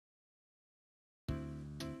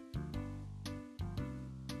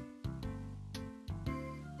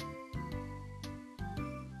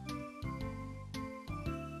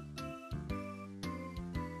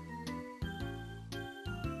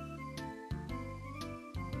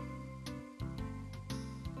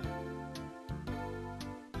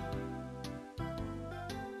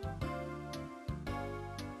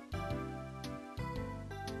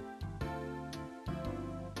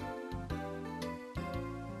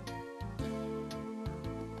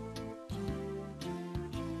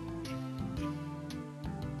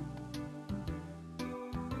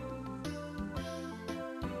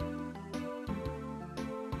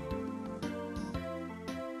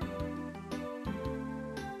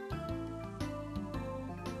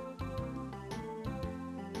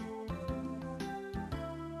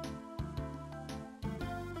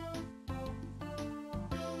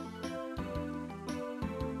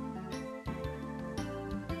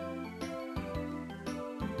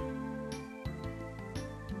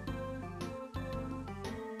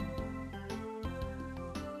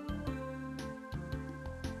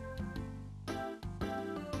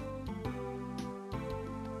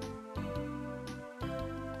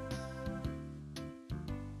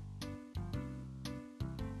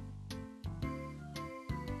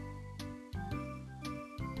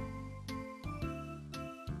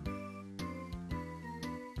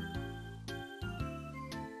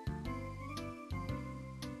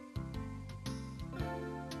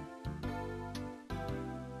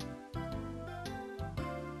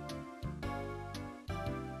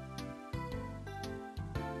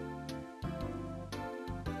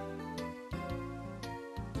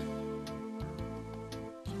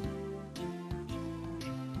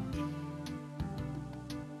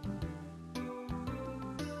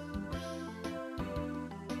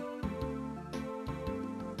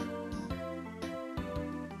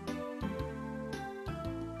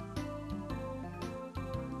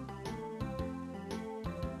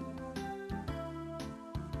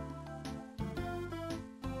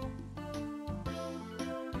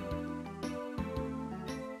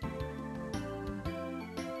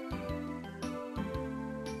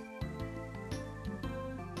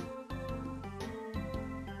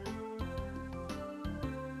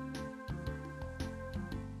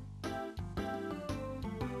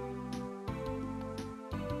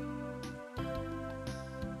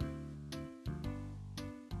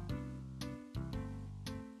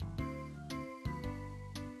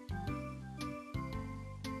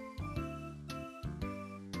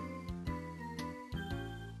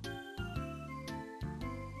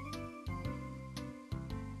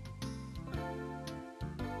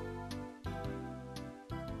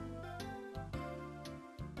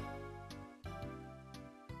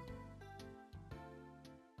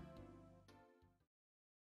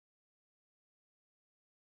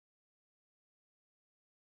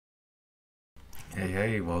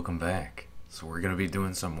Hey, welcome back. So we're going to be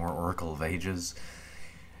doing some more Oracle of Ages.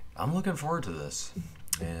 I'm looking forward to this.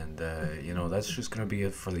 And, that's just going to be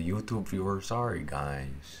it for the YouTube viewer. Sorry,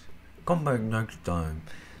 guys. Come back next time.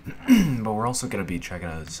 But we're also going to be checking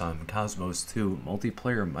out some Cosmos 2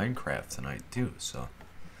 multiplayer Minecraft tonight, too. So,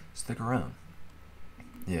 stick around.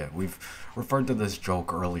 Yeah, we've referred to this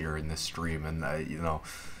joke earlier in this stream. And, I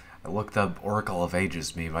looked up Oracle of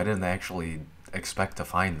Ages meme. I didn't actually expect to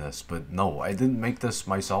find this, but no, I didn't make this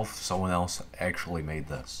myself. Someone else actually made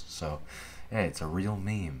this, so yeah, it's a real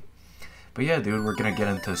meme. But yeah, dude, we're gonna get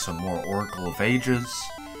into some more Oracle of Ages.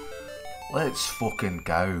 Let's fucking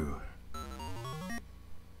go.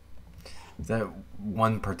 That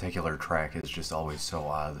one particular track is just always so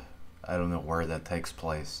odd. I don't know where that takes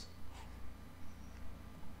place.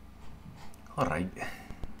 Alright.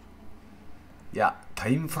 Yeah,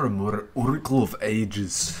 time for more Oracle of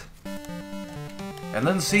Ages. And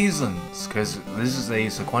then seasons, because this is a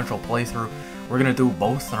sequential playthrough. We're going to do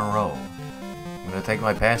both in a row. I'm going to take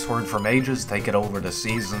my password from Ages, take it over to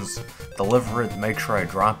seasons, deliver it, make sure I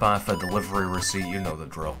drop off a delivery receipt, you know the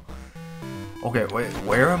drill. Okay, wait,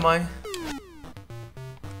 where am I?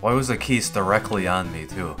 Why was the keys directly on me,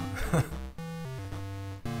 too?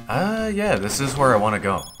 Yeah, this is where I want to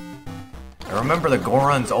go. I remember the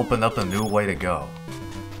Gorons opened up a new way to go.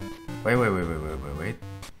 Wait.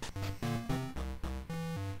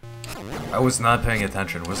 I was not paying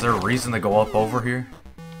attention. Was there a reason to go up over here?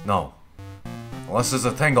 No. Unless it's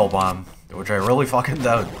a Tingle Bomb, which I really fucking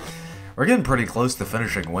doubt. We're getting pretty close to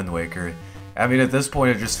finishing Wind Waker. I mean, at this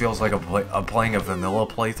point, it just feels like I'm playing a vanilla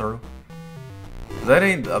playthrough. That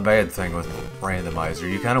ain't a bad thing with randomizer.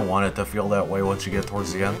 You kind of want it to feel that way once you get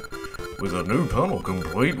towards the end. With a new tunnel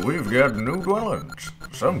complete, we've got new dwellings.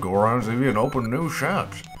 Some Gorons even opened new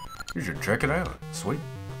shops. You should check it out. Sweet.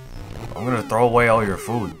 I'm gonna throw away all your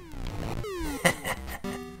food.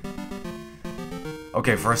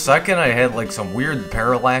 Okay, for a second I had like some weird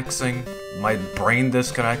parallaxing, my brain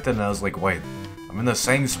disconnected, and I was like, wait, I'm in the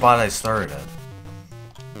same spot I started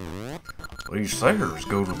at. These stairs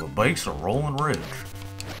go to the base of Rolling Ridge.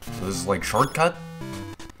 So this is like shortcut?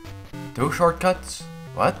 2 shortcuts?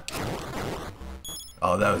 What?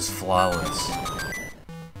 Oh, that was flawless.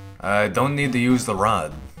 I don't need to use the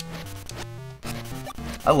rod.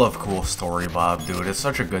 I love Cool Story Bob, dude. It's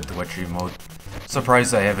such a good Twitch emote.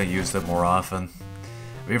 Surprised I haven't used it more often.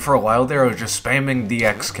 I mean, for a while there, I was just spamming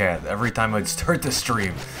DXCat every time I'd start the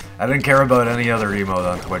stream. I didn't care about any other emote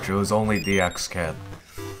on Twitch, it was only DXCat.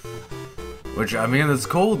 Which, I mean, it's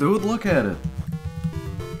cool, dude, look at it.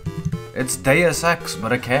 It's Deus Ex,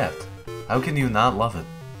 but a cat. How can you not love it?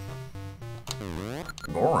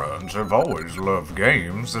 Gorons have always loved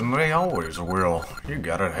games, and they always will. You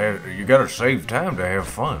gotta save time to have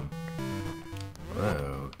fun.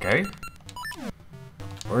 Okay.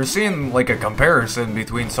 We're seeing, like, a comparison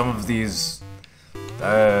between some of these,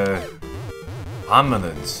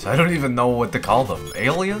 hominids. I don't even know what to call them.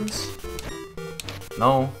 Aliens?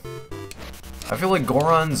 No. I feel like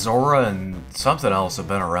Goron, Zora, and something else have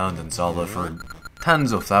been around in Zelda for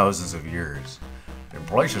tens of thousands of years. In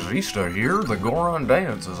places east of here, the Goron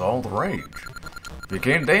dance is all the rage. If you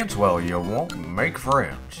can't dance well, you won't make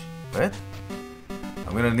friends. What?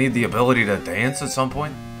 I'm gonna need the ability to dance at some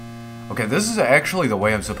point? Okay, this is actually the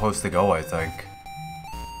way I'm supposed to go, I think.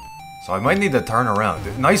 So I might need to turn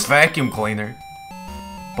around. Nice vacuum cleaner.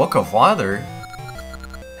 Book of Water?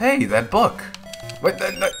 Hey, that book. Wait,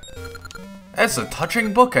 that's a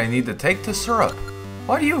touching book I need to take to Syrup.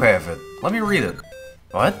 Why do you have it? Let me read it.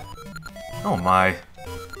 What? Oh my.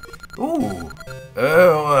 Ooh.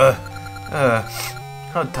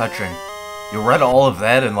 How touching. You read all of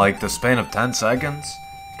that in like the span of 10 seconds?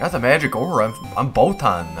 Got the magic ore, I'm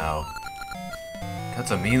Botan now. Got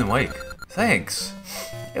some mean wake. Thanks.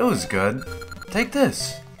 It was good. Take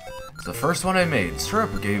this. It's the first one I made.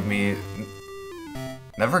 Syrup gave me...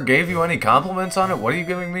 Never gave you any compliments on it? What are you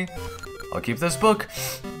giving me? I'll keep this book.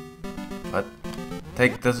 What?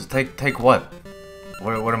 Take this, take what?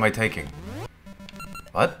 What am I taking?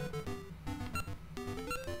 What?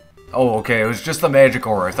 Oh, okay, it was just the magic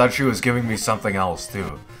ore. I thought she was giving me something else,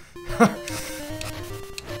 too.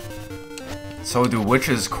 So do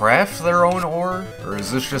witches craft their own ore? Or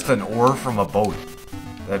is this just an ore from a boat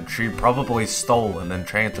that she probably stole and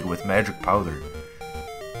enchanted with magic powder?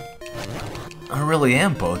 I really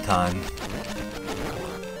am Botan.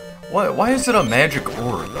 Why is it a magic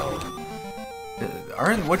ore, though?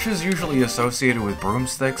 Aren't witches usually associated with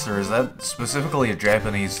broomsticks, or is that specifically a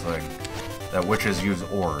Japanese thing? That witches use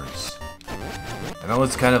ores? I know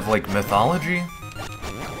it's kind of like mythology.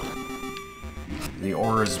 The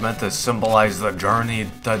ore is meant to symbolize the journey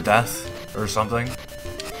to death. or something.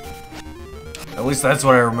 At least that's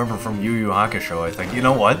what I remember from Yu Yu Hakusho, I think. You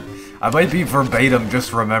know what? I might be verbatim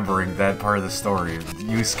just remembering that part of the story.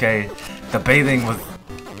 Yusuke debating with...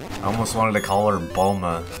 I almost wanted to call her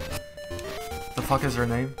Bulma. What the fuck is her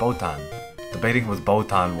name? Botan. Debating with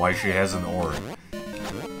Botan why she has an orb.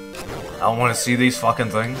 I don't want to see these fucking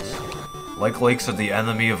things. Lake Lakes are the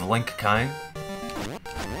enemy of Link kind.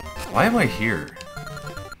 Why am I here?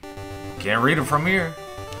 Can't read it from here.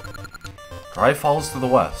 Dry Falls to the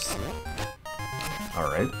west.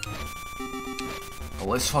 Alright. Well,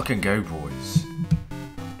 let's fucking go, boys.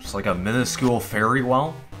 Just like a minuscule fairy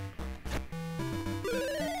well.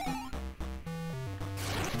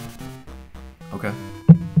 Okay.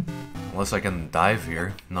 Unless I can dive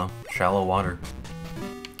here. No, shallow water.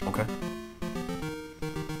 Okay.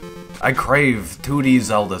 I crave 2D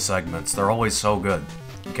Zelda segments. They're always so good.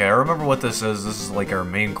 Okay, I remember what this is. This is like our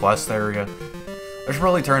main quest area. I should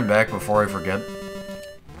probably turn back before I forget.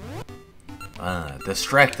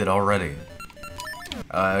 Distracted already.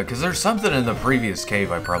 Cause there's something in the previous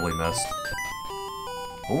cave I probably missed.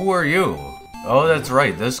 Who are you? Oh, that's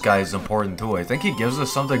right. This guy's important too. I think he gives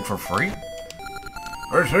us something for free.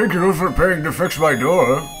 I thank you for paying to fix my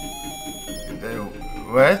door.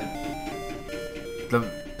 What?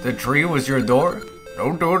 The tree was your door?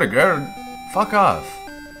 Don't do it again. Fuck off.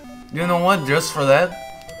 You know what? Just for that?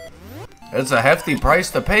 It's a hefty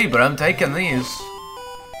price to pay, but I'm taking these.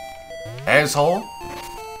 Asshole.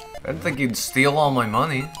 I didn't think you'd steal all my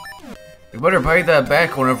money. You better pay that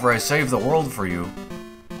back whenever I save the world for you.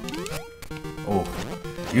 Oh,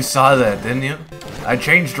 you saw that, didn't you? I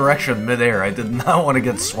changed direction mid-air. I did not want to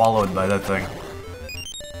get swallowed by that thing.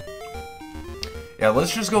 Yeah,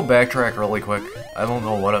 let's just go backtrack really quick. I don't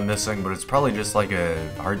know what I'm missing, but it's probably just like a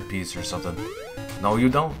art piece or something. No, you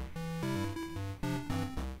don't.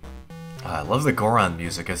 I love the Goron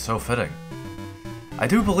music. It's so fitting. I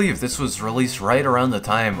do believe this was released right around the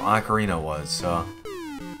time Ocarina was, so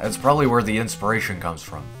that's probably where the inspiration comes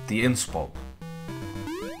from. The inspo.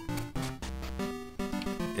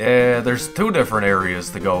 Yeah, there's two different areas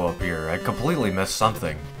to go up here. I completely missed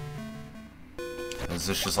something. Is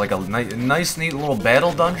this just like a nice, neat little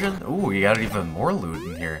battle dungeon? Ooh, you got even more loot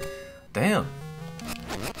in here. Damn.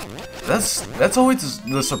 That's always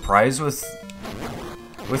the surprise with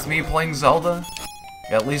me playing Zelda.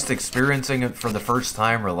 At least experiencing it for the first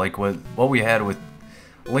time, or like what we had with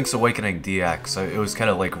Link's Awakening DX. It was kind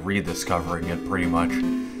of like rediscovering it, pretty much.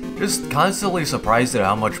 Just constantly surprised at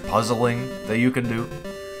how much puzzling that you can do.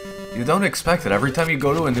 You don't expect it. Every time you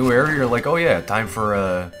go to a new area, you're like, oh yeah, time for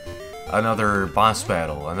another boss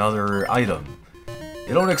battle, another item.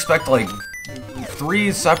 You don't expect like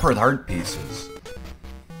 3 separate heart pieces.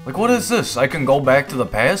 Like, what is this? I can go back to the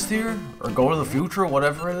past here? Or go to the future,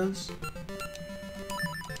 whatever it is?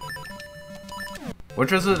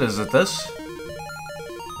 Which is it? Is it this?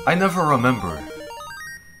 I never remember.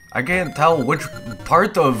 I can't tell which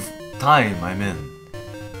part of time I'm in.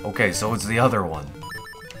 Okay, so it's the other one.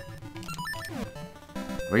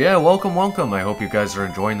 But yeah, welcome, welcome. I hope you guys are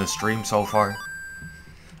enjoying the stream so far.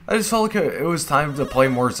 I just felt like it was time to play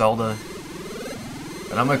more Zelda.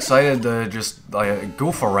 And I'm excited to just like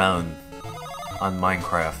goof around on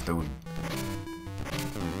Minecraft, dude.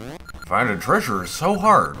 Finding treasure is so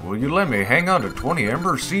hard. Will you let me hang on to 20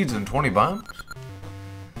 ember seeds and 20 bombs?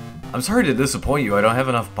 I'm sorry to disappoint you, I don't have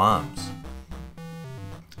enough bombs.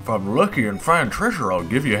 If I'm lucky and find treasure, I'll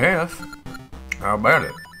give you half. How about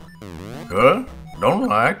it? Huh? Don't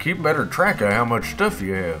lie, keep better track of how much stuff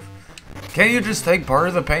you have. Can't you just take part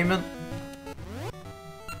of the payment?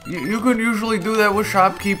 You can usually do that with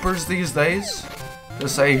shopkeepers these days.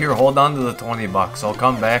 Just say, here, hold on to the 20 bucks, I'll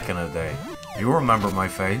come back in a day. You remember my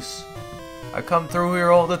face. I come through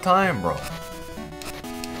here all the time, bro.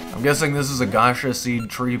 I'm guessing this is a Gasha seed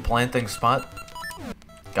tree planting spot.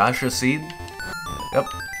 Gasha seed? Yep.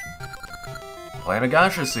 Plant a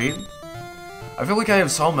Gasha seed. I feel like I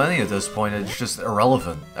have so many at this point, it's just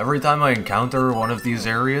irrelevant. Every time I encounter one of these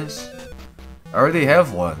areas, I already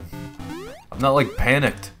have one. I'm not like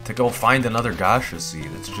panicked to go find another Gasha seed,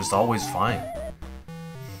 it's just always fine.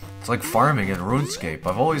 It's like farming in RuneScape.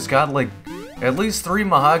 I've always got like at least 3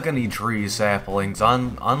 mahogany tree saplings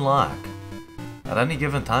on lock at any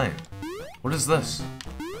given time. What is this?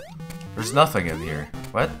 There's nothing in here.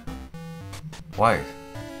 What? Why?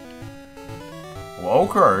 Well,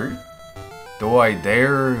 okay. Do I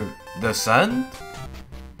dare descend?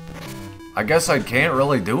 I guess I can't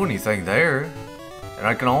really do anything there. And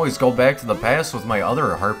I can always go back to the past with my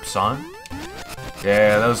other harp song.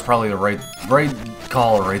 Yeah, that was probably the right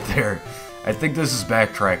call right there. I think this is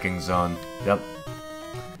backtracking zone. Yep.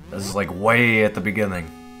 This is like way at the beginning.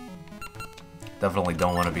 definitely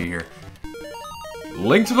don't want to be here.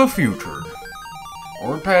 Link to the future.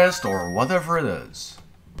 Or past, or whatever it is.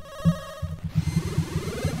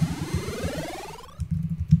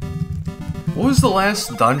 What was the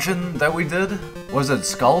last dungeon that we did? Was it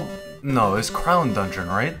Skull? No, it's Crown Dungeon,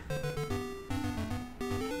 right?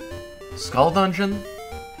 Skull Dungeon?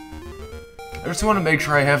 I just want to make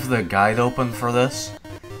sure I have the guide open for this.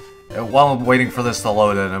 And while I'm waiting for this to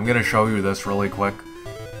load in, I'm gonna show you this really quick.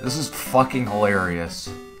 This is fucking hilarious.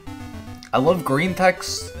 I love green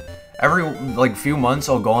text. Every, like, few months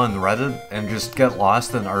I'll go on Reddit and just get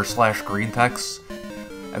lost in r/green text.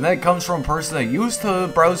 And that comes from a person that used to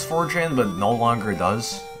browse 4chan but no longer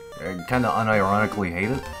does. I kinda unironically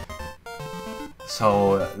hate it.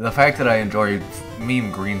 So, the fact that I enjoy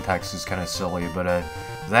meme green text is kinda silly, but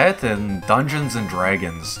that and Dungeons and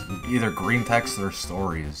Dragons, either green text or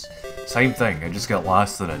stories. Same thing, I just get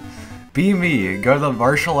lost in it. Be me, go to the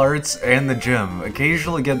martial arts and the gym,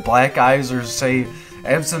 occasionally get black eyes or say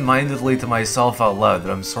absent-mindedly to myself out loud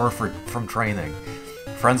that I'm sore from training.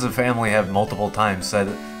 Friends and family have multiple times said,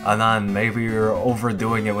 Anan, maybe you're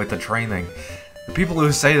overdoing it with the training. The people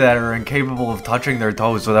who say that are incapable of touching their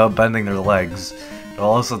toes without bending their legs. They'll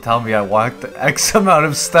also tell me I walked X amount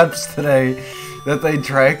of steps today that they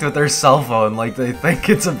tracked with their cell phone like they think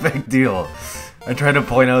it's a big deal. I try to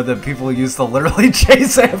point out that people used to literally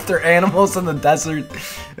chase after animals in the desert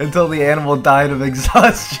until the animal died of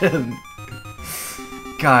exhaustion.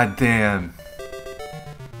 God damn.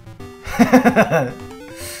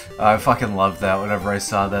 I fucking loved that whenever I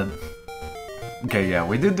saw that. Okay, yeah,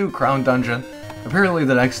 we did do Crown Dungeon. Apparently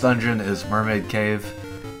the next dungeon is Mermaid Cave.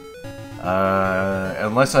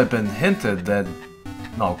 Unless I've been hinted that...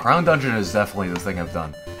 No, Crown Dungeon is definitely the thing I've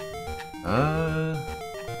done.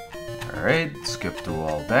 Alright, skip through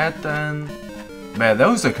all that then. Man, that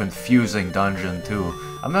was a confusing dungeon too.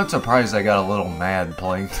 I'm not surprised I got a little mad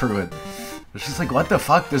playing through it. It's just like, what the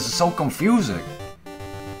fuck? This is so confusing.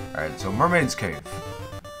 Alright, so Mermaid's Cave.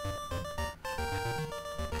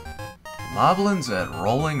 Moblins at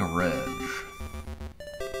Rolling Ridge.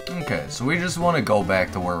 Okay, so we just want to go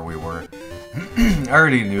back to where we were. I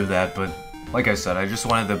already knew that, but like I said, I just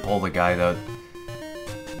wanted to pull the guide out.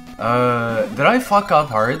 Did I fuck up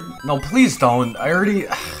hard? No, please don't. I already...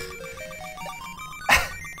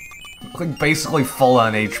 like, basically full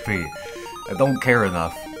on HP. I don't care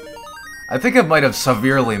enough. I think I might have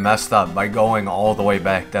severely messed up by going all the way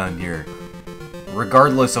back down here.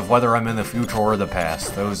 Regardless of whether I'm in the future or the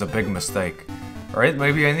past, that was a big mistake. Alright,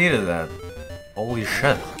 maybe I needed that. Holy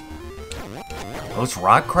shit. Those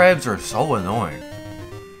rock crabs are so annoying.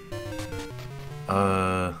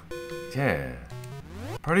 Yeah.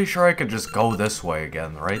 Pretty sure I could just go this way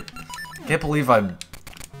again, right? Can't believe I'm...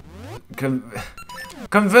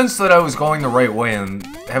 convinced that I was going the right way and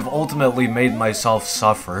have ultimately made myself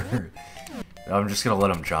suffer. I'm just gonna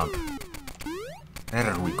let him jump.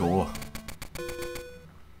 There we go.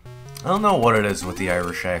 I don't know what it is with the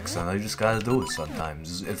Irish accent, I just gotta do it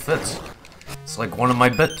sometimes. It fits. It's like one of my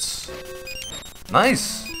bits.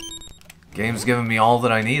 Nice! Game's giving me all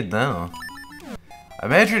that I need now.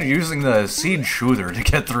 Imagine using the siege shooter to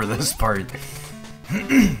get through this part.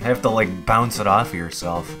 Have to, like, bounce it off of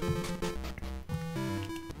yourself.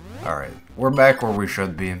 Alright, we're back where we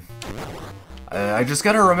should be. I just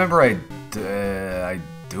gotta remember I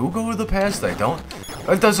do go to the past, I don't.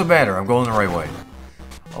 It doesn't matter, I'm going the right way.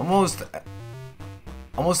 Almost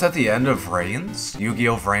at the end of Reigns?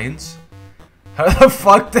 Yu-Gi-Oh! Reigns? How the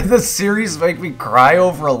fuck did this series make me cry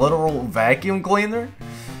over a literal vacuum cleaner?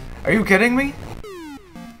 Are you kidding me?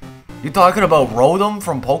 You talking about Rotom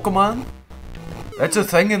from Pokemon? That's a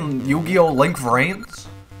thing in Yu-Gi-Oh! Link Reigns?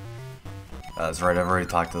 That's right, I've already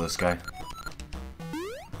talked to this guy.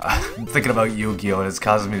 I'm thinking about Yu-Gi-Oh! And it's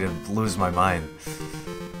causing me to lose my mind.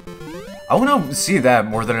 I want to see that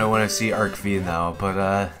more than I want to see Arc V now,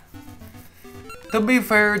 but to be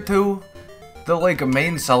fair too, the like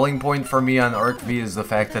main selling point for me on Arc V is the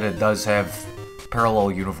fact that it does have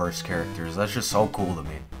parallel universe characters. That's just so cool to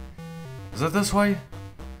me. Is it this way?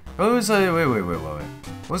 What was wait.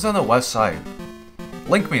 What was on the west side?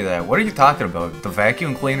 Link me that. What are you talking about? The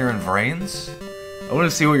vacuum cleaner in Vrains? I want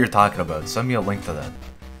to see what you're talking about. Send me a link to that.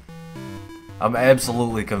 I'm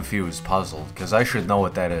absolutely confused, puzzled, because I should know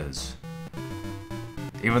what that is.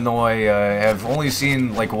 Even though I have only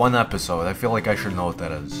seen like one episode, I feel like I should know what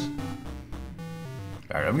that is.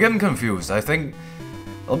 Alright, I'm getting confused. I think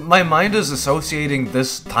my mind is associating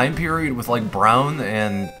this time period with like brown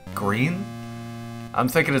and green. I'm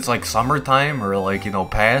thinking it's like summertime or like, you know,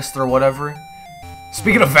 past or whatever.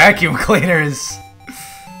 Speaking of vacuum cleaners,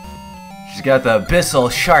 she's got the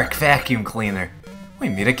Abyssal Shark vacuum cleaner. We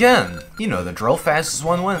meet again. You know the drill, fastest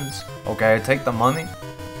one wins. Okay, I take the money.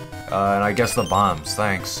 And I guess the bombs.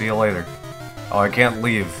 Thanks, see you later. Oh, I can't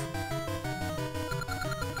leave.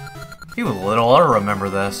 You little, I'll remember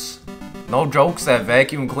this. No jokes, that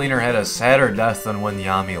vacuum cleaner had a sadder death than when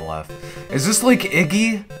Yami left. Is this like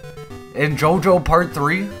Iggy in JoJo Part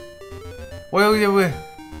 3? Wait.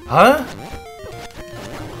 Huh?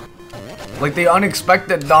 Like the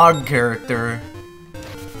unexpected dog character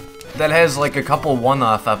that has like a couple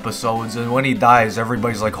one-off episodes, and when he dies,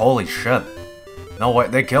 everybody's like, holy shit. No,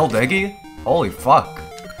 what, they killed Iggy? Holy fuck.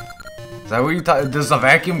 Is that what you does the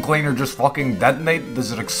vacuum cleaner just fucking detonate?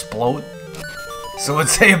 Does it explode? So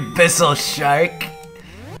it's a abyssal shark?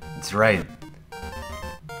 That's right.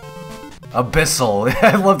 Abyssal.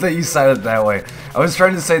 I love that you said it that way. I was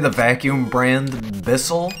trying to say the vacuum brand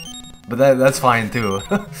Bissell, but that's fine too.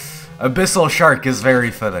 Abyssal shark is very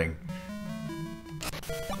fitting.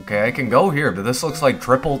 Okay, I can go here, but this looks like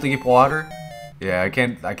triple deep water. Yeah, I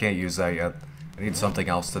can't use that yet. I need something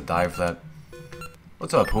else to dive that.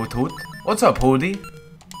 What's up, Hoot Hoot? What's up, Hootie?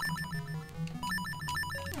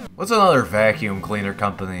 What's another vacuum cleaner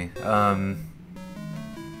company?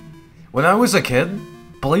 When I was a kid,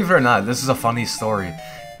 believe it or not, this is a funny story.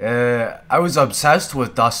 I was obsessed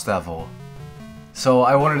with Dust Devil. So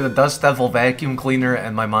I wanted a Dust Devil vacuum cleaner,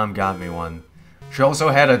 and my mom got me one. She also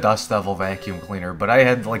had a Dust Devil vacuum cleaner, but I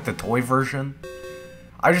had like the toy version.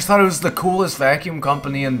 I just thought it was the coolest vacuum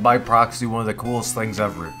company, and by proxy, one of the coolest things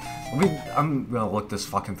ever. I'm gonna look this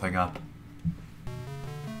fucking thing up.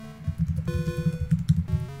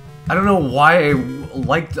 I don't know why I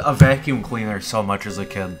liked a vacuum cleaner so much as a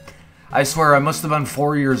kid. I swear I must have been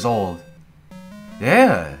 4 years old.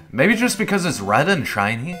 Yeah, maybe just because it's red and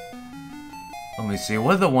shiny. Let me see,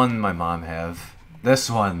 what did the one my mom have? This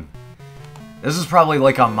one. This is probably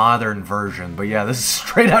like a modern version, but yeah, this is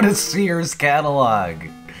straight out of Sears catalog.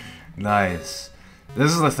 Nice.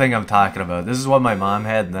 This is the thing I'm talking about. This is what my mom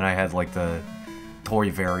had, and then I had like the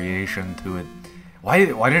toy variation to it. Why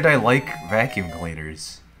did I like vacuum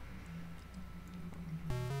cleaners?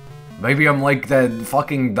 Maybe I'm like that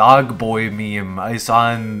fucking dog boy meme I saw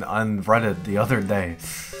on Reddit the other day.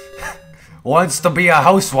 Wants to be a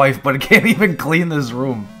housewife, but can't even clean his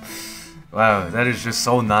room. Wow, that is just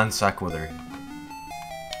so non sequitur.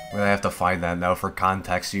 I'm gonna have to find that now for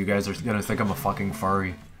context. You guys are gonna think I'm a fucking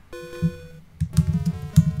furry.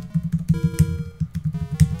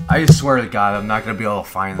 I swear to God, I'm not gonna be able to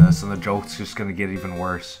find this, and the joke's just gonna get even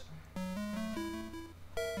worse.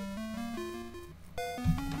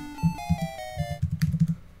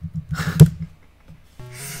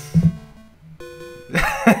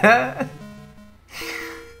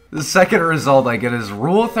 The second result I get is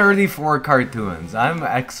Rule 34 cartoons. I'm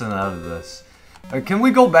Xing out of this. Can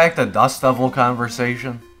we go back to Dust Devil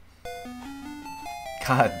conversation?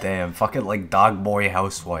 God damn, fucking like dog boy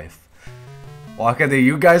housewife. Walking to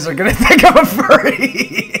you guys are gonna think I'm a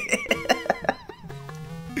furry.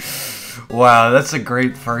 Wow, that's a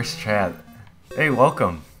great first chat. Hey,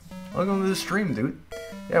 welcome. Welcome to the stream, dude.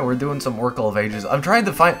 Yeah, we're doing some Oracle of Ages. I'm trying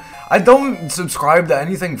to find... I don't subscribe to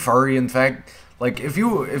anything furry, in fact. Like, if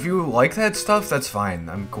you like that stuff, that's fine.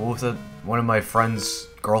 I'm cool with it. One of my friends'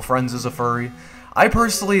 girlfriends is a furry. I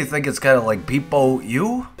personally think it's kind of like Peepo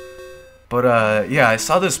you. But, yeah, I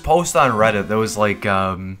saw this post on Reddit that was like,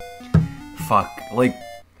 fuck. Like,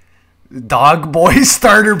 Dog Boy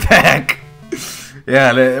Starter Pack.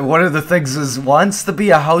 Yeah, one of the things is wants to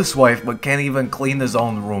be a housewife, but can't even clean his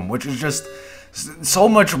own room, which is just so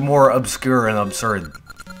much more obscure and absurd.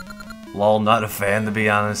 Lol, not a fan, to be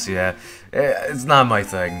honest, yeah. It's not my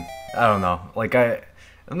thing. I don't know. Like,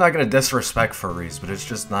 I'm not gonna disrespect furries, but it's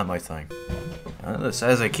just not my thing. This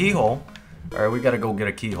has a keyhole. Alright, we gotta go get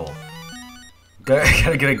a keyhole.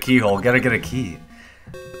 Gotta get a keyhole, gotta get a key.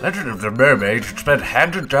 Legend of the Mermaid, it's been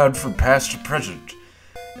handed down from past to present.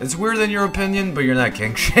 It's weird in your opinion, but you're not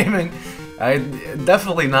kink-shaming.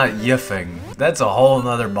 Definitely not yiffing. That's a whole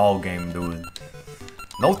nother ballgame, dude.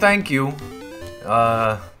 No thank you.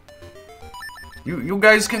 You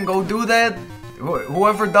guys can go do that.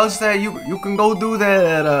 Whoever does that, you can go do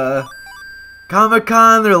that at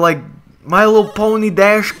Comic-Con or like My Little Pony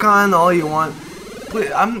Dash Con, all you want. Please,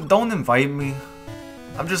 don't invite me.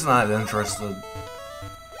 I'm just not interested.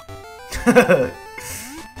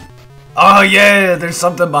 Oh yeah, there's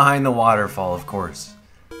something behind the waterfall, of course.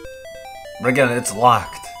 But again, it's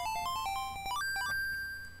locked.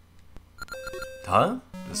 Huh?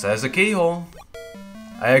 This has a keyhole.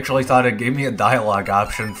 I actually thought it gave me a dialogue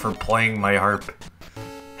option for playing my harp.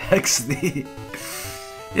 XD.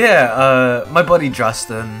 Yeah, my buddy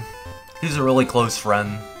Justin. He's a really close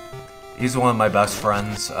friend. He's one of my best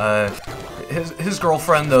friends. his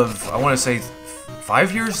girlfriend of, I want to say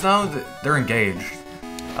 5 years now. They're engaged.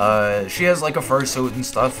 She has like a fursuit and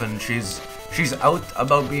stuff, and she's out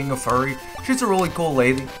about being a furry. She's a really cool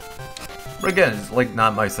lady. But again, it's like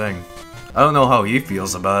not my thing. I don't know how he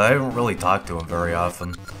feels about it. I haven't really talked to him very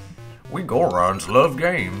often. We Gorons love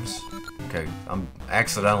games. Okay, I'm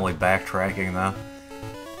accidentally backtracking now.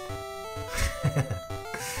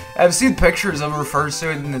 I've seen pictures of her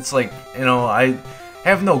fursuit, and it's like, you know, I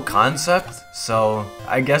have no concept, so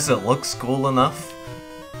I guess it looks cool enough.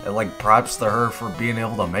 And, like, props to her for being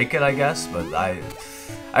able to make it, I guess, but I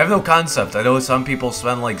have no concept. I know some people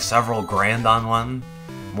spend like several grand on one,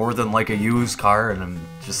 more than like a used car, and I'm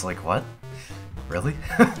just like, what? Really?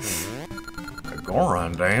 The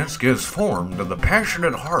Goron dance gives form to the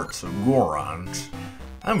passionate hearts of Gorons.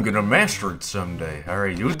 I'm gonna master it someday.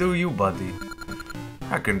 Alright, you do you, buddy.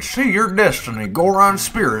 I can see your destiny, Goron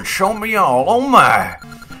spirit. Show me all. Oh my!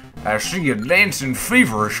 I see you dancing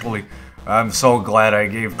feverishly. I'm so glad I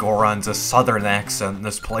gave Gorons a southern accent in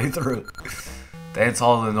this playthrough. Dance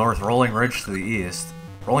Hall to the north, Rolling Ridge to the east.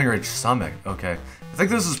 Rolling Ridge Summit, okay. I think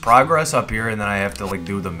this is progress up here, and then I have to like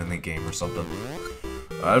do the minigame or something.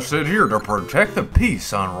 I sit here to protect the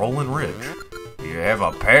peace on Rolling Ridge. You have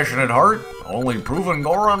a passionate heart? Only proven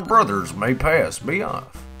Goron brothers may pass. Be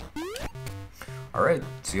off. Alright,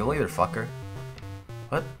 see you later, fucker.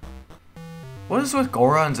 What? What is with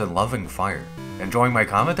Gorons and loving fire? Enjoying my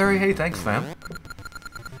commentary? Hey, thanks, fam.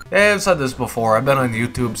 Yeah, I've said this before. I've been on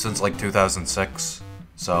YouTube since like 2006.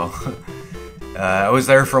 So, I was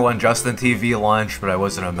there for when Justin TV launched, but I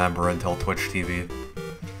wasn't a member until Twitch TV.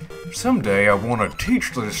 Someday I want to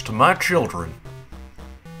teach this to my children.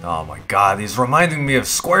 Oh my god, he's reminding me of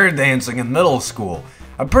square dancing in middle school.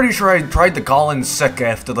 I'm pretty sure I tried to call in sick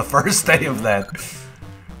after the first day of that.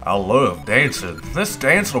 I love dancing. This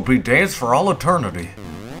dance will be danced for all eternity.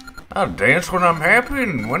 I dance when I'm happy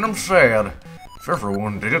and when I'm sad. If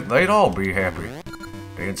everyone did it, they'd all be happy.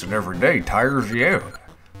 Dancing every day tires you out.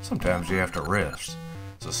 Sometimes you have to rest.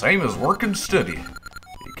 It's the same as working steady.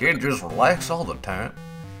 You can't just relax all the time.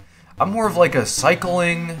 I'm more of like a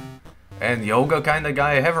cycling and yoga kind of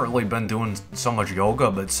guy. I haven't really been doing so much yoga,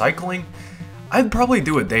 but cycling, I'd probably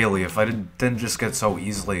do it daily if I didn't just get so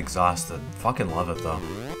easily exhausted. Fucking love it though.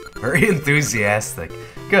 Very enthusiastic.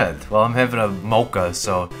 Good. Well, I'm having a mocha,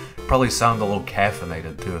 so probably sound a little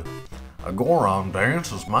caffeinated too. A Goron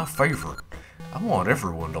dance is my favorite. I want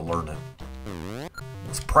everyone to learn it.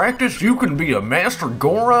 With practice, you can be a master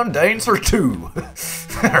Goron dancer too.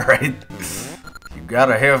 Alright. You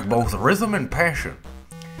gotta have both rhythm and passion.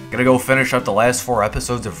 Gonna go finish up the last 4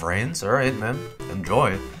 episodes of Reigns. Alright, man.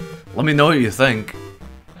 Enjoy. Let me know what you think.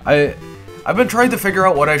 I've been trying to figure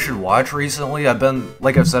out what I should watch recently.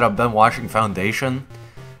 Like I've said, I've been watching Foundation.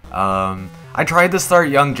 I tried to start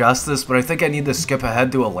Young Justice, but I think I need to skip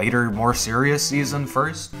ahead to a later, more serious season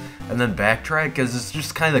first, and then backtrack, because it's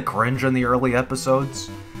just kind of cringe in the early episodes.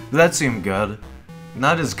 That seemed good.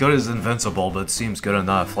 Not as good as Invincible, but seems good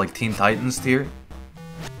enough, like Teen Titans tier.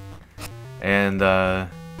 And, yeah,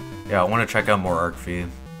 I want to check out more Arc Feed.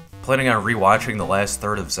 Planning on rewatching the last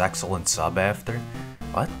third of Zexel and Sub after.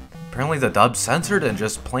 What? Apparently the dub's censored and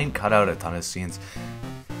just plain cut out a ton of scenes.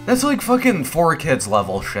 That's like fucking 4Kids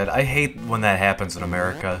level shit. I hate when that happens in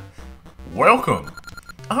America. Welcome!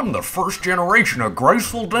 I'm the first generation of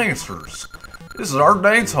graceful dancers. This is our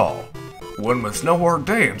dance hall. One must know our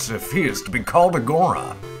dance if he is to be called a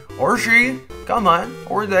Goron. Or she. Come on.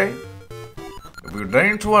 Or they. If you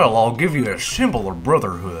dance well, I'll give you a symbol of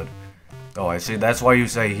brotherhood. Oh, I see. That's why you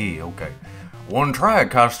say he. Okay. One try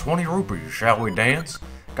costs 20 rupees. Shall we dance?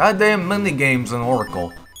 Goddamn minigames in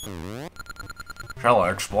Oracle. Shall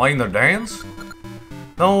I explain the dance?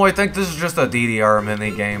 No, I think this is just a DDR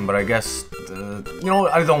minigame, but I guess, you know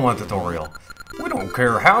what, I don't want a tutorial. We don't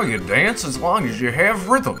care how you dance as long as you have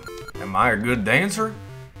rhythm. Am I a good dancer?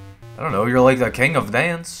 I don't know, you're like the king of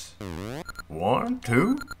dance. 1,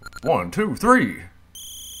 2, 1, 2, 3.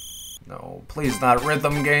 No, please not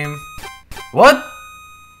rhythm game. What?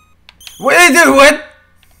 What did I do? What?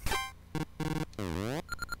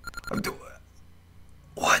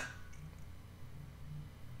 What?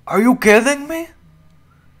 Are you kidding me?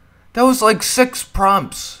 That was like 6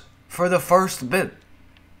 prompts for the first bit.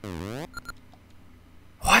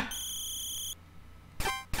 What?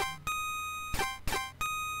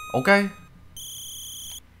 Okay.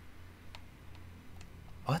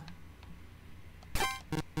 What?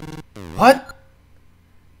 What?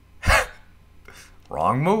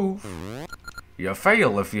 Wrong move. You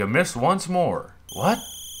fail if you miss once more. What?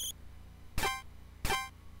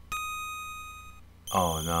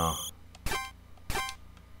 Oh no.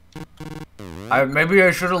 Maybe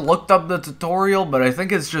I should have looked up the tutorial, but I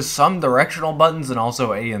think it's just some directional buttons and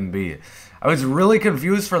also A and B. I was really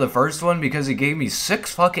confused for the first one because he gave me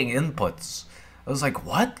 6 fucking inputs. I was like,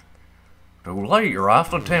 what? Too late, you're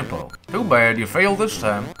off the tempo. Too bad, you failed this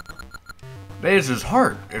time. There's his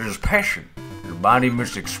heart, it is passion. Your body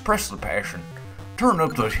must express the passion. Turn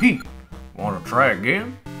up the heat. Want to try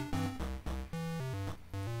again?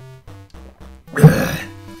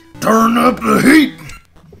 Turn up the heat!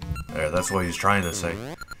 There, that's what he's trying to say.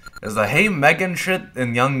 Is the hey Megan shit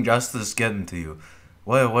in Young Justice getting to you?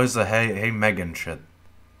 What is the hey Megan shit?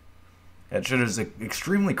 That shit is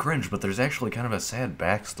extremely cringe, but there's actually kind of a sad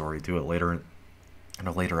backstory to it later in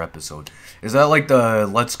a later episode. Is that like the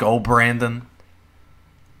Let's Go Brandon?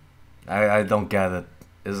 I don't get it.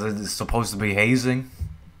 Is it supposed to be hazing?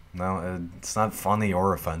 No, it's not funny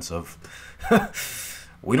or offensive.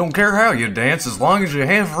 We don't care how you dance as long as you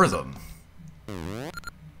have rhythm.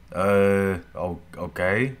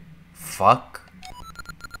 Okay. Fuck.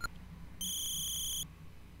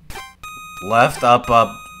 Left, up,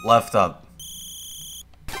 left, up.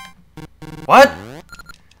 What?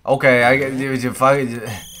 Okay, I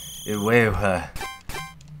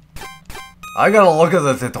gotta look at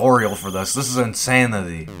the tutorial for this. This is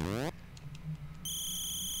insanity. I'm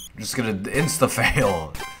just gonna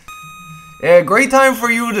insta-fail. Yeah, great time for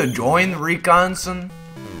you to join Recon-son.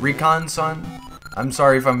 I'm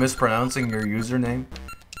sorry if I'm mispronouncing your username.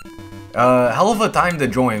 Hell of a time to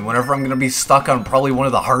join whenever I'm gonna be stuck on probably one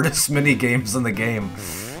of the hardest mini games in the game.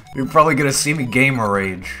 You're probably gonna see me gamer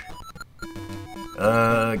rage.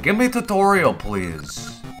 Give me a tutorial,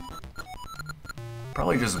 please.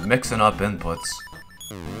 Probably just mixing up inputs.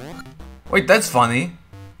 Wait, that's funny.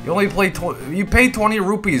 You only you pay 20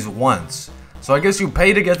 rupees once. So I guess you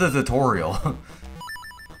pay to get the tutorial.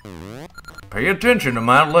 Pay attention to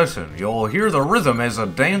my lesson. You'll hear the rhythm as the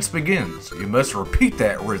dance begins. You must repeat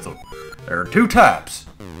that rhythm. There are 2 types.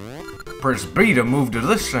 Press B to move to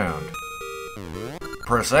this sound.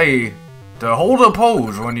 Press A to hold a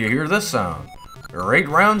pose when you hear this sound. There are 8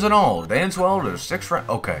 rounds in all. Dance well to 6 rounds.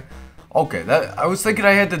 Okay. Okay, I was thinking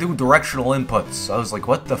I had to do directional inputs. I was like,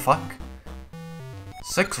 what the fuck?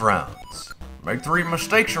 6 rounds. Make 3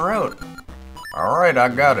 mistakes, you're out. Alright, I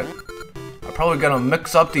got it. I'm probably gonna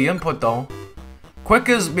mix up the input though. Quick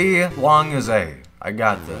as B, long as A. I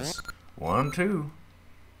got this. 1, 2.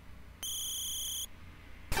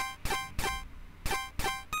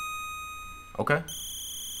 Okay.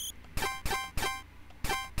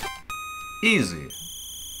 Easy.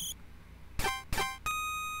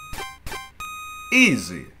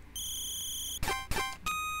 Easy.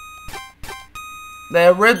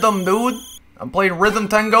 That rhythm, dude. I'm playing Rhythm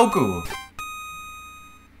Tengoku.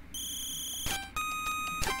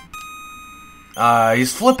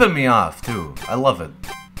 He's flipping me off, too. I love it.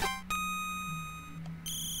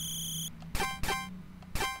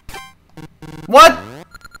 What?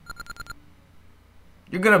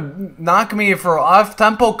 You're gonna knock me for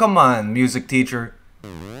off-tempo? Come on, music teacher.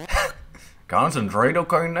 Concentrate,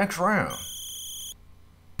 okay, next round.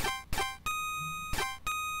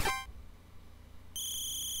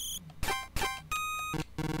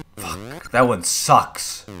 Fuck, that one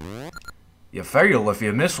sucks. You fail if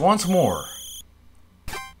you miss once more.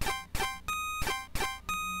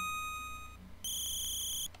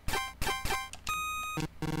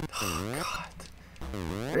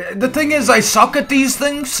 The thing is, I suck at these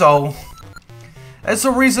things, so that's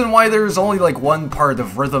the reason why there's only like one part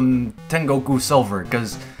of Rhythm Tengoku Silver,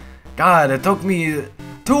 because, God, it took me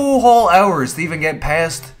 2 whole hours to even get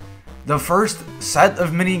past the first set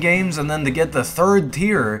of mini games, and then to get the 3rd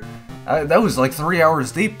tier, that was like 3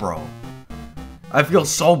 hours deep, bro. I feel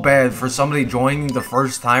so bad for somebody joining the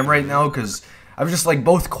first time right now, because I'm just like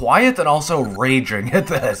both quiet and also raging at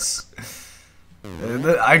this.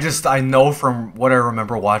 I know from what I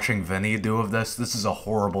remember watching Vinny do of this is a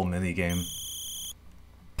horrible minigame.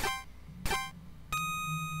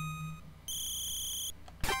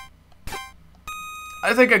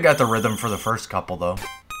 I think I got the rhythm for the first couple, though.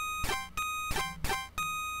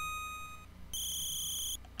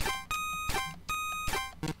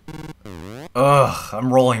 Ugh,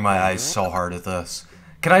 I'm rolling my eyes so hard at this.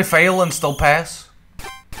 Can I fail and still pass?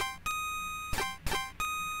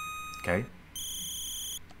 Okay.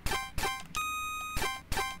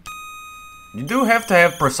 You do have to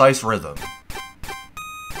have precise rhythm.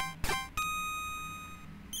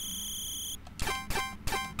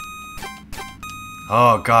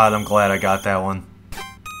 Oh God, I'm glad I got that one.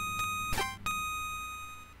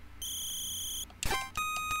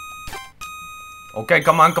 Okay,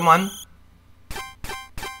 come on, come on.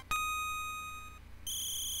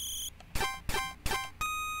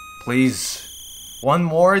 Please. One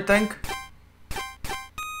more, I think.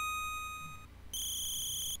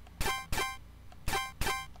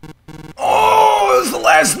 Oh, it was the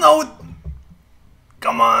last note!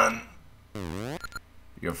 Come on.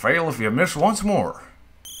 You fail if you miss once more.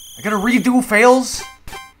 I gotta redo fails?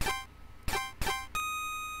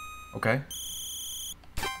 Okay.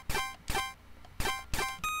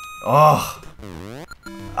 Oh.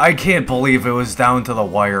 I can't believe it was down to the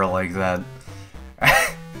wire like that.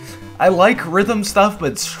 I like rhythm stuff,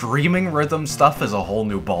 but streaming rhythm stuff is a whole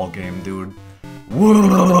new ballgame, dude.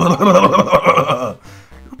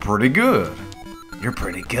 You're pretty good. You're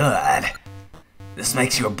pretty good. This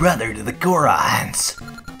makes you a brother to the Gorons.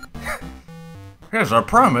 As I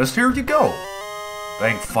promised, here you go.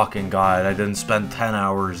 Thank fucking God I didn't spend 10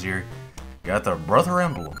 hours here. Got the brother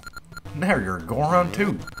emblem. Now you're a Goron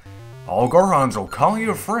too. All Gorons will call you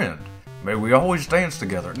a friend. May we always dance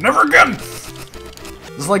together. Never again!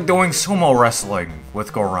 It's like doing sumo wrestling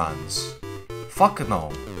with Gorons. Fuck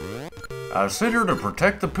no. I sit here to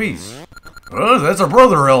protect the peace. Oh, that's a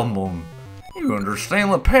brother emblem. You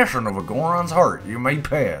understand the passion of a Goron's heart. You may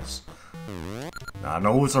pass. I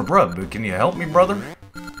know it's a brud, but can you help me, brother?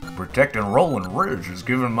 Protecting Roland Ridge is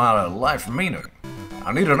giving my life meaning.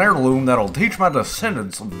 I need an heirloom that'll teach my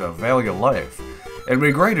descendants the value of life. It'd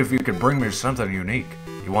be great if you could bring me something unique.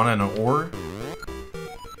 You want an ore?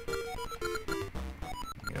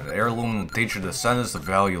 An heirloom will teach your descendants the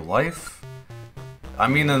value of life? I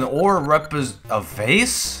mean, an ore represents a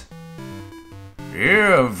vase?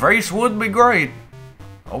 Yeah, a vase would be great.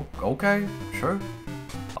 Oh, okay, sure.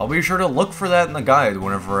 I'll be sure to look for that in the guide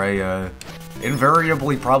whenever I,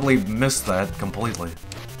 invariably probably miss that completely.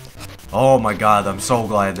 Oh my God, I'm so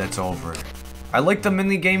glad that's over. I like the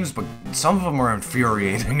mini-games, but some of them are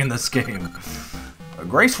infuriating in this game. A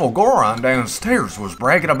graceful Goron downstairs was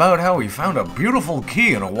bragging about how he found a beautiful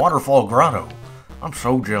key in a waterfall grotto. I'm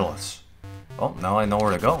so jealous. Oh, now I know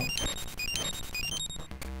where to go.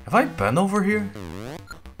 Have I been over here?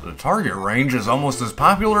 The target range is almost as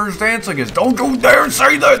popular as dancing is. Don't you dare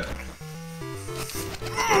say that!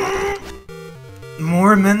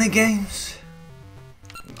 More minigames?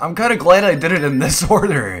 I'm kinda glad I did it in this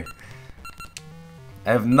order.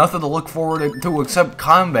 I have nothing to look forward to except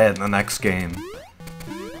combat in the next game.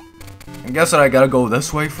 I'm guessing I gotta go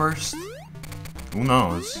this way first? Who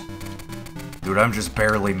knows? Dude, I'm just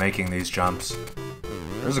barely making these jumps.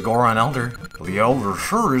 There's a Goron Elder. The Elder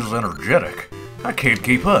sure is energetic. I can't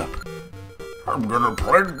keep up. I'm gonna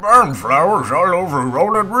plant barn flowers all over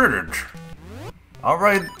Roland Ridge.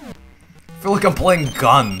 Alright. I feel like I'm playing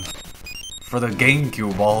Gun for the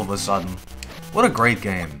GameCube all of a sudden. What a great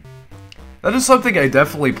game. That is something I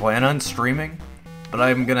definitely plan on streaming, but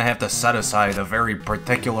I'm gonna have to set aside a very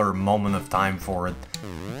particular moment of time for it.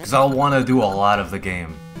 Because I'll want to do a lot of the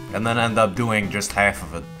game, and then end up doing just half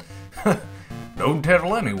of it. Don't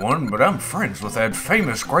tell anyone, but I'm friends with that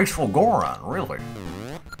famous Graceful Goron, really.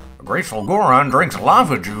 A Graceful Goron drinks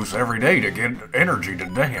lava juice every day to get energy to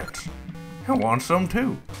dance. I want some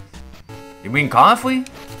too. You mean coffee?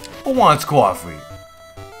 Who wants coffee?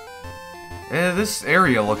 This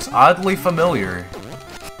area looks oddly familiar.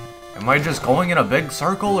 Am I just going in a big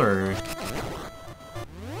circle, or...?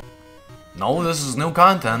 No, this is new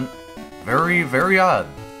content. Very, very odd.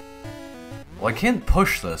 Well, I can't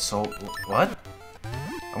push this, so... What?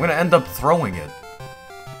 I'm gonna end up throwing it.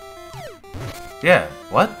 Yeah,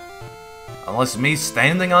 what? Unless me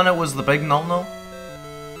standing on it was the big no-no?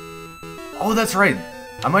 Oh, that's right.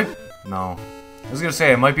 I might... No. I was gonna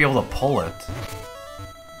say, I might be able to pull it.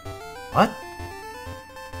 What?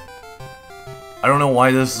 I don't know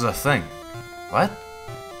why this is a thing. What?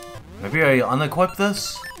 Maybe I unequip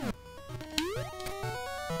this?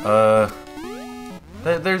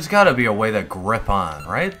 There's gotta be a way to grip on,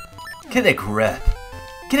 right? Get a grip.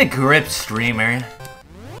 Get a grip, streamer.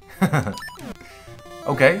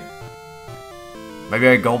 Okay. Maybe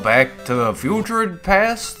I go back to the future and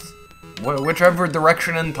past? Whichever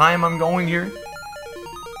direction in time I'm going here?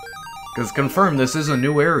 Because confirmed, this is a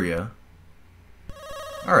new area.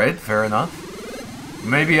 Alright, fair enough.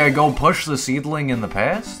 Maybe I go push the seedling in the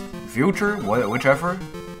past? Future? Whichever?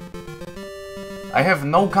 I have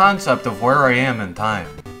no concept of where I am in time.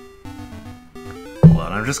 Hold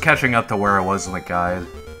on, I'm just catching up to where I was in the guide.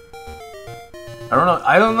 I don't know,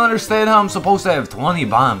 I don't understand how I'm supposed to have 20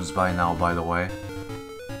 bombs by now, by the way.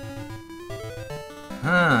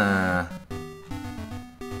 Huh.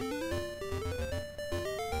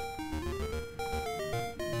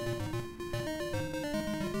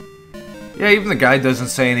 Yeah, even the guide doesn't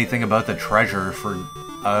say anything about the treasure for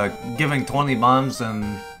giving 20 bombs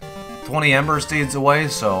and 20 Ember Seeds away,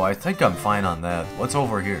 so I think I'm fine on that. What's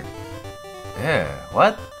over here? Yeah,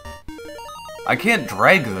 what? I can't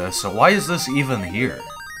drag this, so why is this even here?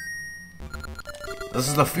 This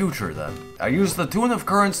is the future, then. I used the Tune of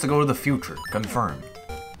Currents to go to the future. Confirmed.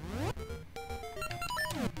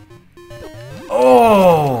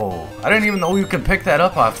 Oh! I didn't even know you could pick that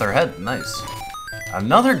up off their head. Nice.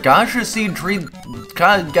 Another Gasha seed tree...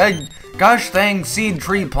 Gosh dang seed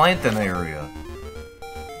tree planting area.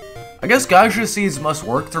 I guess Gasha seeds must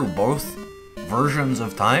work through both versions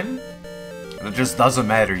of time? It just doesn't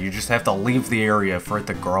matter, you just have to leave the area for it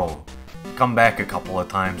to grow. Come back a couple of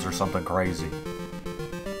times or something crazy.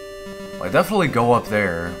 I definitely go up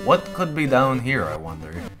there. What could be down here, I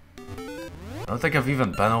wonder? I don't think I've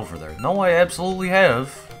even been over there. No, I absolutely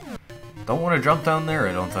have. Don't want to jump down there,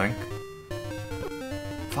 I don't think.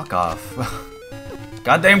 Fuck off.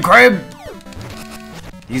 Goddamn crab!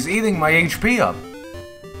 He's eating my HP up.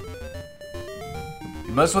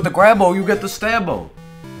 You mess with the crabbo, you get the stabbo.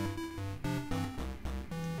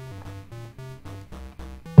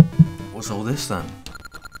 What's all this then?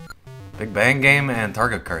 Big Bang game and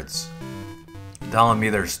target cards. You telling me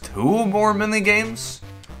there's 2 more minigames?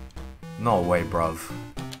 No way, bruv.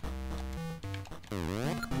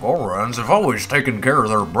 Gorons have always taken care of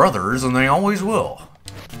their brothers, and they always will.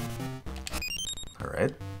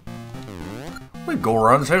 Alright. We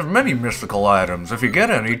Gorons have many mystical items. If you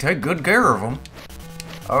get any, take good care of them.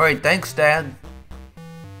 Alright, thanks, Dad.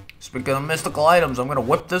 Speaking of mystical items, I'm gonna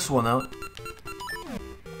whip this one out.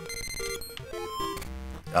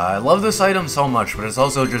 I love this item so much, but it's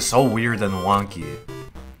also just so weird and wonky.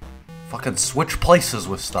 Fucking switch places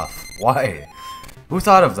with stuff. Why? Who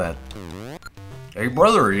thought of that? Hey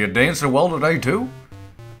brother, are you dancing well today too?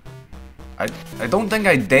 I don't think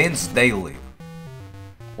I dance daily.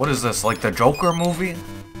 What is this, like the Joker movie?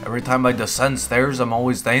 Every time I descend stairs, I'm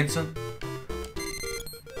always dancing?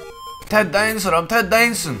 Ted Danson, I'm Ted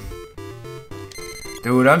Danson!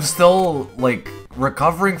 Dude, I'm still, like,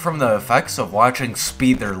 recovering from the effects of watching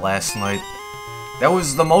Speeder last night. That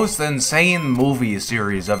was the most insane movie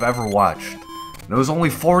series I've ever watched. It was only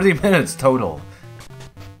 40 minutes total.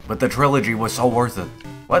 But the trilogy was so worth it.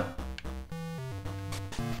 What?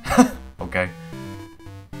 Okay.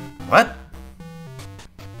 What?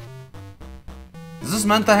 Is this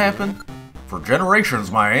meant to happen? For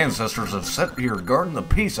generations, my ancestors have sat here guarding the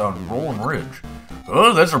peace on Rolling Ridge.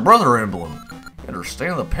 Oh, that's a brother emblem. You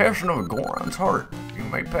understand the passion of a Goron's heart. You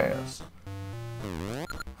may pass.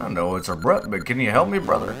 I know it's a brut, but can you help me,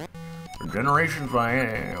 brother? For generations,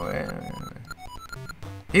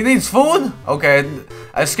 he needs food? Okay,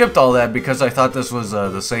 I skipped all that because I thought this was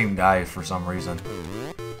the same guy for some reason.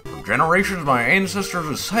 For generations, my ancestors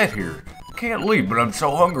have sat here. I can't leave, but I'm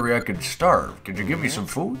so hungry I could starve. Could you give me some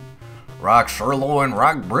food? Rock sirloin,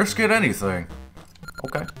 rock brisket, anything.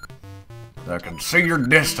 Okay. I can see your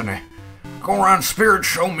destiny. Goron spirit,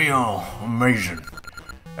 show me all. Amazing.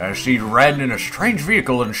 I see you riding in a strange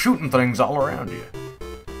vehicle and shooting things all around you.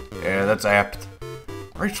 Yeah, that's apt.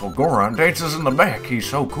 Rachel Goron dances in the back. He's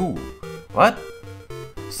so cool. What?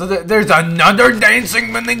 So there's another dancing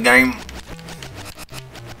minigame?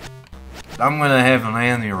 I'm gonna have an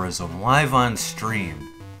aneurysm live on stream.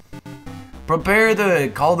 Prepare to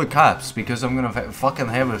call the cops because I'm gonna fucking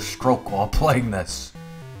have a stroke while playing this.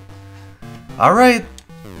 Alright.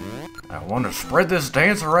 I want to spread this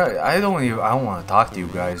dance around. I don't want to talk to you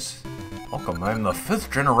guys. Welcome, I'm the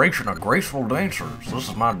 5th generation of graceful dancers. This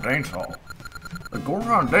is my dance hall. The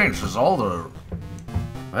Goron dance is all the...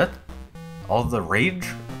 What? All the rage?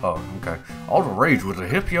 Oh, okay. All the rage with the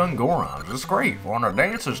hip young Gorons. It's great. Want to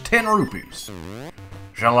dance is 10 rupees.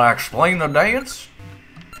 Shall I explain the dance?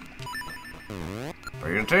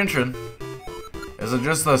 Pay attention. Is it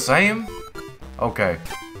just the same? Okay.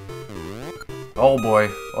 Oh boy.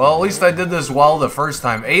 Well, at least I did this well the first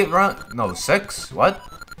time. 8 run? No, 6? What?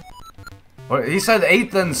 What? He said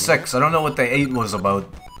 8 then 6. I don't know what the 8 was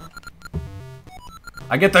about.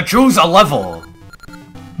 I get to choose a level!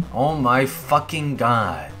 Oh my fucking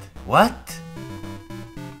god. What?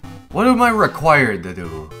 What am I required to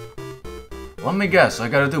do? Let me guess, I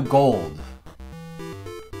gotta do gold.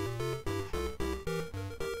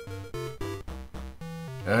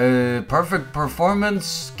 Perfect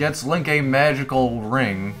performance gets Link a magical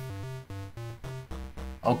ring.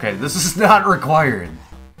 Okay, this is not required.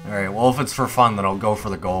 Alright, well if it's for fun, then I'll go for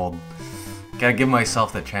the gold. Gotta give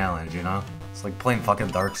myself the challenge, you know? It's like playing fucking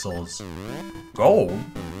Dark Souls. Gold?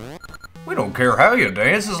 We don't care how you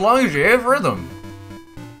dance as long as you have rhythm.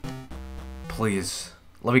 Please,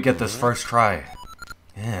 let me get this first try.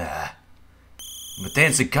 Yeah. I'm a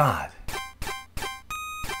dancing god.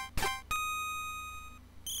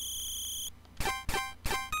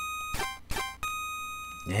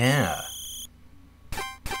 Yeah.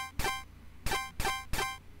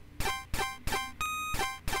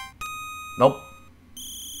 Nope.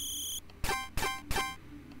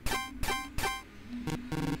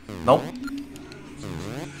 Nope.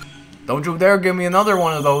 Don't you dare give me another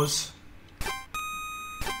one of those.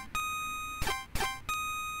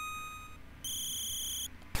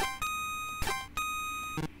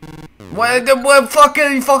 What?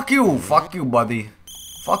 Fuck you, buddy.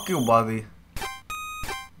 Fuck you, buddy.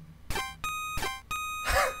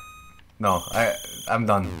 No, I'm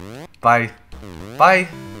done. Bye. Bye.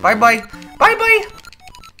 Bye bye. Bye bye.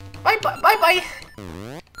 Bye bye bye bye.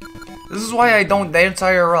 This is why I don't dance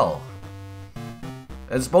IRL.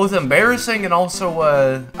 It's both embarrassing and also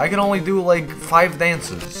I can only do like 5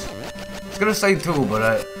 dances. I was gonna say 2,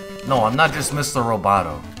 but no, I'm not just Mr.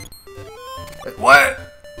 Roboto. What?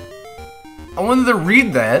 I wanted to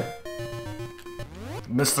read that.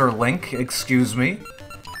 Mr. Link, excuse me.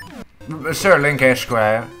 Mr. Link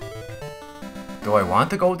Esquire. Do I want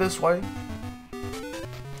to go this way?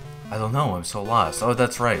 I don't know, I'm so lost. Oh,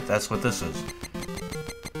 that's right, that's what this is.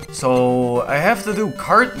 So, I have to do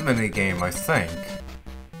cart minigame, I think.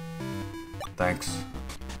 Thanks.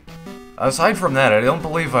 Aside from that, I don't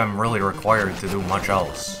believe I'm really required to do much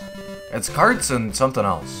else. It's carts and something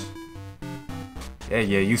else. Yeah,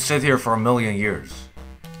 you sit here for 1,000,000 years.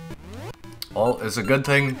 Well, it's a good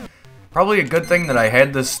thing. Probably a good thing that I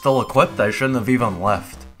had this still equipped. I shouldn't have even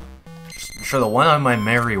left. Should have went on my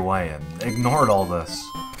merry way and ignored all this.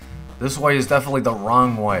 This way is definitely the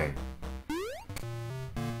wrong way.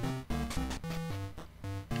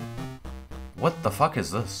 What the fuck is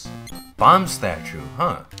this? Bomb statue,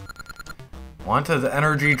 huh? Wanted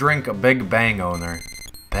energy drink, a Big Bang owner.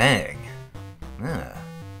 Bang.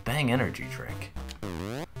 Bang energy drink.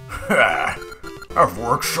 I've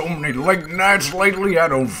worked so many late nights lately I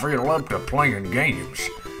don't feel up to playing games.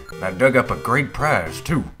 And I dug up a great prize,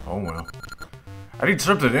 too. Oh well. I need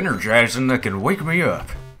something energizing that can wake me up.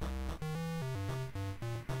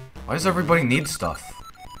 Why does everybody need stuff?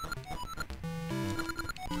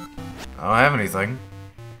 I don't have anything.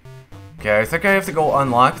 Okay, I think I have to go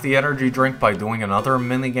unlock the energy drink by doing another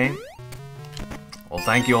minigame. Well,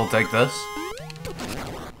 thank you, I'll take this.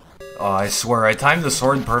 Oh, I swear, I timed the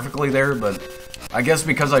sword perfectly there, but I guess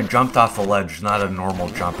because I jumped off the ledge, not a normal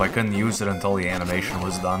jump, I couldn't use it until the animation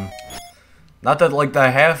was done. Not that, like, the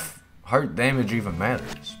half heart damage even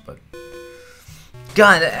matters, but...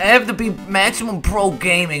 God, I have to be maximum pro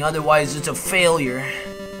gaming, otherwise it's a failure.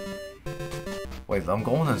 Wait, I'm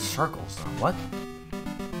going in circles now, what?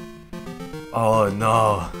 Oh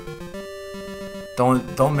no.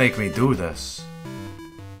 Don't make me do this.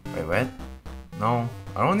 Wait, what? No,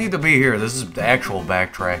 I don't need to be here, this is actual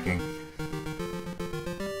backtracking.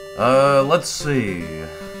 Let's see.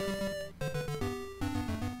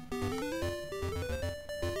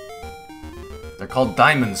 They're called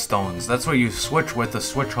diamond stones. That's what you switch with the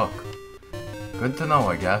switch hook. Good to know,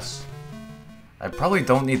 I guess. I probably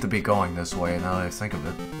don't need to be going this way now that I think of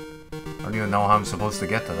it. I don't even know how I'm supposed to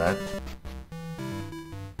get to that.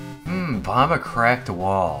 Bomb a cracked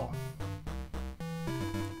wall.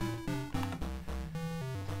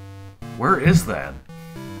 Where is that?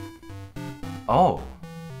 Oh.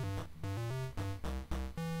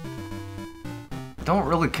 I don't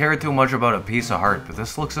really care too much about a piece of heart, but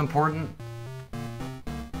this looks important.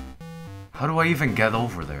 How do I even get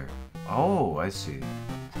over there? Oh, I see.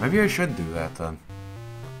 Maybe I should do that then.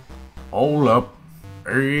 Hold up.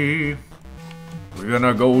 Hey. We're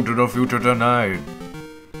gonna go to the future tonight.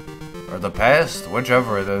 Or the past,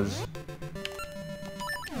 whichever it is.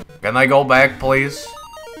 Can I go back, please?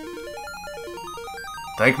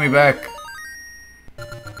 Take me back.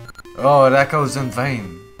 Oh, it echoes in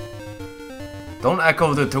vain. Don't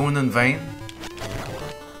echo the tune in vain.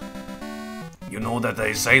 You know that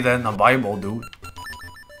they say that in the Bible, dude.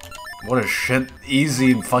 What a shit,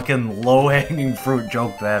 easy, fucking low-hanging fruit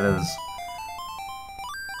joke that is.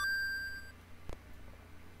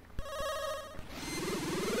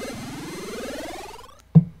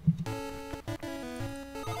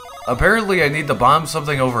 Apparently I need to bomb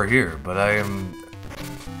something over here, but I am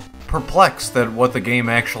perplexed at what the game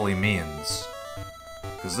actually means.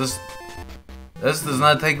 Because this does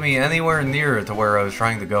not take me anywhere near to where I was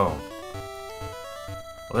trying to go.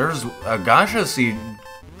 Well, there's a gacha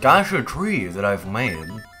tree that I've made.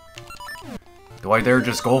 Do I dare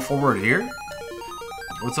just go forward here?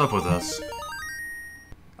 What's up with this?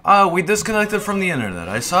 We disconnected from the internet.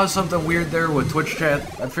 I saw something weird there with Twitch chat.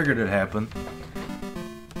 I figured it happened.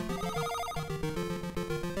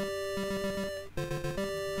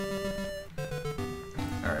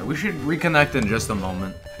 Alright, we should reconnect in just a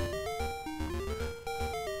moment.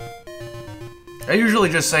 I usually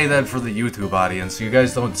just say that for the YouTube audience, so you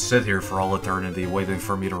guys don't sit here for all eternity waiting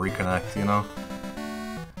for me to reconnect, you know?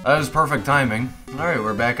 That was perfect timing. Alright,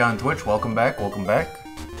 we're back on Twitch. Welcome back, welcome back.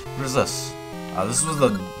 What is this? This was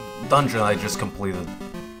the dungeon I just completed.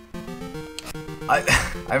 I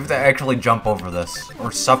have to actually jump over this,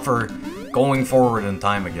 or suffer going forward in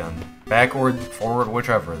time again. Backward, forward,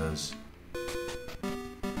 whichever it is.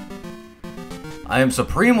 I am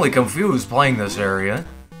supremely confused playing this area.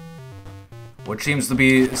 Which seems to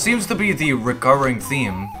be the recurring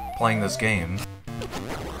theme playing this game.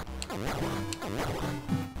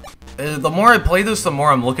 The more I play this, the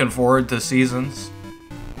more I'm looking forward to seasons.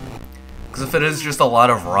 Because if it is just a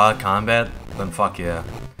lot of raw combat, then fuck yeah.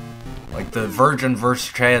 Like the Virgin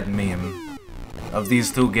vs. Chad meme of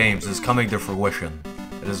these two games is coming to fruition.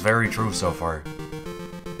 It is very true so far.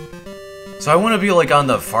 So I want to be like on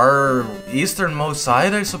the far easternmost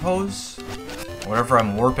side, I suppose? Whenever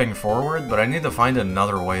I'm warping forward, but I need to find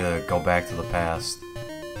another way to go back to the past.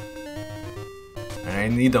 And I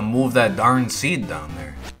need to move that darn seed down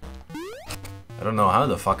there. I don't know how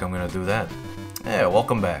the fuck I'm gonna do that. Yeah,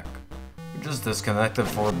 welcome back. We just disconnected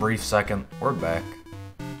for a brief second. We're back.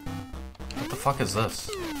 What the fuck is this?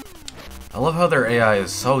 I love how their AI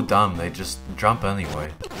is so dumb, they just jump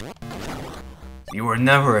anyway. You were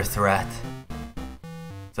never a threat.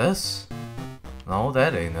 This? No,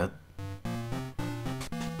 that ain't it.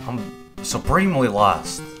 I'm supremely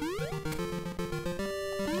lost.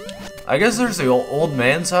 I guess there's the old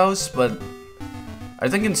man's house, but I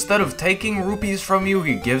think instead of taking rupees from you,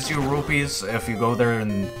 he gives you rupees if you go there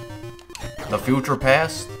in the future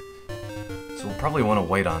past. So we'll probably want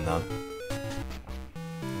to wait on that.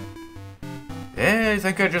 Yeah, I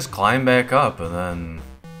think I just climb back up, and then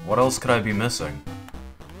what else could I be missing?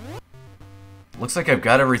 Looks like I've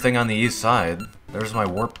got everything on the east side. There's my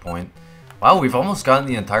warp point. Wow, we've almost gotten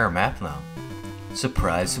the entire map now.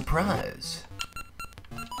 Surprise, surprise.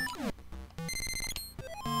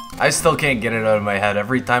 I still can't get it out of my head.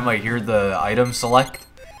 Every time I hear the item select,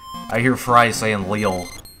 I hear Fry saying Leal.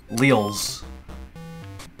 Leals.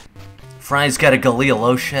 Fry's got a Galil,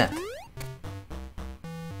 oh shit.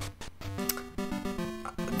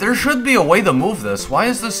 There should be a way to move this. Why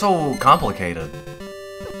is this so complicated?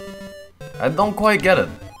 I don't quite get it.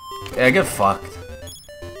 Yeah, I get fucked.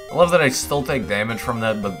 I love that I still take damage from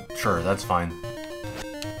that, but sure, that's fine.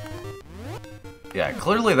 Yeah,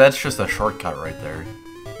 clearly that's just a shortcut right there.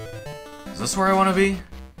 Is this where I want to be?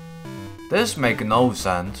 This make no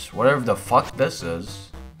sense, whatever the fuck this is.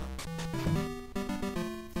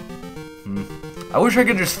 I wish I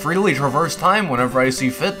could just freely traverse time whenever I see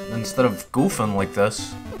fit, instead of goofing like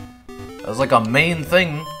this. That's like a main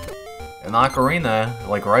thing in Ocarina,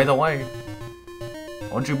 like right away.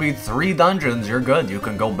 Once you beat 3 dungeons, you're good. You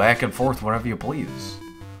can go back and forth whenever you please.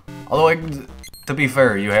 Although, to be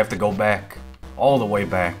fair, you have to go back. All the way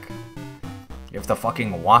back. You have to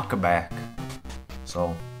fucking walk back.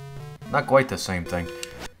 So, not quite the same thing.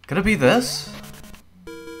 Could it be this?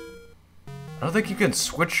 I don't think you can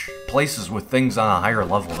switch places with things on a higher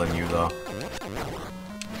level than you, though.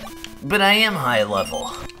 But I am high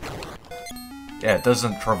level. Yeah, it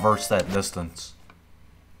doesn't traverse that distance.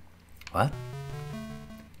 What?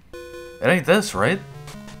 It ain't this, right?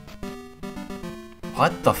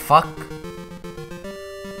 What the fuck?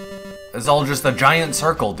 It's all just a giant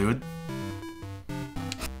circle, dude.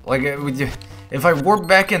 Like, if I warp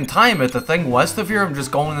back in time at the thing west of here, I'm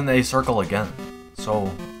just going in a circle again.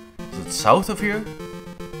 So, is it south of here?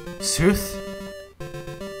 South?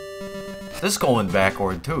 This going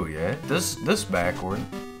backward too, yeah? This backward.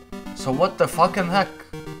 So what the fucking heck?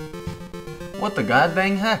 What the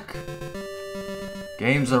goddamn heck?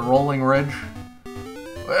 Games at Rolling Ridge?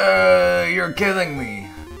 You're kidding me.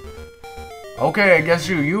 Okay, I guess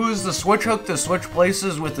you use the switch hook to switch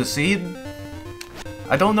places with the seed?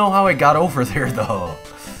 I don't know how I got over there, though.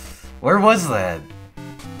 Where was that?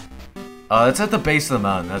 It's at the base of the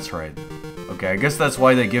mountain, that's right. Okay, I guess that's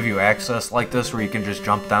why they give you access like this, where you can just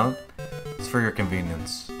jump down. It's for your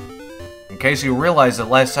convenience. In case you realize it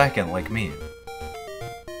last second, like me.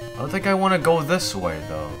 I don't think I want to go this way,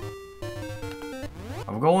 though.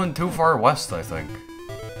 I'm going too far west, I think.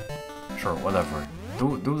 Sure, whatever.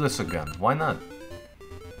 Do this again. Why not?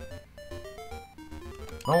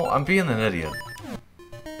 No, I'm being an idiot.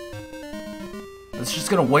 It's just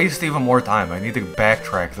gonna waste even more time. I need to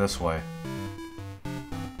backtrack this way.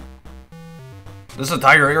 This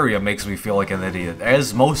entire area makes me feel like an idiot,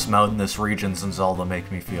 as most mountainous regions in Zelda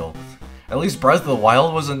make me feel. At least Breath of the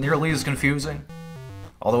Wild wasn't nearly as confusing.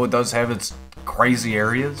 Although it does have its crazy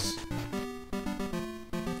areas.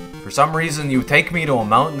 For some reason, you take me to a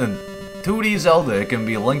mountain and 2D Zelda, it can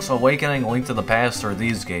be Link's Awakening, Link to the Past, or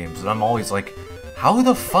these games, and I'm always like, how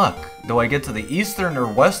the fuck do I get to the eastern or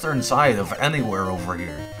western side of anywhere over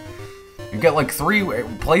here? You get like 3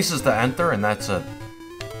 places to enter, and that's it.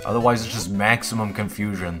 Otherwise, it's just maximum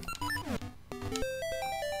confusion.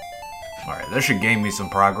 Alright, this should gain me some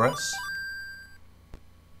progress.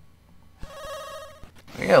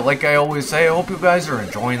 Yeah, like I always say, I hope you guys are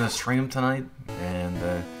enjoying the stream tonight, and,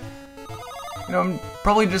 you know, I'm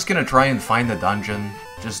probably just gonna try and find a dungeon,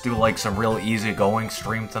 just do, like, some real easy-going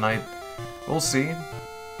stream tonight. We'll see.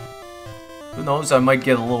 Who knows, I might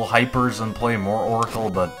get a little hypers and play more Oracle,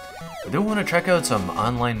 but I do want to check out some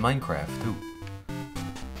online Minecraft, too.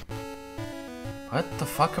 What the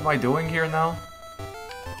fuck am I doing here now?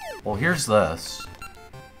 Well, here's this.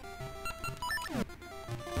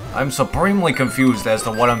 I'm supremely confused as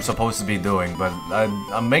to what I'm supposed to be doing, but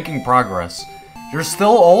I'm making progress. You're still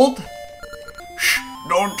old? Shh,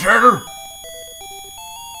 don't tell her!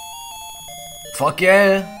 Fuck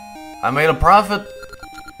yeah! I made a profit.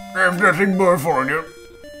 I have nothing more for you.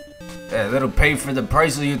 Yeah, that'll pay for the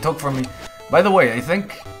prices you took from me. By the way, I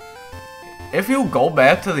think if you go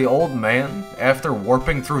back to the old man after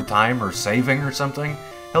warping through time or saving or something,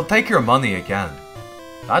 he'll take your money again.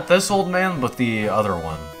 Not this old man, but the other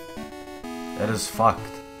one. That is fucked.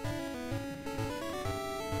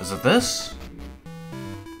 Is it this?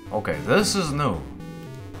 Okay, this is new.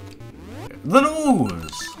 The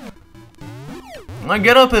news! I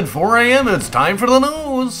get up at 4 AM, it's time for the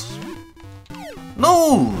news!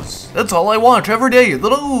 News! That's all I watch every day, the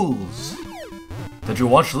news! Did you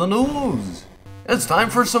watch the news? It's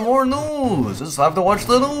time for some more news! It's time to watch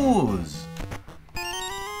the news!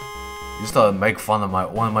 I used to make fun of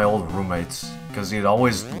one of my old roommates, because he'd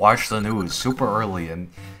always watch the news super early, and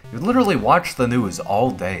he'd literally watch the news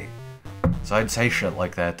all day. So I'd say shit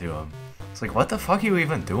like that to him. It's like, what the fuck are you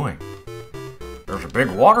even doing? There's a big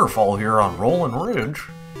waterfall here on Rollin' Ridge.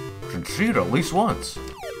 You should see it at least once.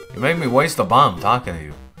 You made me waste a bomb talking to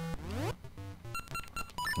you.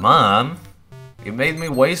 Mom, you made me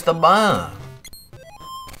waste a bomb.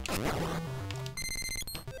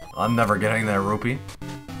 I'm never getting that rupee.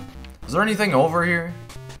 Is there anything over here?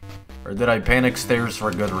 Or did I panic stairs for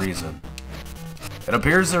a good reason? It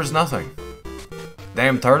appears there's nothing.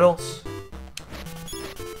 Damn turtles.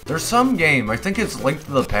 There's some game, I think it's Link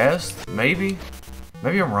to the Past, maybe?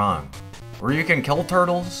 Maybe I'm wrong. Where you can kill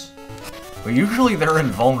turtles, but usually they're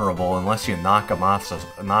invulnerable unless you knock them off to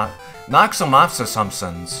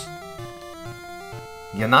somethings.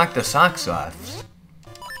 You knock the socks off.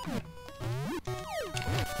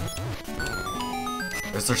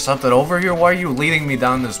 Is there something over here? Why are you leading me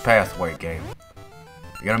down this pathway, game?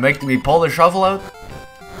 You gonna make me pull the shovel out?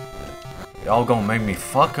 Y'all gonna make me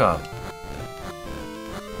fuck up.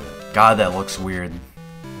 God, that looks weird.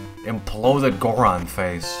 Imploded Goron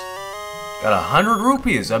face. Got 100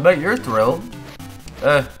 rupees, I bet you're thrilled.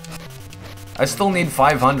 I still need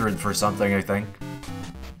 500 for something, I think.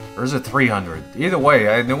 Or is it 300? Either way,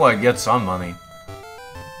 I knew I'd get some money.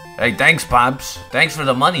 Hey, thanks, Pops. Thanks for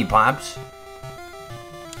the money, Pops.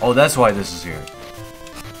 Oh, that's why this is here.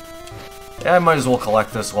 Yeah, I might as well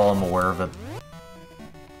collect this while I'm aware of it.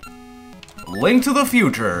 Link to the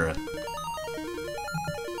future.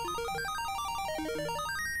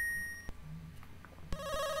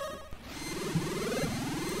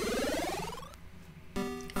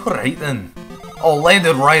 Right then. Oh,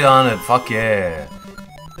 landed right on it. Fuck yeah.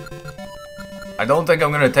 I don't think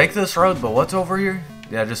I'm gonna take this route, but what's over here?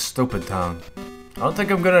 Yeah, just Stupid Town. I don't think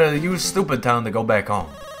I'm gonna use Stupid Town to go back home.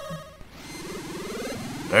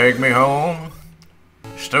 Take me home.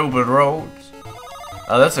 Stupid roads.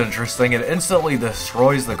 Oh, that's interesting. It instantly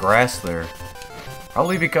destroys the grass there.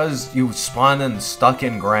 Probably because you spawn in stuck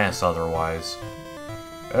in grass otherwise.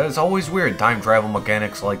 It's always weird, time travel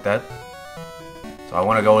mechanics like that. So I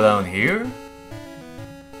want to go down here?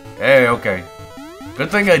 Hey, okay. Good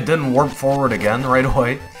thing I didn't warp forward again right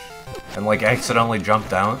away. And like accidentally jump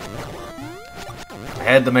down. I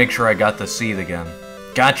had to make sure I got the seed again.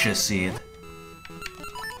 Gotcha, seed.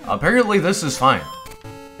 Apparently this is fine.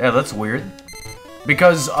 Yeah, that's weird.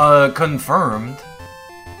 Because, confirmed.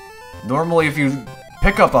 Normally if you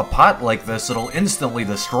pick up a pot like this, it'll instantly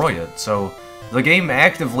destroy it. So the game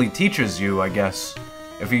actively teaches you, I guess,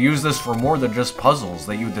 if you use this for more than just puzzles,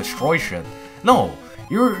 that you destroy shit. No,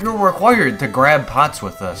 you're required to grab pots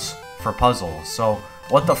with this for puzzles, so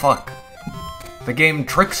what the fuck? The game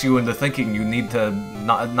tricks you into thinking you need to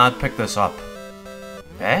not pick this up.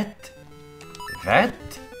 That?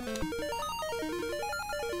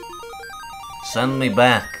 Send me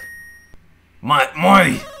back.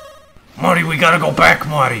 Marty! Marty, we gotta go back,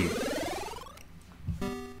 Marty!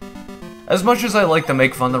 As much as I like to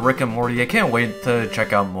make fun of Rick and Morty, I can't wait to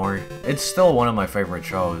check out more. It's still one of my favorite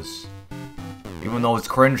shows. Even though it's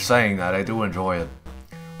cringe saying that, I do enjoy it.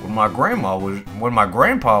 When my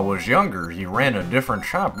grandpa was younger, he ran a different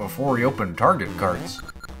shop before he opened Target carts.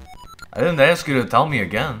 I didn't ask you to tell me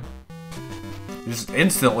again. You just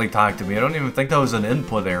instantly talked to me. I don't even think that was an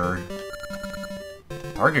input error.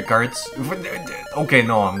 Target carts? Okay,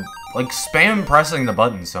 no, I'm like spam pressing the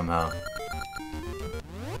button somehow.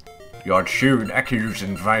 Your chewed echoes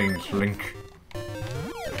and veins, Link.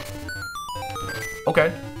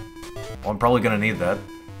 Okay. Well, I'm probably gonna need that.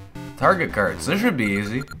 Target carts, this should be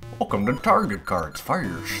easy. Welcome to Target Carts. Fire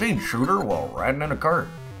your seed shooter while riding in a cart.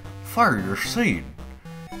 Fire your seed.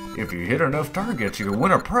 If you hit enough targets, you can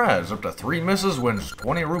win a prize. Up to 3 misses wins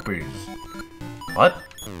 20 rupees. What?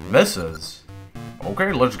 Misses?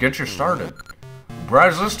 Okay, let's get you started. The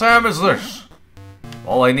prize this time is this.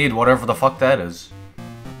 All I need, whatever the fuck that is.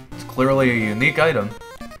 It's clearly a unique item.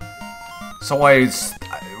 So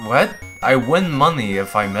what? I win money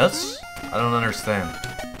if I miss? I don't understand.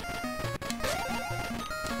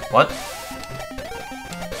 What?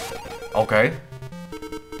 Okay.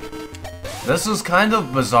 This is kind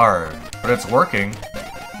of bizarre, but it's working.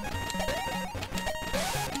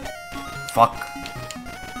 Fuck.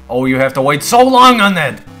 Oh, you have to wait so long on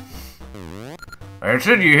that! That's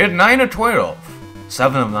it, you hit 9 of 12.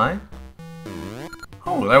 7 of 9?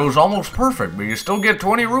 Oh, that was almost perfect, but you still get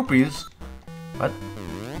 20 rupees. What?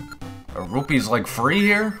 Are rupees like free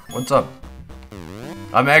here? What's up?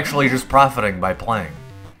 I'm actually just profiting by playing.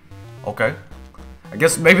 Okay. I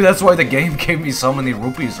guess maybe that's why the game gave me so many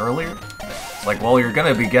rupees earlier. It's like, well, you're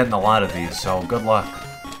gonna be getting a lot of these, so good luck.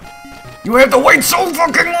 You have to wait so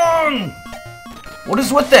fucking long! What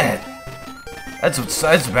is with that? That's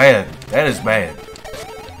bad. That is bad.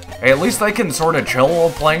 Hey, at least I can sort of chill while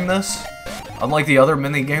playing this. Unlike the other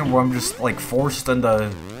minigame where I'm just, like, forced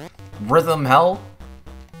into rhythm hell.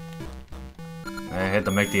 I had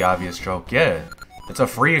to make the obvious joke. Yeah, it's a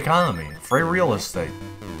free economy. Free real estate.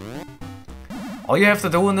 All you have to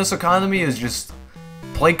do in this economy is just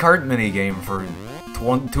play cart minigame for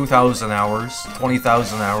 2,000 hours,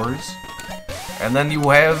 20,000 hours, and then you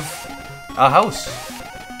have a house.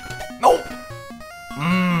 No!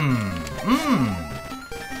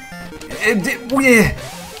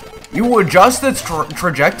 You adjust its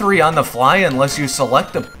trajectory on the fly unless you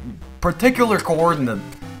select a particular coordinate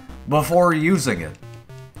before using it.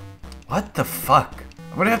 What the fuck?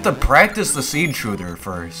 I'm gonna have to practice the seed shooter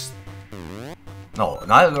first. No,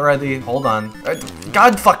 not ready. Hold on.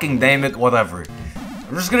 God fucking damn it, whatever.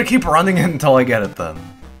 I'm just gonna keep running it until I get it then.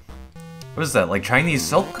 What is that, like Chinese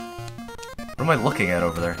silk? What am I looking at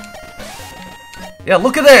over there? Yeah,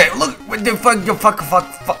 look at that! Look! What the fuck?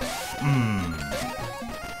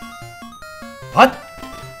 What?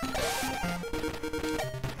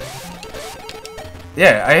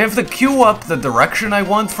 Yeah, I have to queue up the direction I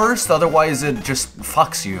want first, otherwise it just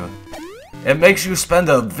fucks you. It makes you spend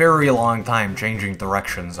a very long time changing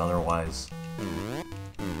directions otherwise.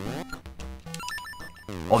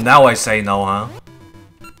 Oh, now I say no, huh?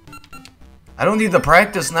 I don't need to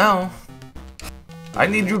practice now. I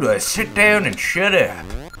need you to sit down and shut up.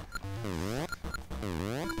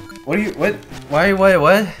 What?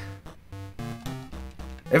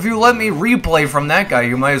 If you let me replay from that guy,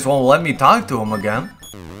 you might as well let me talk to him again.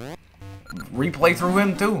 Replay through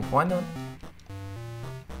him too, why not?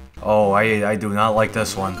 Oh, I do not like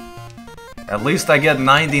this one. At least I get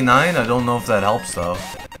 99, I don't know if that helps though.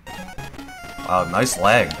 Wow, nice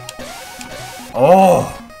lag.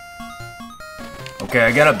 Oh! Okay,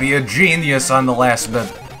 I gotta be a genius on the last bit.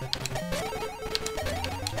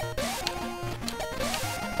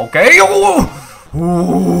 Okay, ooh!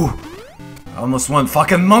 I almost went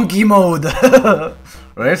fucking monkey mode.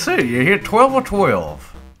 That's it, you hit 12 of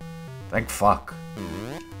 12. Thank fuck.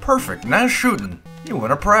 Perfect, nice shooting. You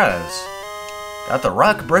win a prize. Got the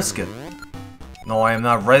rock brisket. No, I am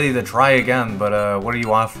not ready to try again, but what are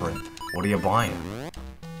you offering? What are you buying?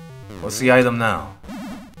 What's the item now?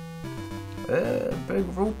 Big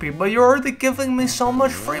rupee, but you're already giving me so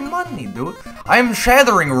much free money, dude. I am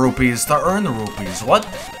shattering rupees to earn rupees. What?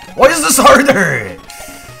 Why is this harder?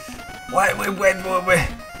 Wait.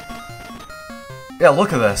 Yeah,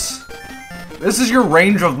 look at this. This is your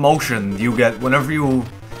range of motion you get whenever you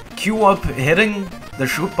queue up hitting the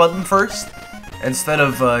shoot button first, instead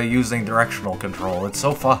of using directional control. It's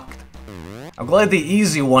so fucked. I'm glad the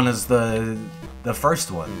easy one is the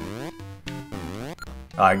first one.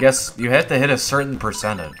 I guess you have to hit a certain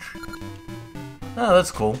percentage. Oh,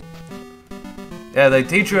 that's cool. Yeah, they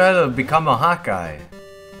teach you how to become a Hawkeye.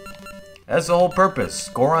 That's the whole purpose.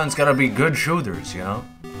 Goron's gotta be good shooters, you know?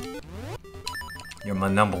 You're my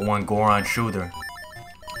 #1 Goron shooter.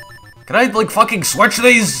 Can I, like, fucking switch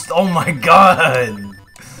these? Oh my god!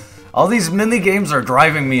 All these mini-games are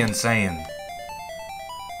driving me insane.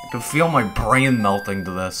 I can feel my brain melting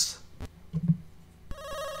to this.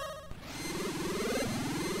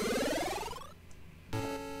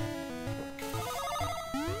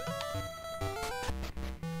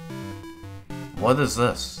 What is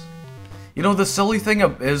this? You know, the silly thing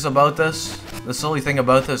is about this? The silly thing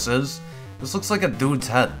about this is, this looks like a dude's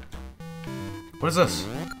head. What is this?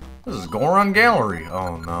 This is Goron Gallery.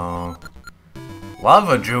 Oh no.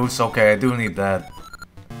 Lava juice? Okay, I do need that.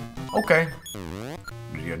 Okay.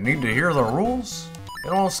 Do you need to hear the rules? You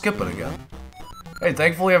don't want to skip it again. Hey,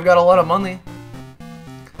 thankfully I've got a lot of money.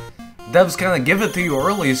 Devs kind of give it to you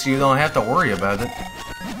early so you don't have to worry about it.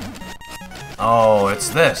 Oh, it's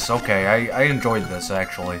this. Okay, I enjoyed this,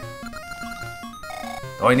 actually.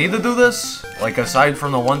 Do I need to do this? Like, aside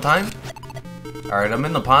from the one time? Alright, I'm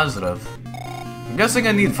in the positive. I'm guessing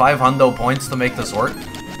I need 500 points to make this work.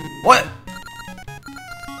 What?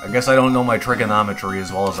 I guess I don't know my trigonometry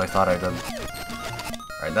as well as I thought I did.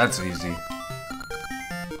 Alright, that's easy.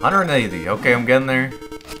 180. Okay, I'm getting there.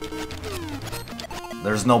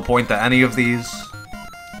 There's no point to any of these.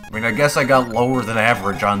 I mean, I guess I got lower than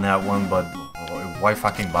average on that one, but why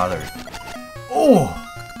fucking bother? Oh!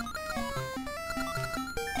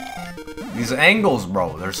 These angles,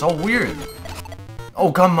 bro, they're so weird.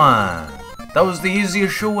 Oh, come on. That was the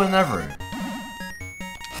easiest shoe-in ever.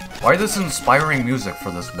 Why this inspiring music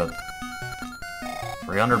for this bit?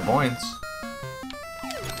 300 points.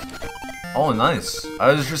 Oh, nice.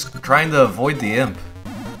 I was just trying to avoid the imp.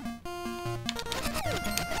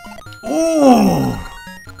 Ooh!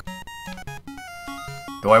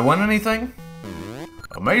 Do I win anything?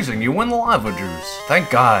 Amazing, you win the lava juice. Thank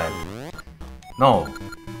God. No.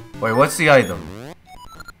 Wait, what's the item?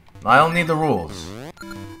 I don't need the rules.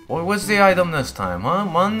 Wait, what's the item this time, huh?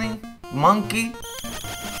 Money? Monkey?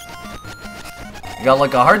 You got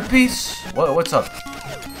like a heart piece? What's up?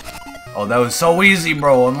 Oh, that was so easy,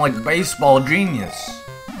 bro. I'm like baseball genius.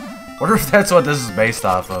 Wonder if that's what this is based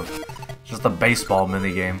off of. Just a baseball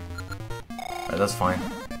minigame. Alright, that's fine.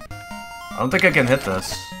 I don't think I can hit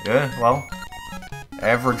this. Yeah, well.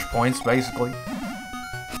 Average points, basically.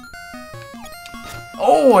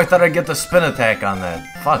 Oh, I thought I'd get the spin attack on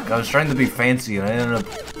that. Fuck, I was trying to be fancy and I ended up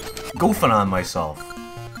goofing on myself.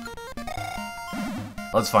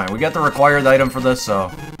 That's fine. We got the required item for this, so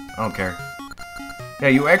I don't care. Yeah,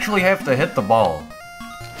 you actually have to hit the ball.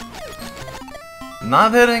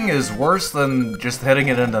 Not hitting is worse than just hitting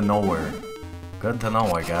it into nowhere. Good to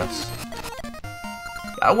know, I guess.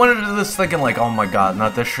 I went into this thinking like, oh my god,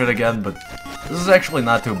 not this shit again, but this is actually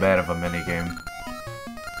not too bad of a minigame.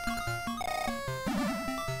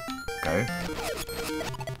 Okay.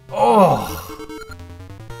 Oh!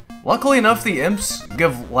 Luckily enough, the imps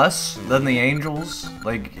give less than the angels.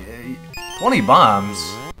 Like, 20 bombs.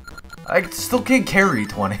 I still can't carry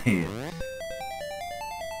 20.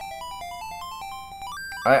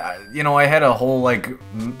 You know, I had a whole, like,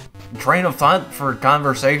 train of thought for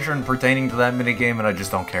conversation pertaining to that minigame, and I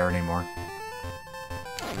just don't care anymore.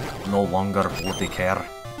 No longer bloody care.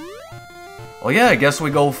 Well, yeah, I guess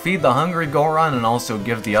we go feed the hungry Goron and also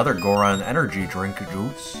give the other Goron energy drink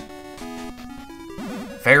juice.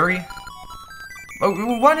 Fairy?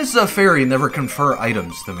 Oh, why does the fairy never confer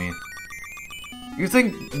items to me? You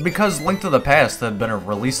think because Link to the Past had been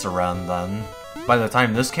released around then, by the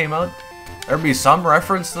time this came out, there'd be some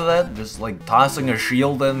reference to that? Just like tossing a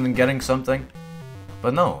shield in and getting something?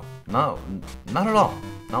 But no, not at all.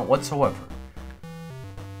 Not whatsoever.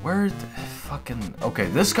 Where the fucking... Okay,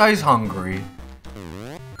 this guy's hungry.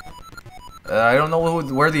 I don't know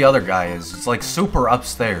where the other guy is. It's like super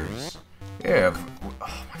upstairs. Yeah.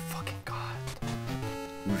 Oh my fucking god.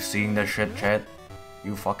 You seeing this shit, chat?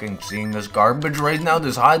 You fucking seeing this garbage right now?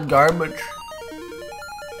 This hot garbage?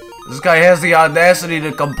 This guy has the audacity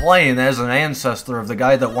to complain as an ancestor of the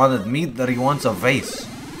guy that wanted meat that he wants a vase.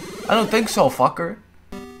 I don't think so, fucker.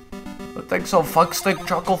 I don't think so, fuckstick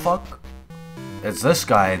chuckle fuck. It's this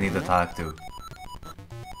guy I need to talk to.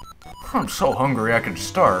 I'm so hungry I could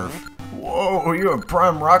starve. Whoa, you have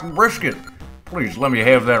prime rock brisket. Please let me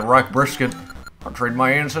have that rock brisket. I'll trade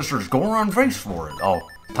my ancestors' Goron vase for it. Oh,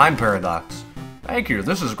 time paradox. Thank you,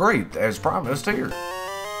 this is great, as promised here.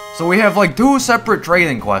 So we have like 2 separate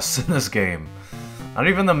trading quests in this game. Not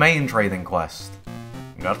even the main trading quest.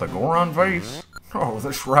 Got the Goron vase? Oh,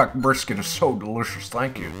 this rock brisket is so delicious,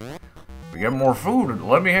 thank you. If we get more food,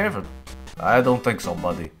 let me have it. I don't think so,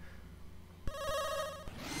 buddy.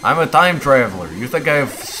 I'm a time traveler. You think I have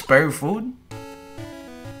spare food?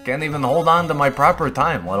 Can't even hold on to my proper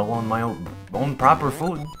time, let alone my own own proper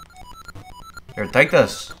food. Here, take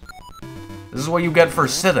this. This is what you get for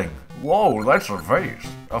sitting. Whoa, that's a vase.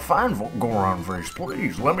 A fine Goron vase,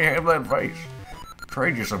 please. Let me have that vase.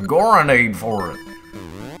 Trade you some Goronade for it.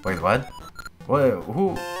 Wait, what? What?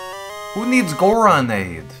 Who needs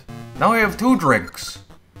Goronade? Now I have 2 drinks.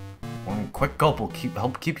 One quick gulp will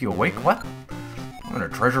help keep you awake. What? I'm gonna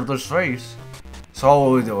treasure this vase.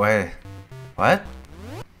 So, wait, what?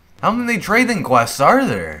 How many trading quests are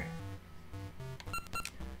there?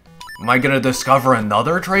 Am I gonna discover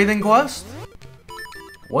another trading quest?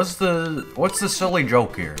 What's the silly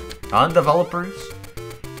joke here? Non-developers?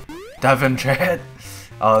 Dev in chat?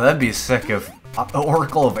 Oh, that'd be sick if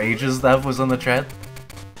Oracle of Ages Dev was in the chat.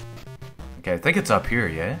 Okay, I think it's up here,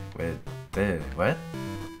 yeah? Wait, what?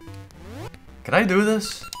 Can I do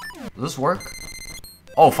this? Does this work?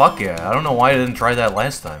 Oh, fuck yeah. I don't know why I didn't try that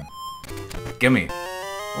last time. Gimme.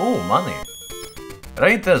 Ooh, money. It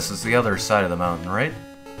ain't this, it's the other side of the mountain, right?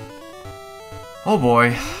 Oh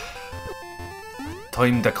boy.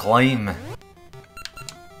 Time to climb.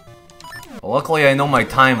 Well, luckily I know my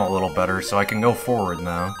time a little better, so I can go forward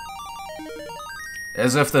now.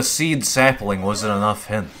 As if the seed sapling wasn't enough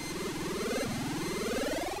hint.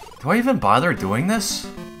 Do I even bother doing this?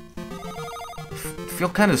 I feel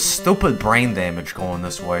kind of stupid brain damage going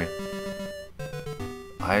this way.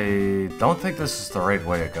 I don't think this is the right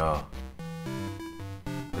way to go.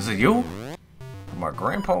 Is it you? My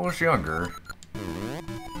grandpa was younger.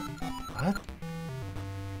 What?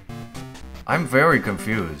 I'm very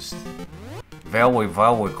confused. Very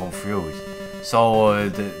confused. So,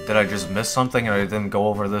 did I just miss something and I didn't go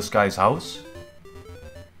over this guy's house?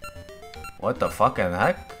 What the fucking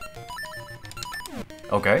heck?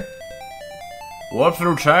 Okay. What's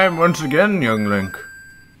through time once again, young Link?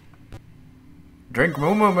 Drink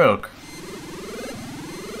moo milk.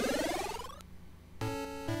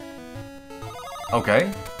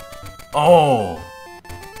 Okay. Oh!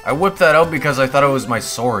 I whipped that out because I thought it was my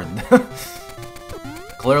sword.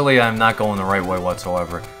 Clearly I'm not going the right way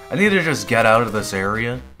whatsoever. I need to just get out of this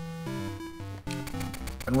area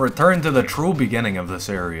and return to the true beginning of this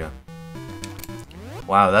area.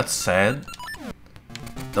 Wow, that's sad.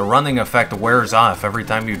 The running effect wears off every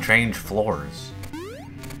time you change floors.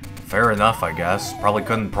 Fair enough, I guess. Probably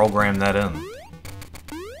couldn't program that in.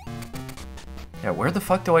 Yeah, where the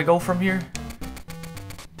fuck do I go from here?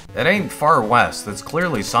 It ain't far west. It's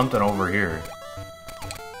clearly something over here.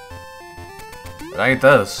 It ain't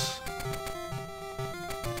this.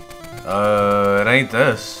 It ain't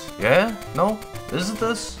this. Yeah? No? Is it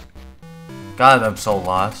this? God, I'm so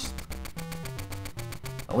lost.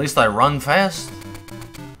 At least I run fast.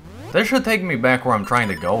 This should take me back where I'm trying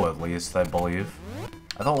to go, at least, I believe.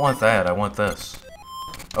 I don't want that, I want this.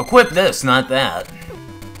 Equip this, not that.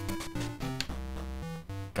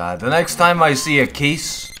 God, the next time I see a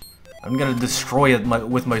case, I'm gonna destroy it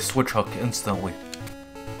with my switch hook instantly.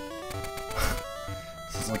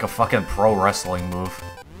 This is like a fucking pro wrestling move.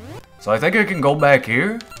 So I think I can go back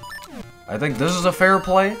here. I think this is a fair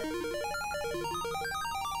play.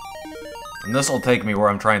 And this'll take me where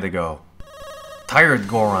I'm trying to go. Tired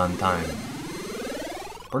Goron time.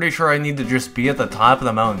 Pretty sure I need to just be at the top of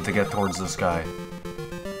the mountain to get towards this guy.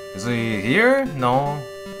 Is he here? No.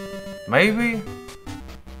 Maybe?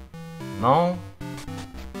 No.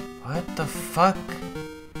 What the fuck?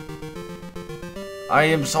 I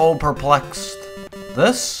am so perplexed.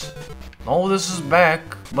 This? No, this is back.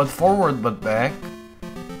 But forward, but back.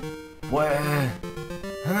 Where?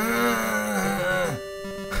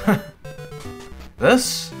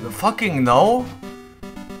 This? Fucking no?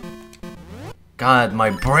 God, my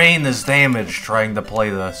brain is damaged trying to play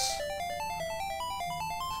this.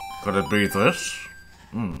 Could it be this?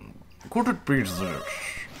 Could it be this?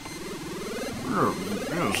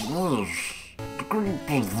 Yes, this.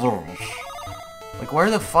 Like, where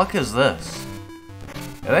the fuck is this?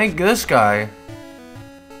 It ain't this guy.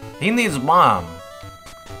 He needs bomb.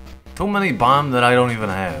 Too many bomb that I don't even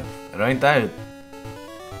have. It ain't that.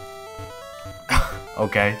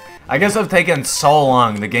 Okay. I guess I've taken so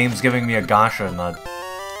long, the game's giving me a gacha and a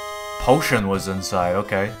potion was inside.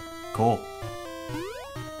 Okay, cool.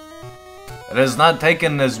 It has not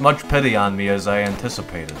taken as much pity on me as I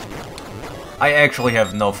anticipated. I actually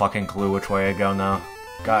have no fucking clue which way I go now.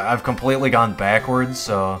 I've completely gone backwards,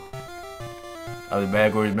 so... I'm the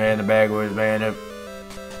backwards man, the backwards man.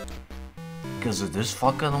 Because of this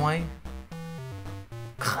fucking way?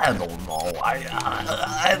 I don't know.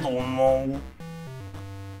 I don't know.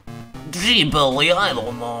 Gee, Billy, I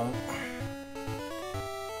don't know.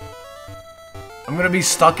 I'm gonna be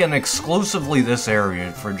stuck in exclusively this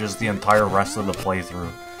area for just the entire rest of the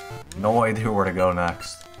playthrough. No idea where to go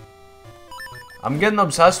next. I'm getting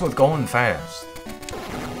obsessed with going fast.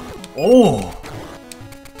 Oh!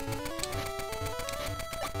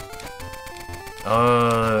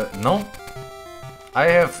 No. I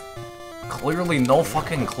have clearly no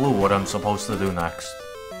fucking clue what I'm supposed to do next.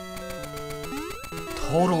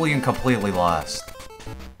 Totally and completely lost.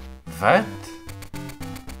 Vet?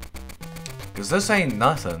 Cause this ain't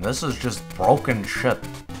nothing, this is just broken shit.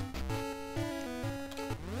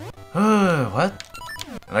 What?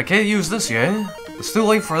 And I can't use this yet? It's too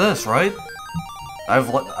late for this, right?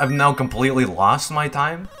 I've now completely lost my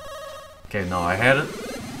time? Okay, no, I had it.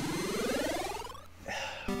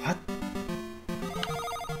 What?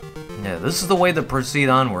 Yeah, this is the way to proceed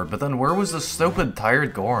onward, but then where was the stupid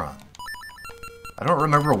tired Goron? I don't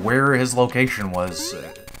remember where his location was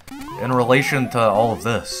in relation to all of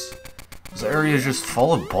this. This area is just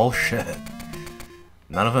full of bullshit.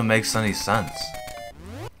 None of it makes any sense.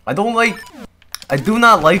 I do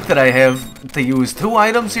not like that I have to use 2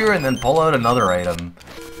 items here and then pull out another item.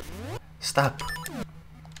 Stop.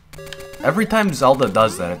 Every time Zelda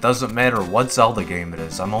does that, it doesn't matter what Zelda game it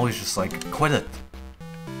is, I'm always just like, quit it.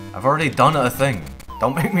 I've already done a thing.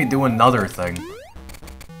 Don't make me do another thing.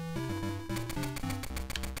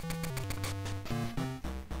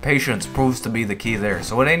 Patience proves to be the key there,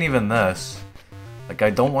 so it ain't even this. Like, I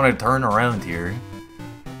don't want to turn around here.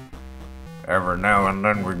 Every now and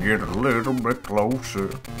then we get a little bit closer.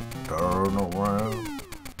 Turn around.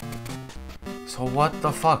 So what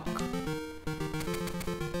the fuck?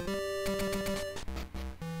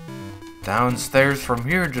 Downstairs from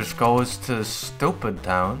here just goes to Stupid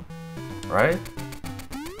Town, right?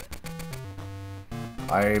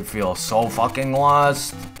 I feel so fucking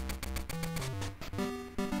lost.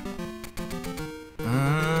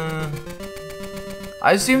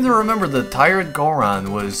 I seem to remember the Tired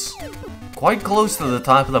Goron was quite close to the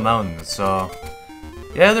top of the mountain, so...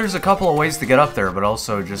 Yeah, there's a couple of ways to get up there, but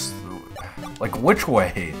also just... Like, which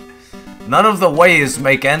way? None of the ways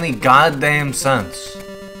make any goddamn sense.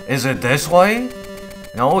 Is it this way?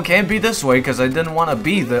 No, it can't be this way, because I didn't want to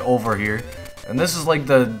be over here. And this is like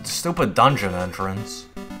the stupid dungeon entrance.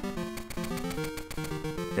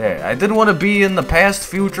 Yeah, I didn't want to be in the past,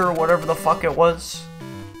 future, or whatever the fuck it was.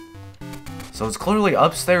 So it's clearly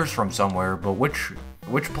upstairs from somewhere, but which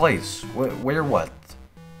place? Where what?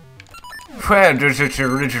 Where does it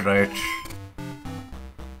originate?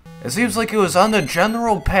 It seems like it was on the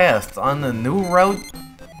general path on the new route,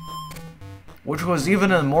 which was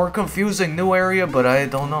even a more confusing new area, but I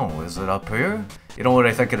don't know. Is it up here? You know what,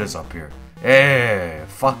 I think it is up here. Yeah,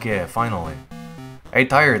 fuck yeah, finally. Hey,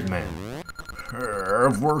 tired man.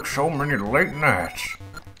 I've worked so many late nights.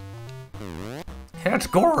 That's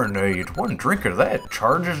Goronade. One drink of that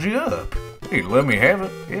charges you up. Hey, let me have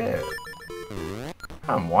it? Yeah.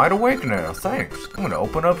 I'm wide awake now, thanks. I'm gonna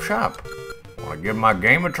open up shop. Wanna give my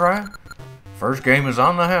game a try? First game is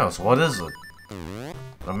on the house. What is it?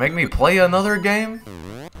 Gonna make me play another game?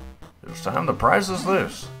 It's time to price is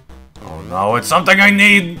this. Oh no, it's something I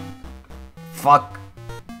need! Fuck.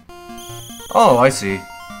 Oh, I see.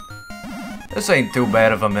 This ain't too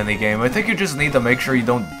bad of a minigame. I think you just need to make sure you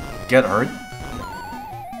don't get hurt.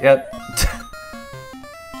 Yeah.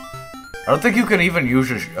 I don't think you can even use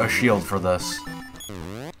a shield for this.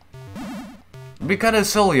 It'd be kinda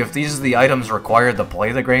silly if these are the items required to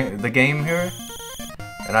play the game here.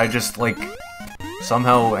 And I just, like,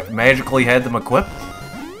 somehow magically had them equipped.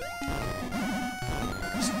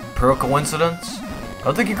 Just pure coincidence. I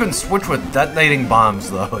don't think you can switch with detonating bombs,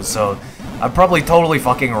 though, so I'm probably totally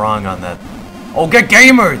fucking wrong on that. Oh, get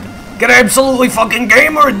gamered! Get absolutely fucking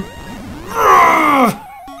gamered!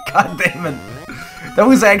 God damn it. That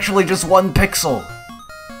was actually just 1 pixel.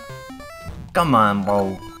 Come on,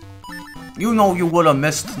 bro. You know you would have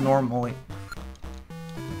missed normally.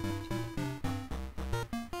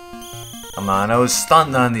 Come on, I was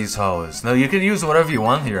stunting on these hoes. No, you can use whatever you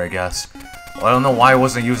want here, I guess. Well, I don't know why I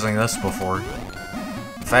wasn't using this before.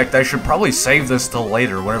 In fact, I should probably save this till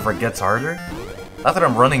later, whenever it gets harder. Not that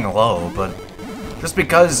I'm running low, but just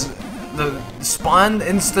because the spawn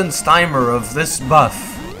instance timer of this buff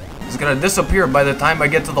is gonna disappear by the time I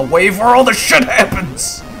get to the wave where all the shit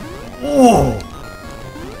happens! Ooh!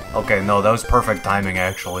 Okay, no, that was perfect timing,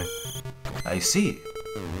 actually. I see.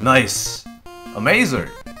 Nice. Amazing.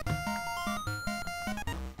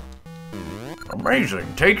 Amazing.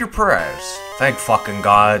 Take your prize. Thank fucking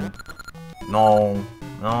God. No.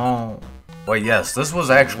 No. Wait, yes, this was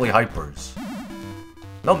actually Hypers.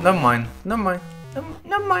 Nope, never mind. Never mind.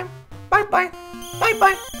 Never mind. Bye-bye.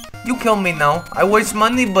 Bye-bye. You kill me now. I waste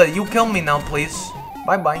money, but you kill me now, please.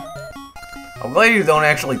 Bye-bye. I'm glad you don't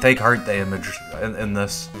actually take heart damage in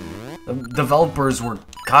this. The developers were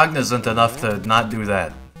cognizant enough to not do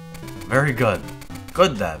that. Very good.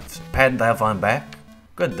 Good devs. Pat dev on back.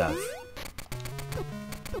 Good dev.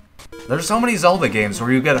 There's so many Zelda games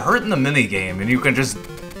where you get hurt in the minigame and you can just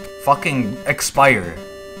fucking expire.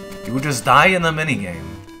 You would just die in the minigame.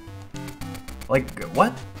 Like,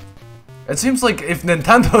 what? It seems like if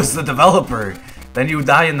Nintendo's the developer, then you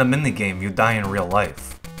die in the minigame, you die in real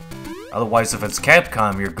life. Otherwise, if it's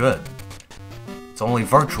Capcom, you're good. It's only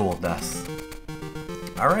virtual death.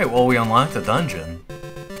 Alright, well, we unlocked the dungeon.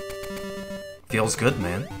 Feels good,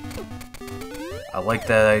 man. I like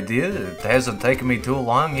that idea. It hasn't taken me too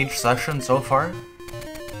long each session so far.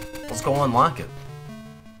 Let's go unlock it.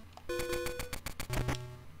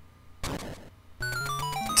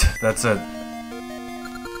 That's it.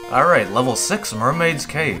 Alright, level 6, Mermaid's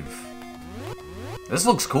Cave. This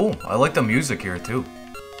looks cool. I like the music here, too.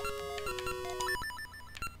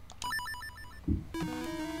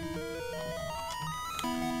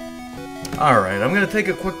 Alright, I'm gonna take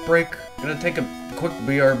a quick break. I'm gonna take a quick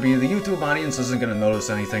BRB. The YouTube audience isn't gonna notice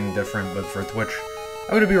anything different, but for Twitch,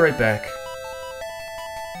 I'm gonna be right back.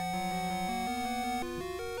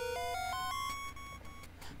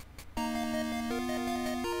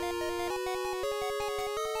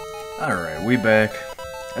 Alright, we back.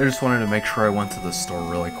 I just wanted to make sure I went to the store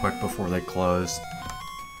really quick before they closed.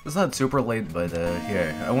 It's not super late, but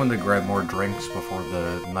yeah, I wanted to grab more drinks before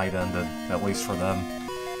the night ended, at least for them.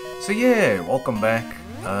 So yeah, welcome back.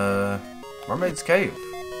 Mermaid's Cave.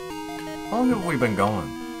 How long have we been going?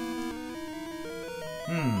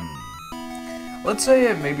 Let's say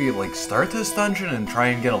I maybe like start this dungeon and try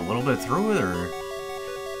and get a little bit through it, or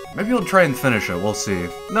maybe I'll try and finish it, we'll see.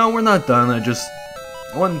 No, we're not done, I just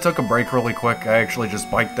went and took a break really quick. I actually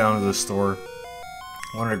just biked down to the store.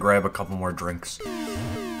 Wanted to grab a couple more drinks.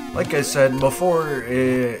 Like I said before,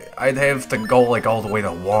 I'd have to go like all the way to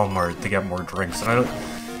Walmart to get more drinks, and I don't...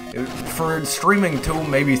 For streaming 2,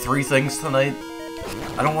 maybe 3 things tonight,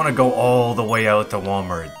 I don't want to go all the way out to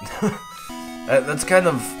Walmart. That's kind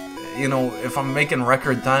of, you know, if I'm making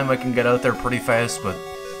record time, I can get out there pretty fast, but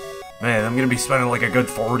man, I'm gonna be spending like a good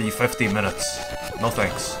 40-50 minutes. No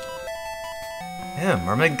thanks. Yeah,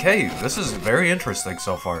 Mermaid Cave. This is very interesting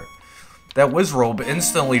so far. That Wizrobe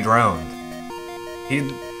instantly drowned.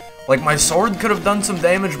 Like, my sword could have done some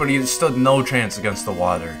damage, but he stood no chance against the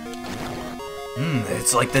water.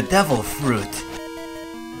 It's like the devil fruit.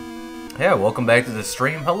 Yeah, welcome back to the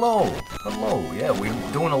stream. Hello! Hello! Yeah, we're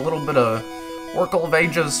doing a little bit of Oracle of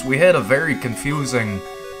Ages. We had a very confusing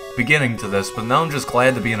beginning to this, but now I'm just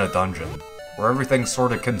glad to be in a dungeon. Where everything's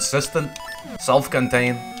sort of consistent,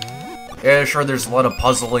 self-contained. Yeah, sure, there's a lot of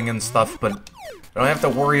puzzling and stuff, but I don't have to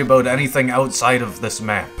worry about anything outside of this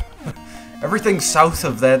map. Everything south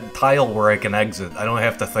of that tile where I can exit, I don't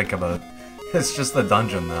have to think about. It's just the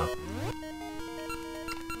dungeon now.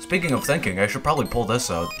 Speaking of thinking, I should probably pull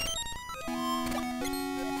this out.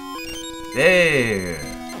 Yeah.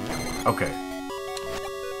 Okay.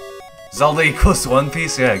 Zelda equals One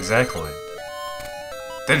Piece? Yeah, exactly.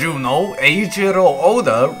 Did you know Eiichiro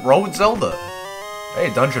Oda wrote Zelda?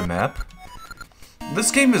 Hey, dungeon map.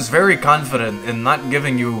 This game is very confident in not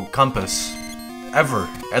giving you compass, ever,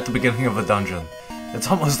 at the beginning of a dungeon. It's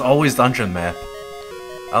almost always dungeon map.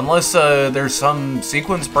 Unless there's some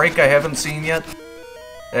sequence break I haven't seen yet.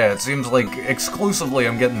 Yeah, it seems like exclusively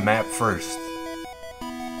I'm getting map first.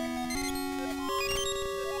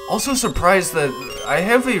 Also surprised that I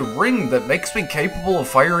have a ring that makes me capable of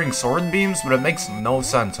firing sword beams, but it makes no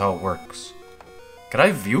sense how it works. Can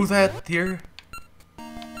I view that here?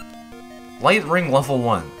 Light ring level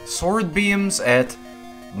 1. Sword beams at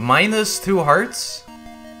 -2 hearts?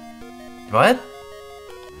 What?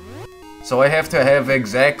 So I have to have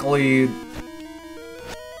exactly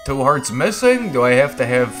 2 hearts missing? Do I have to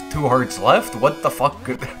have 2 hearts left? What the fuck?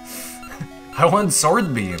 I want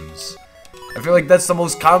sword beams. I feel like that's the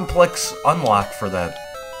most complex unlock for that.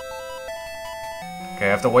 Okay, I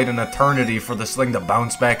have to wait an eternity for this thing to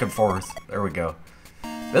bounce back and forth. There we go.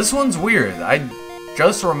 This one's weird. I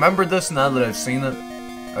just remembered this now that I've seen it.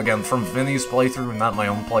 Again, from Vinny's playthrough, not my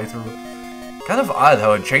own playthrough. Kind of odd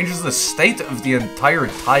how it changes the state of the entire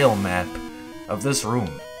tile map of this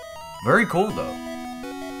room. Very cool, though.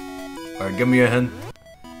 Alright, give me a hint.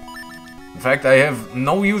 In fact, I have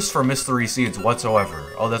no use for mystery seeds whatsoever.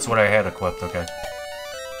 Oh, that's what I had equipped, okay.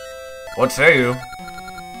 What say you?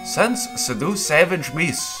 Sense, seduce savage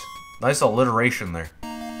beasts. Nice alliteration there.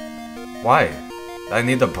 Why? I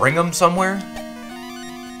need to bring them somewhere?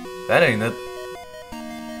 That ain't it.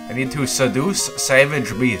 I need to seduce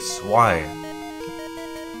savage beasts. Why?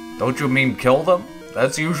 Don't you mean kill them?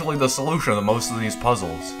 That's usually the solution to most of these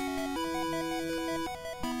puzzles.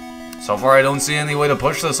 So far, I don't see any way to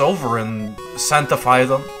push this over and sanctify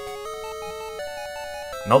them.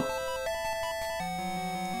 Nope.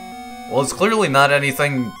 Well, it's clearly not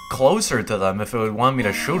anything closer to them if it would want me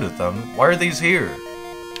to shoot at them. Why are these here?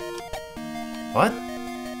 What?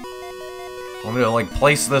 Want me to, like,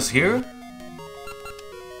 place this here?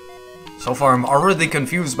 So far, I'm already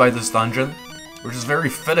confused by this dungeon, which is very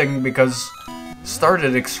fitting because I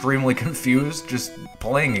started extremely confused just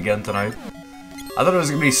playing again tonight. I thought I was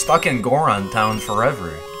gonna be stuck in Goron Town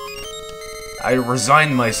forever. I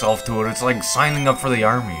resigned myself to it. It's like signing up for the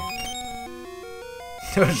army.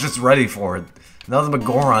 I was just ready for it. Nothing but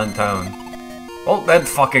Goron Town. Oh, that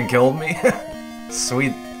fucking killed me.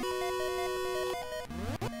 Sweet.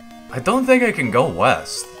 I don't think I can go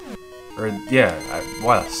west. Or, yeah,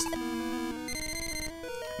 west.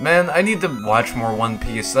 Man, I need to watch more One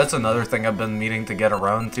Piece. That's another thing I've been meaning to get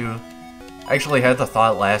around to. I actually had the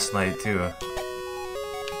thought last night, too.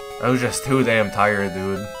 I was just too damn tired,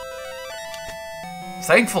 dude.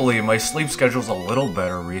 Thankfully, my sleep schedule's a little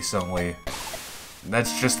better recently.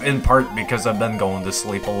 That's just in part because I've been going to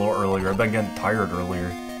sleep a little earlier. I've been getting tired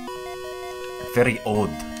earlier. Very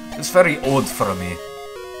odd. It's very odd for me.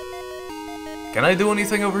 Can I do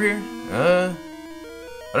anything over here? I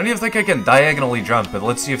don't even think I can diagonally jump, but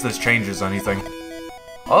let's see if this changes anything.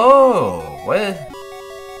 Oh, what?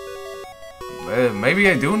 Maybe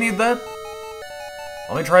I do need that?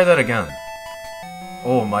 Let me try that again.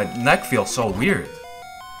 Oh, my neck feels so weird.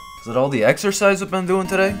 Is it all the exercise I've been doing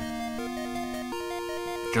today?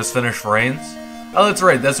 Just finished Reigns? Oh, that's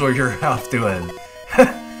right, that's what you're off doing.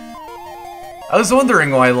 I was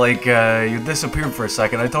wondering why, like, you disappeared for a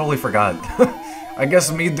second. I totally forgot. I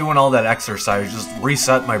guess me doing all that exercise just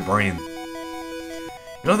reset my brain.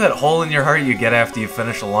 You know that hole in your heart you get after you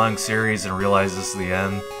finish a long series and realize this is the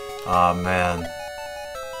end? Aw, man.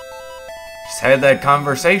 Just had that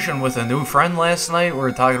conversation with a new friend last night. We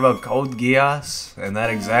were talking about Code Geass and that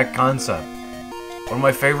exact concept. One of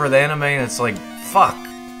my favorite anime, and it's like, fuck.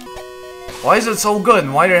 Why is it so good,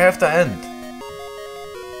 and why did it have to end?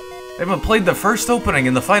 They haven't played the first opening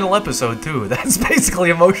in the final episode, too. That's basically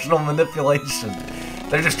emotional manipulation.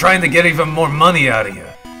 They're just trying to get even more money out of you.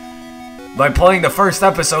 By playing the first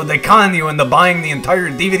episode, they con you into buying the entire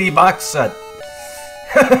DVD box set.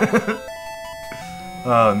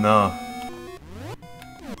 Oh, no.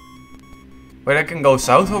 Wait, I can go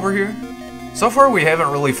south over here? So far, we haven't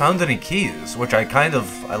really found any keys, which I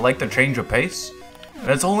like the change of pace. And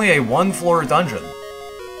it's only a one-floor dungeon.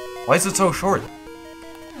 Why is it so short?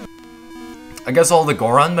 I guess all the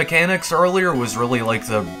Goron mechanics earlier was really like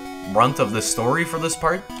the brunt of the story for this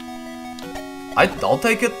part. I'll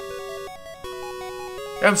take it.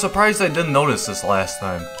 Yeah, I'm surprised I didn't notice this last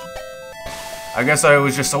time. I guess I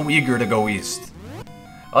was just so eager to go east.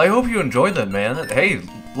 I hope you enjoyed it, man. Hey,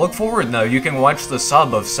 look forward now. You can watch the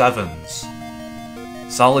sub of Sevens.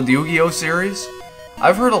 Solid Yu-Gi-Oh! Series?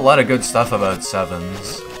 I've heard a lot of good stuff about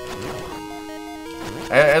Sevens.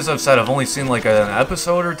 As I've said, I've only seen like an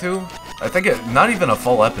episode or two. I think not even a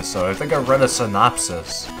full episode. I think I read a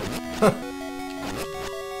synopsis.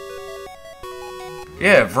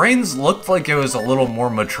 Yeah, Vrains looked like it was a little more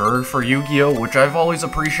mature for Yu-Gi-Oh!, which I've always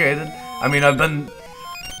appreciated. I mean, I've been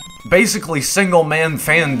basically single-man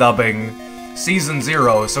fan dubbing Season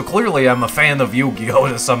 0, so clearly I'm a fan of Yu-Gi-Oh!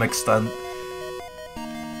 To some extent.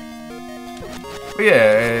 But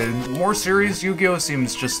yeah, more serious Yu-Gi-Oh!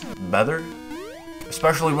 Seems just better.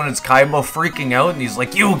 Especially when it's Kaiba freaking out and he's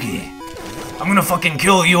like, Yugi, I'm gonna fucking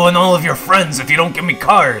kill you and all of your friends if you don't give me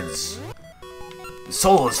cards.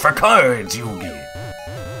 Soul is for cards, Yugi.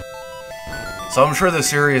 So I'm sure the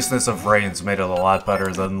seriousness of Reigns made it a lot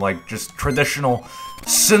better than, like, just traditional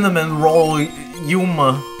cinnamon roll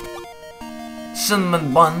Yuma.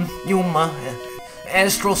 Cinnamon bun Yuma.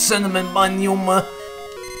 Astral cinnamon bun Yuma.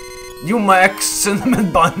 Yuma X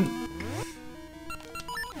cinnamon bun.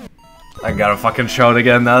 I gotta fucking show it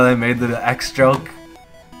again now that I made the X joke.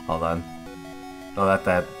 Hold on. No,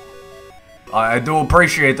 that. I do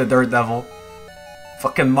appreciate the Dirt Devil.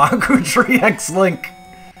 Fucking Maku Tree X Link.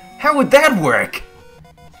 How would that work?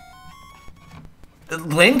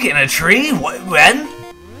 Link in a tree? When?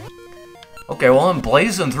 Okay, well, I'm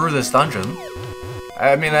blazing through this dungeon.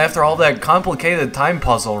 I mean, after all that complicated time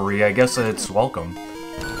puzzlery, I guess it's welcome.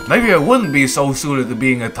 Maybe I wouldn't be so suited to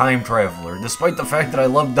being a time traveler, despite the fact that I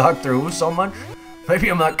love Doctor Who so much. Maybe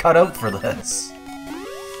I'm not cut out for this.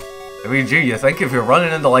 I mean, gee, you think if you're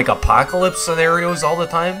running into, like, apocalypse scenarios all the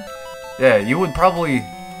time? Yeah, you would probably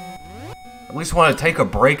at least want to take a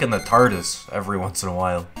break in the TARDIS every once in a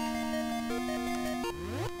while.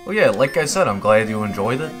 Well, yeah, like I said, I'm glad you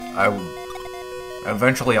enjoyed it.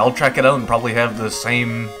 Eventually I'll check it out and probably have the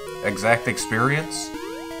same exact experience.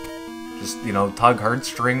 Just, you know, tug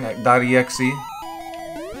heartstring.exe.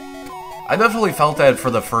 I definitely felt that for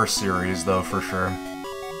the first series, though, for sure.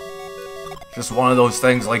 Just one of those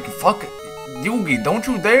things like, fuck, Yugi, don't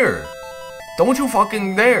you dare! Don't you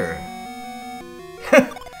fucking dare!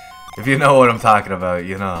 If you know what I'm talking about,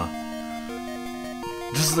 you know.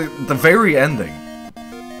 Just the very ending.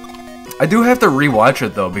 I do have to rewatch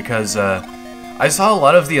it, though, because I saw a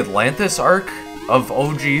lot of the Atlantis arc of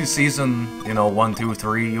OG Season, you know, 1, 2,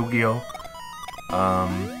 3 Yu-Gi-Oh!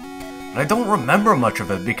 And I don't remember much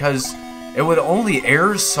of it, because it would only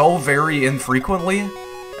air so very infrequently,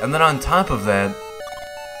 and then on top of that,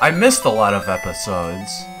 I missed a lot of episodes.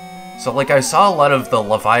 So, like, I saw a lot of the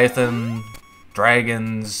Leviathan,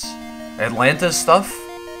 Dragons, Atlantis stuff,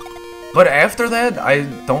 but after that, I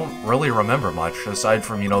don't really remember much, aside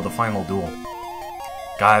from, you know, the final duel.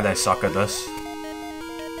 God, I suck at this.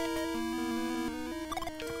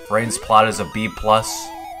 Brain's plot is a B+.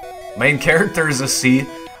 Main character is a C.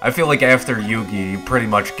 I feel like after Yugi, you pretty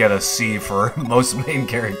much get a C for most main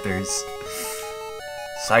characters.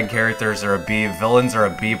 Side characters are a B, villains are a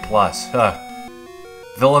B+. Huh.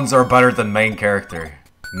 Villains are better than main character.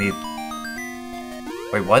 Neat.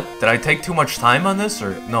 Wait, what? Did I take too much time on this?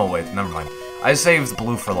 Or no, wait, never mind. I saved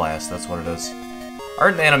blue for last, that's what it is.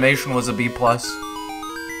 Art and animation was a B+.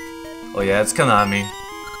 Oh yeah, it's Konami.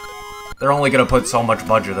 They're only gonna put so much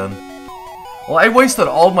budget in. Well, I wasted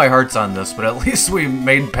all my hearts on this, but at least we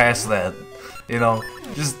made past that. You know,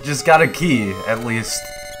 just got a key, at least.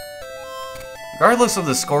 Regardless of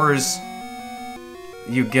the scores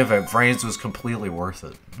you give it, Brains was completely worth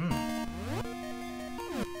it.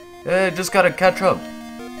 Yeah, just gotta catch up.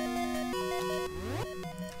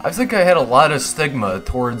 I think I had a lot of stigma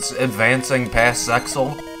towards advancing past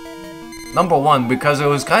Zexal. Number one, because it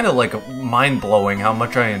was kind of like mind-blowing how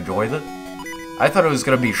much I enjoyed it. I thought it was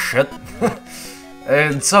gonna be shit.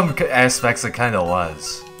 In some aspects it kind of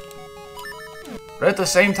was. But at the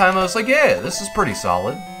same time I was like, yeah, this is pretty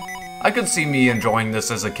solid. I could see me enjoying this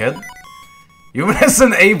as a kid. Human is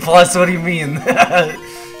an A+, what do you mean?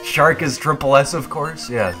 Shark is triple S, of course?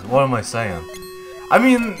 Yeah, what am I saying? I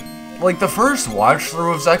mean, like, the first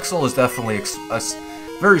watch-through of Zexal is definitely a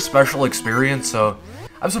very special experience, so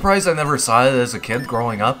I'm surprised I never saw it as a kid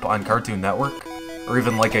growing up on Cartoon Network, or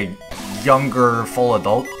even, like, a younger, full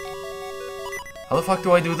adult. How the fuck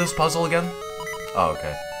do I do this puzzle again? Oh,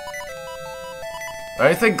 okay.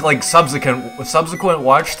 I think, like, subsequent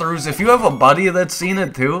watch-throughs, if you have a buddy that's seen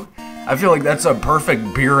it, too, I feel like that's a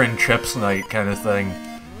perfect beer and chips night kind of thing,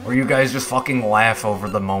 where you guys just fucking laugh over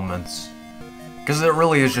the moments. Because it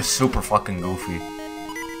really is just super fucking goofy.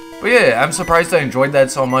 But yeah, I'm surprised I enjoyed that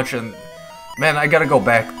so much, and man, I gotta go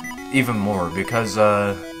back even more, because,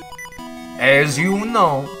 as you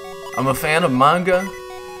know, I'm a fan of manga,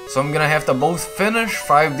 so I'm gonna have to both finish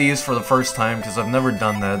 5Ds for the first time, because I've never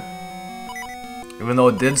done that. Even though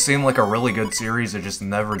it did seem like a really good series, it just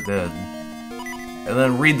never did. And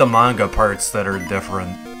then read the manga parts that are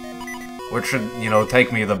different. Which should, you know,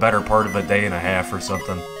 take me the better part of a day and a half or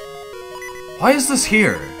something. Why is this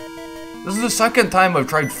here? This is the second time I've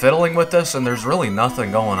tried fiddling with this, and there's really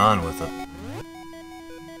nothing going on with it.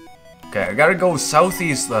 Okay, I gotta go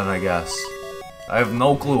southeast then, I guess. I have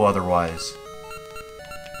no clue otherwise.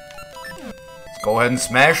 Let's go ahead and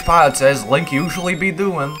smash pots, as Link usually be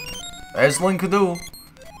doing. As Link do.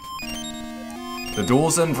 The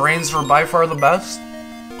duels and Brains are by far the best.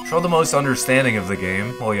 Show the most understanding of the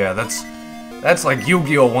game. Well, yeah, that's like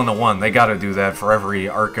Yu-Gi-Oh! 101. They gotta do that for every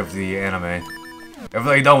arc of the anime. If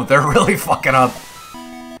they don't, they're really fucking up.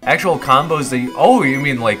 Actual combos, oh, you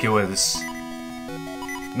mean like it was...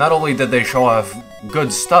 Not only did they show off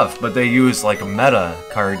good stuff, but they used like meta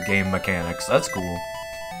card game mechanics. That's cool.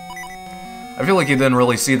 I feel like you didn't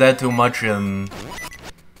really see that too much in...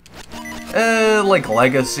 like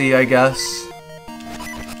Legacy, I guess.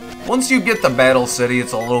 Once you get to Battle City,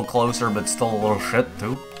 it's a little closer, but still a little shit,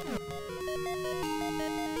 too.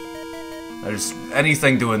 There's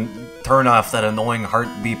anything to turn off that annoying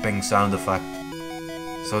heart-beeping sound effect.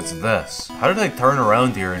 So it's this. How did I turn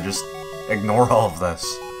around here and just ignore all of this?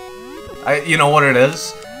 You know what it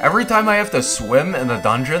is? Every time I have to swim in a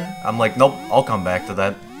dungeon, I'm like, nope, I'll come back to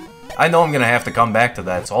that. I know I'm gonna have to come back to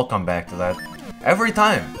that, so I'll come back to that. Every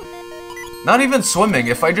time. Not even swimming,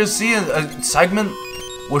 if I just see a segment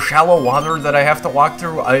with shallow water that I have to walk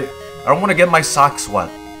through, I don't want to get my socks wet.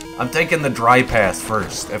 I'm taking the dry path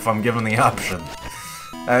first, if I'm given the option.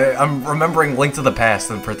 I'm remembering Link to the Past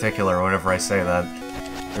in particular whenever I say that.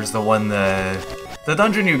 There's the one, the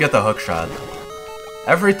dungeon you get the hook shot.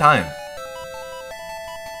 Every time.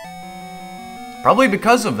 Probably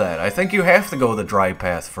because of that. I think you have to go the dry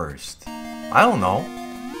path first. I don't know.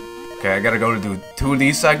 Okay, I gotta go to do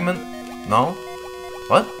 2D segment? No?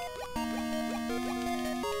 What?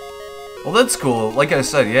 Well, that's cool. Like I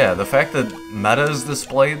said, yeah, the fact that meta is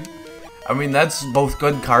displayed, I mean, that's both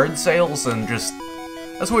good card sales and just...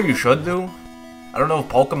 That's what you should do. I don't know if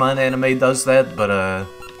Pokemon anime does that, but,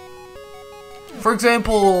 for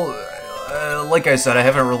example, like I said, I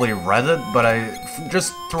haven't really read it, but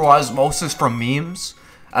just through osmosis from memes,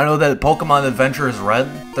 I know that Pokemon Adventures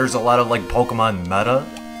Red, there's a lot of, like, Pokemon meta,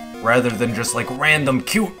 rather than just, like, random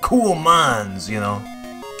cute, cool mons, you know?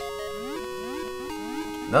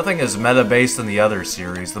 Nothing is meta-based in the other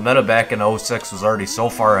series. The meta back in 06 was already so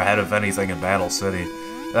far ahead of anything in Battle City.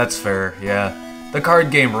 That's fair, yeah. The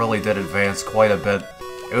card game really did advance quite a bit.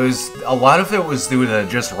 A lot of it was due to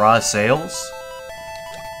just raw sales,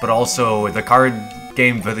 but also the card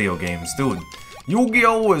game video games. Dude,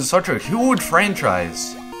 Yu-Gi-Oh! Was such a huge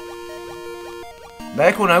franchise.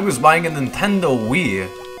 Back when I was buying a Nintendo Wii,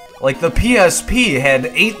 like, the PSP had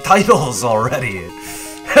 8 titles already.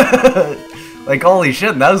 Like, holy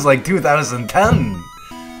shit, that was like 2010.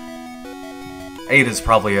 8 is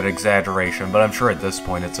probably an exaggeration, but I'm sure at this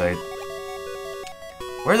point it's 8.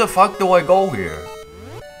 Where the fuck do I go here?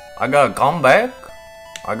 I gotta come back?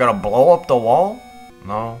 I gotta blow up the wall?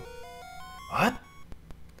 No. What?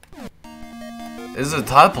 Is it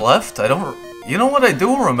top left? I don't... You know what I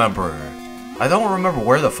do remember? I don't remember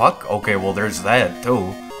where the fuck... Okay, well there's that,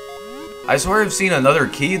 too. I swear I've seen another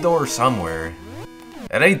key door somewhere.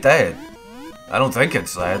 It ain't that. I don't think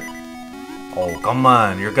it's that. Oh, come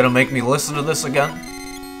on. You're gonna make me listen to this again?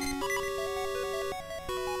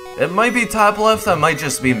 It might be top left. I might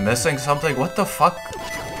just be missing something. What the fuck?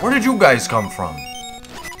 Where did you guys come from?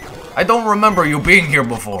 I don't remember you being here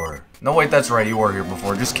before. No, wait, that's right. You were here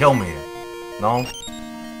before. Just kill me. No?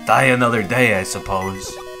 Die another day, I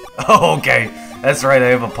suppose. Oh, okay. That's right. I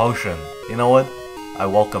have a potion. You know what? I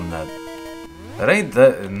welcome that. That ain't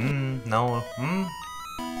that... no.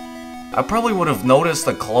 I probably would have noticed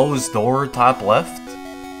the closed door top left.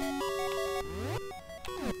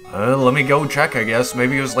 Let me go check, I guess.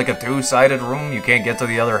 Maybe it was like a two-sided room. You can't get to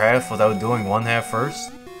the other half without doing one half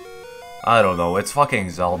first. I don't know. It's fucking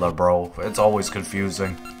Zelda, bro. It's always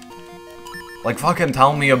confusing. Like, fucking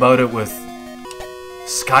tell me about it with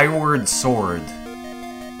Skyward Sword.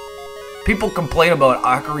 People complain about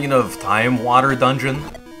Ocarina of Time Water Dungeon.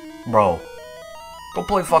 Bro. Go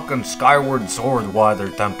play fucking Skyward Sword Water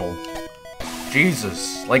Temple.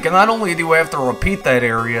 Jesus. Like, not only do you have to repeat that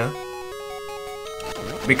area,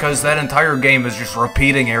 because that entire game is just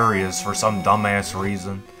repeating areas for some dumbass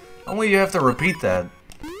reason. Only you have to repeat that.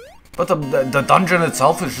 But the dungeon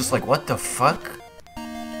itself is just like, what the fuck?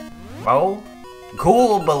 Well,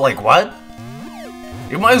 cool, but like, what?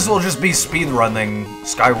 You might as well just be speedrunning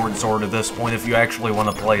Skyward Sword at this point if you actually want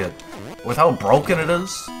to play it. With how broken it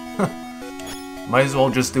is? Might as well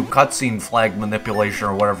just do cutscene flag manipulation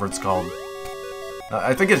or whatever it's called.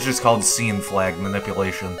 I think it's just called scene flag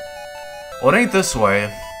manipulation. Well, it ain't this way.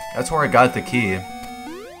 That's where I got the key.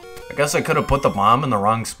 I guess I could have put the bomb in the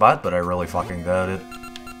wrong spot, but I really fucking doubt it.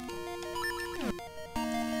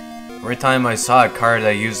 Every time I saw a card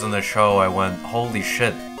I used in the show, I went, holy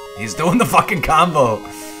shit, he's doing the fucking combo!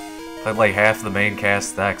 Played like half the main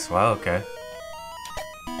cast decks. Wow, okay.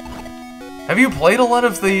 Have you played a lot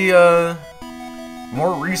of the,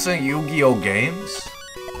 more recent Yu-Gi-Oh! Games?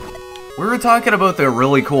 We were talking about the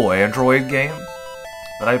really cool Android game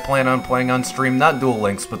that I plan on playing on stream. Not Duel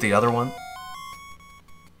Links, but the other one.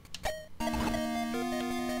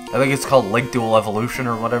 I think it's called Link Duel Evolution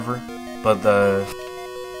or whatever. But,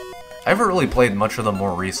 I haven't really played much of the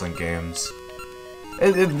more recent games.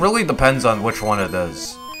 It really depends on which one it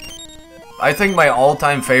is. I think my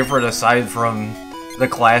all-time favorite, aside from the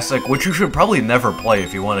classic, which you should probably never play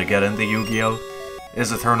if you want to get into Yu-Gi-Oh!,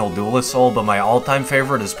 is Eternal Duelist Soul, but my all-time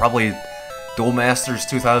favorite is probably Duel Masters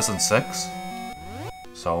 2006.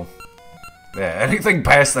 So, yeah, anything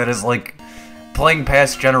past that is like playing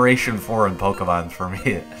past Generation 4 in Pokemon for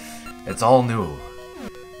me. It's all new.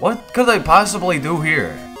 What could I possibly do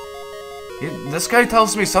here? This guy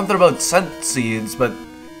tells me something about scent seeds, but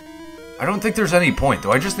I don't think there's any point.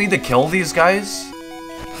 Do I just need to kill these guys?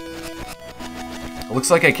 It looks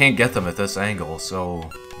like I can't get them at this angle, so...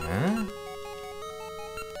 Eh?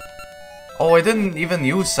 Oh, I didn't even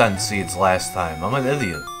use scent seeds last time. I'm an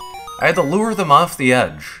idiot. I had to lure them off the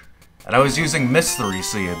edge. And I was using mystery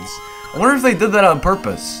seeds. I wonder if they did that on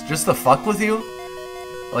purpose, just to fuck with you?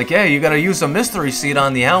 Like, yeah, you gotta use a mystery seed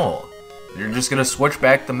on the owl. You're just gonna switch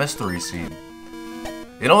back the mystery seed.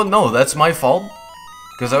 You don't know, that's my fault.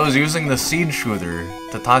 Because I was using the seed shooter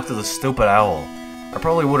to talk to the stupid owl. I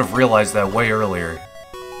probably would have realized that way earlier.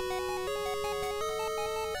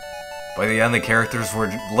 By the end, the characters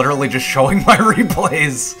were literally just showing my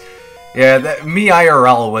replays. Yeah, me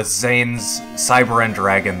IRL with Zane's Cyber and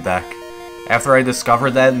Dragon deck. After I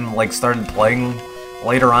discovered that and, like, started playing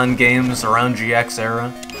later on games around GX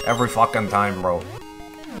era, every fucking time, bro.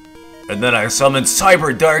 And then I summoned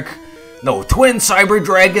Cyber Dark. No, Twin Cyber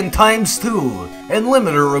Dragon ×2 and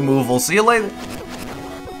limiter removal. See you later.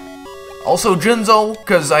 Also Jinzo,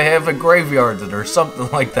 because I have a graveyarded or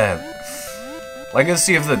something like that.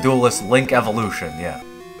 Legacy of the Duelist Link Evolution, yeah.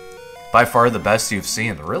 By far the best you've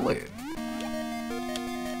seen, really?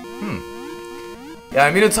 Yeah,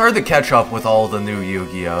 I mean, it's hard to catch up with all the new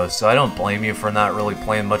Yu-Gi-Oh, so I don't blame you for not really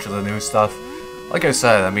playing much of the new stuff. Like I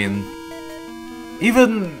said, I mean,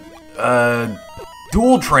 even,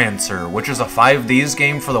 Dual Trancer, which is a 5Ds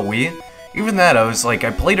game for the Wii, even that, I was like,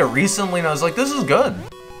 I played it recently and I was like, this is good.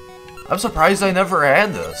 I'm surprised I never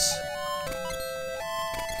had this.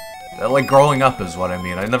 Like, growing up is what I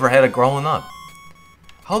mean. I never had it growing up.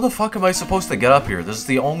 How the fuck am I supposed to get up here? This is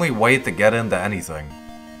the only way to get into anything.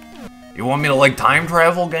 You want me to, like, time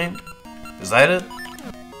travel, game? Is that it?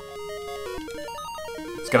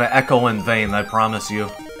 It's gonna echo in vain, I promise you.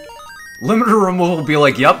 Limiter removal will be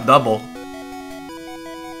like, yup, double.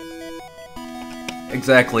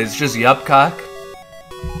 Exactly, it's just yup cock.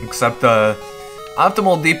 Except,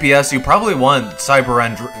 optimal DPS, you probably want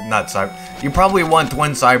you probably want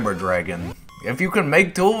Twin Cyber Dragon. If you can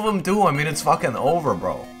make two of them too, I mean, it's fucking over,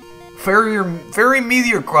 bro. Fairy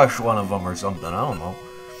Meteor Crush one of them or something, I don't know.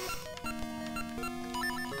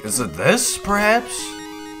 Is it this, perhaps?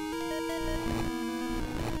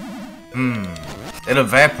 It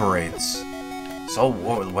evaporates. So,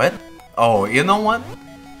 what? Oh, you know what?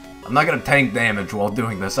 I'm not gonna tank damage while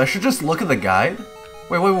doing this. I should just look at the guide?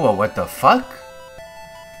 Wait, what the fuck?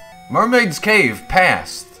 Mermaid's Cave,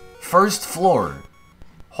 passed. First floor.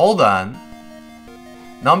 Hold on.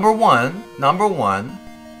 Number one.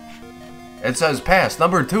 It says passed.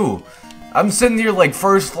 Number 2. I'm sitting here like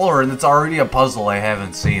first floor and it's already a puzzle I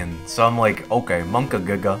haven't seen. So I'm like, okay, Monka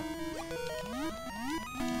Giga.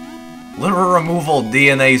 Liver removal,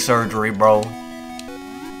 DNA surgery, bro.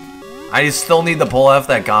 I still need to pull off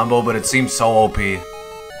that combo, but it seems so OP.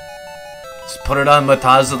 Just put it on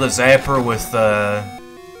Mataza the Zapper with,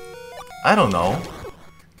 I don't know.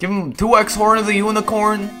 Give him 2x Horn of the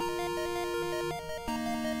Unicorn.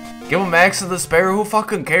 Give him Max of the Spare, who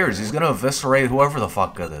fucking cares? He's gonna eviscerate whoever the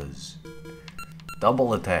fuck it is.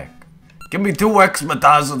 Double attack. Give me 2x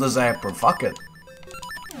Mataza the Zapper, fuck it.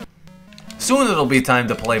 Soon it'll be time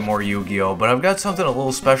to play more Yu-Gi-Oh, but I've got something a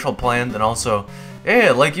little special planned, and also,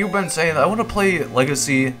 yeah, like you've been saying, I want to play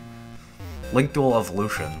Legacy Link Duel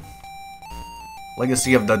Evolution.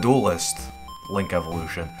 Legacy of the Duelist Link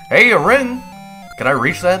Evolution. Hey, a ring! Can I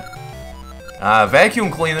reach that?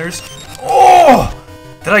 Vacuum cleaners. Oh!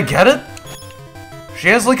 Did I get it? She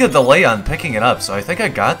has like a delay on picking it up, so I think I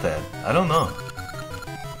got that. I don't know.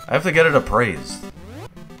 I have to get it appraised.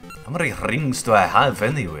 How many rings do I have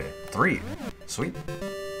anyway? 3. Sweet.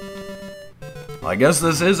 Well, I guess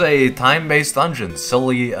this is a time-based dungeon.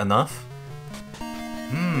 Silly enough.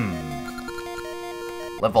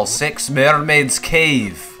 Level 6 Mermaid's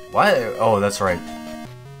Cave. What? Oh, that's right.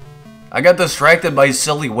 I got distracted by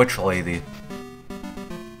silly witch lady.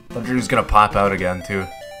 Thought she was gonna pop out again, too.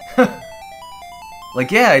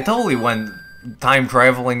 Like, yeah, I totally went time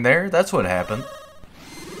traveling there. That's what happened.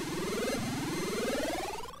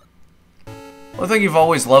 One thing you've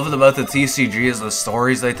always loved about the TCG is the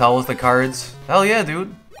stories they tell with the cards. Hell yeah,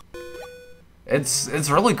 dude. It's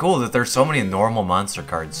really cool that there's so many normal monster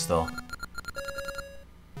cards still.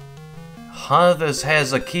 Huh, this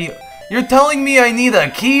has a key. You're telling me I need a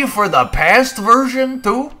key for the past version,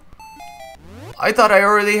 too? I thought I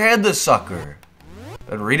already had this sucker.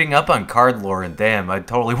 Been reading up on card lore, and damn, I'd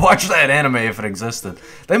totally watch that anime if it existed.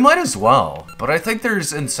 They might as well, but I think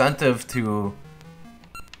there's incentive to...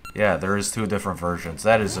 Yeah, there is 2 different versions.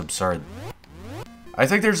 That is absurd. I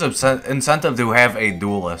think there's incentive to have a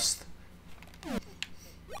duelist.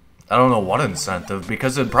 I don't know what incentive,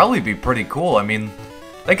 because it'd probably be pretty cool. I mean,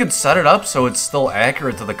 they could set it up so it's still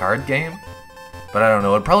accurate to the card game. But I don't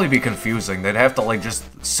know, it'd probably be confusing. They'd have to, like, just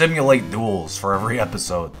simulate duels for every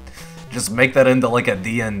episode. Just make that into, like, a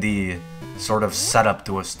D&D sort of setup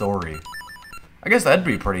to a story. I guess that'd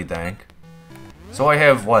be pretty dank. So I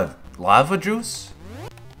have, what, lava juice?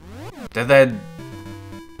 Did that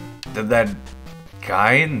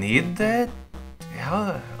guy need that?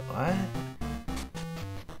 How? What?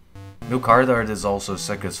 New card art is also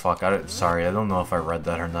sick as fuck. Sorry, I don't know if I read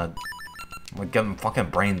that or not. I'm like getting fucking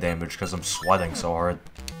brain damage because I'm sweating so hard.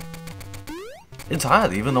 It's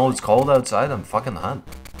hot, even though it's cold outside, I'm fucking hot.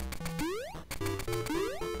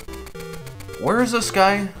 Where is this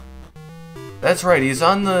guy? That's right, he's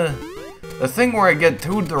on the thing where I get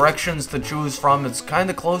 2 directions to choose from. It's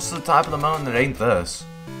kinda close to the top of the mountain. It ain't this.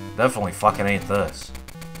 Definitely fucking ain't this.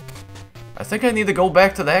 I think I need to go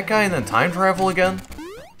back to that guy and then time travel again.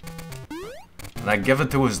 And I give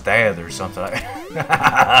it to his dad or something.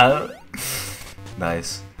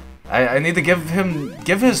 Nice. I need to give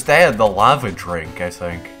his dad the lava drink, I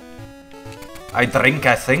think. I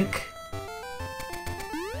think.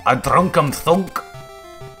 I drunk thunk.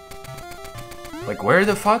 Like, where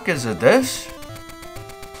the fuck is it this?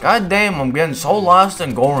 God damn, I'm getting so lost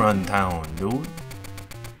in Goron Town, dude.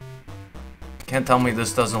 Can't tell me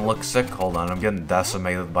this doesn't look sick. Hold on, I'm getting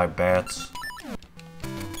decimated by bats.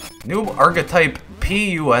 New archetype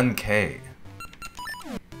PUNK.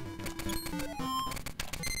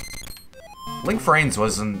 Link Frames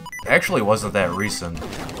wasn't that recent.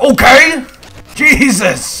 Okay!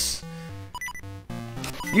 Jesus!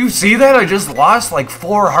 You see that? I just lost like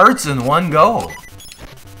 4 hearts in one go.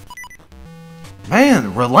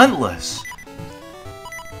 Man, relentless.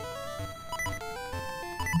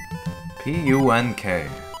 PUNK.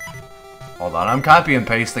 Hold on, I'm copy and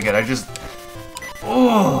pasting it. I just...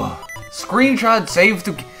 Oh, screenshot save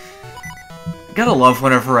to... Gotta love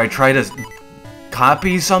whenever I try to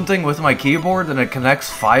copy something with my keyboard and it connects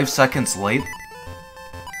 5 seconds late.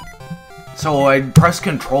 So I press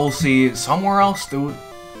Control-C somewhere else, dude.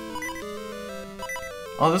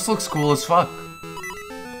 Oh, this looks cool as fuck.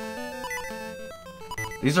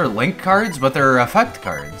 These are Link cards, but they're effect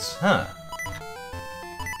cards. Huh.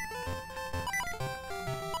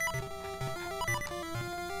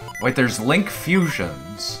 Wait, there's Link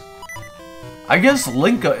fusions. I guess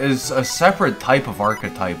Link is a separate type of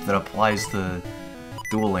archetype that applies to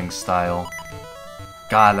dueling style.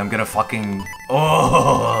 God, I'm gonna fucking...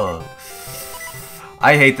 Oh!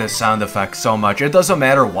 I hate this sound effect so much. It doesn't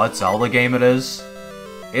matter what Zelda game it is.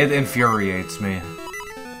 It infuriates me.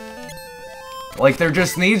 Like, there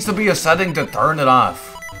just needs to be a setting to turn it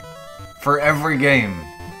off. For every game.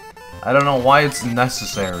 I don't know why it's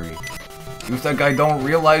necessary. You think I don't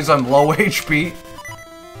realize I'm low HP?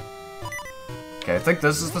 Okay, I think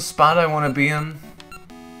this is the spot I want to be in.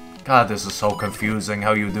 God, this is so confusing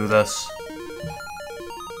how you do this.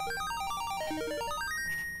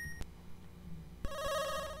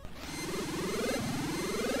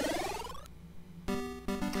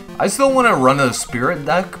 I still want to run a spirit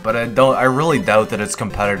deck, but I really doubt that it's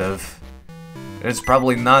competitive. It's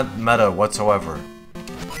probably not meta whatsoever.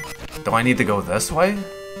 Do I need to go this way?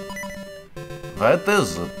 That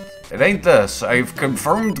is it. It ain't this. I've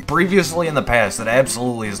confirmed previously in the past that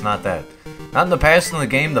absolutely is not that. Not in the past in the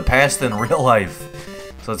game, the past in real life.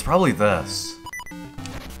 So it's probably this.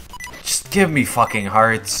 Just give me fucking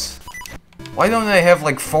hearts. Why don't I have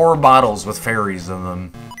like 4 bottles with fairies in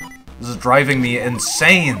them? This is driving me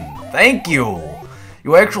insane. Thank you!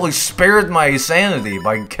 You actually spared my sanity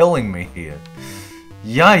by killing me here.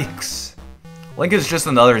 Yikes. Link is just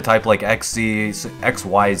another type like XZ,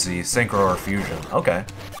 XYZ, Synchro, or Fusion. Okay.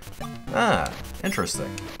 Ah, interesting.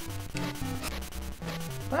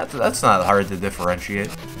 That's not hard to differentiate.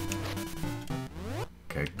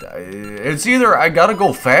 Okay, it's either I gotta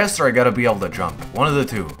go fast or I gotta be able to jump. One of the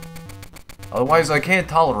two. Otherwise, I can't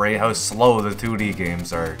tolerate how slow the 2D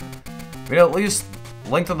games are. I mean, at least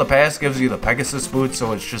Link to the Past gives you the Pegasus boot,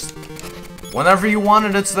 so it's just... Whenever you want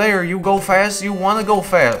it, it's there. You go fast, you want to go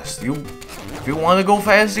fast. If you want to go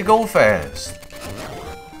fast, you go fast.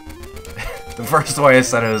 The first way I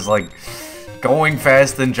said it is like, going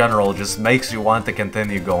fast in general just makes you want to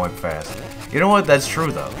continue going fast. You know what? That's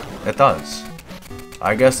true, though. It does.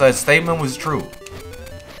 I guess that statement was true.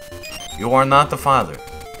 You are not the father.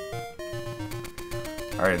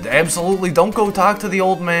 Alright, absolutely don't go talk to the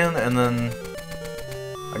old man, and then...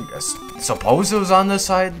 I guess, suppose it was on this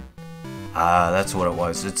side? Ah, that's what it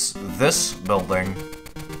was. It's this building,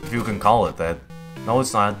 if you can call it that. No,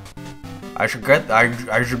 it's not. I should grab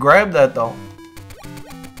that, though.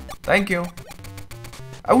 Thank you.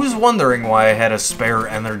 I was wondering why I had a spare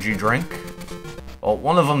energy drink. Well,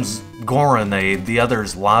 one of them's Goronade, the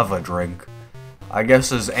other's lava drink. I guess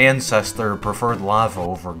his ancestor preferred lava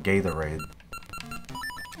over Gatorade.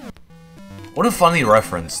 What a funny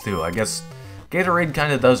reference, too. I guess Gatorade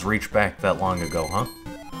kinda does reach back that long ago, huh?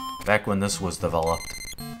 Back when this was developed.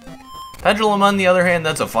 Pendulum, on the other hand,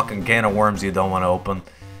 that's a fucking can of worms you don't want to open.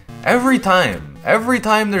 Every time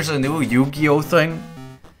there's a new Yu-Gi-Oh thing,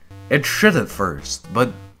 it's shit at first,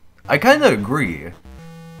 but I kinda agree.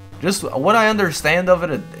 Just what I understand of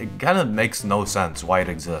it, it kind of makes no sense why it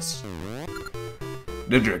exists.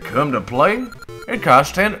 Did you come to play? It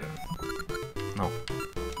costs 10... No.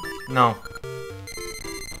 No.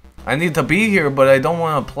 I need to be here, but I don't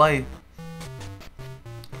want to play.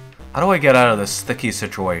 How do I get out of this sticky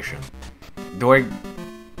situation? Do I...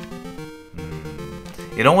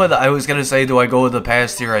 You know what I was gonna say, do I go to the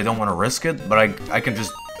past here? I don't want to risk it, but I can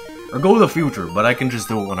just... Or go to the future, but I can just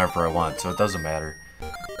do it whenever I want, so it doesn't matter.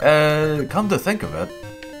 Come to think of it.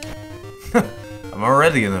 I'm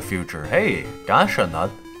already in the future. Hey, gotcha,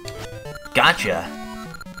 nut. Gotcha.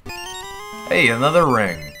 Hey, another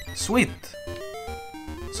ring. Sweet.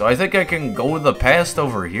 So I think I can go to the past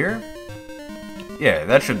over here? Yeah,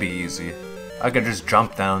 that should be easy. I can just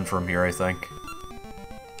jump down from here, I think.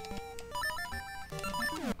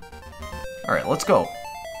 Alright, let's go.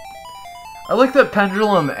 I like that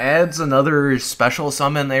Pendulum adds another special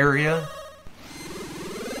summon area.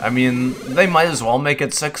 I mean, they might as well make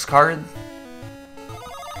it 6 card.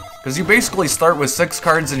 Because you basically start with 6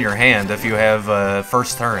 cards in your hand if you have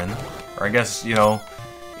first turn. Or I guess, you know,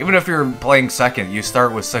 even if you're playing second, you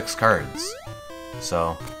start with 6 cards.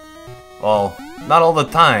 So, well, not all the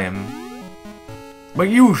time, but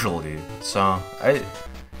usually. So,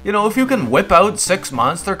 you know, if you can whip out 6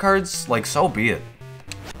 monster cards, like, so be it.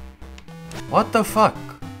 What the fuck?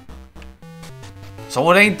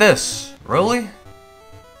 So it ain't this, really?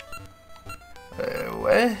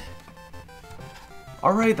 What?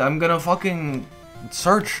 Alright, I'm gonna fucking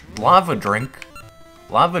search lava drink.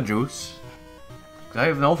 Lava juice. I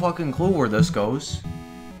have no fucking clue where this goes.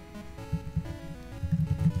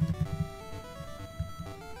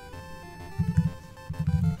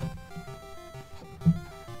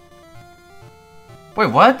 Wait,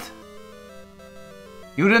 what?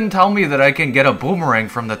 You didn't tell me that I can get a boomerang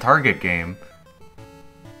from the target game.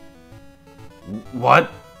 What?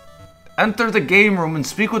 Enter the game room and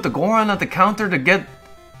speak with the Goron at the counter to get...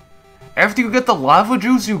 After you get the lava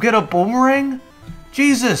juice, you get a boomerang?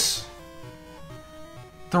 Jesus!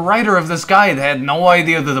 The writer of this guide had no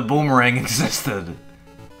idea that the boomerang existed.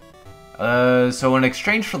 So in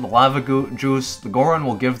exchange for the lava juice, the Goron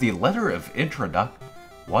will give the letter of introduction.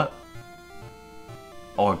 What?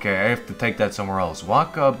 Okay, I have to take that somewhere else.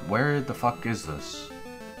 Walk up. Where the fuck is this?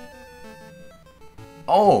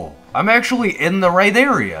 Oh, I'm actually in the right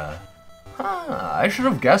area. Huh, I should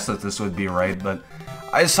have guessed that this would be right, but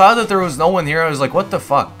I saw that there was no one here. I was like, what the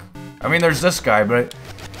fuck? I mean, there's this guy, but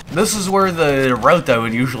this is where the route I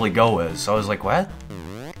would usually go is. So I was like, what?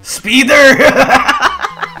 Speeder!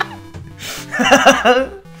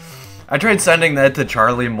 I tried sending that to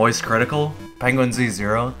Charlie Moist Critical, Penguin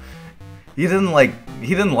Z0. He didn't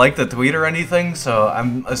like the tweet or anything, so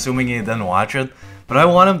I'm assuming he didn't watch it. But I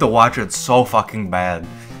want him to watch it so fucking bad.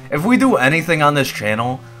 If we do anything on this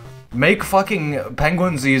channel, make fucking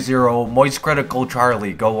Penguin Z0, Moist Critical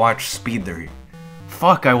Charlie go watch Speed 3.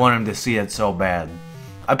 Fuck, I want him to see it so bad.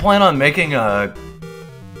 I plan on making a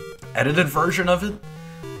edited version of it,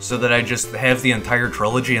 so that I just have the entire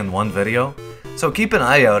trilogy in one video. So keep an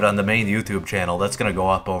eye out on the main YouTube channel, that's gonna go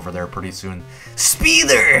up over there pretty soon.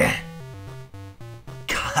 Speeder!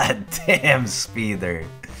 God damn, Speeder.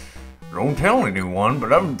 Don't tell anyone,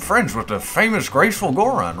 but I'm friends with the famous Graceful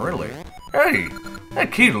Goron, really. Hey,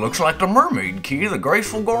 that key looks like the mermaid key the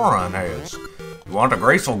Graceful Goron has. You want the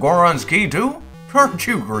Graceful Goron's key too? Aren't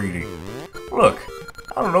you greedy? Look,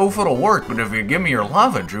 I don't know if it'll work, but if you give me your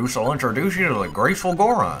lava juice, I'll introduce you to the Graceful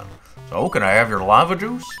Goron. So, can I have your lava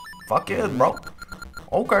juice? Fuck yeah, bro.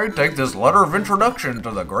 Okay, take this letter of introduction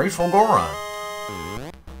to the Graceful Goron.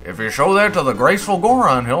 If you show that to the Graceful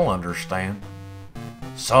Goron, he'll understand.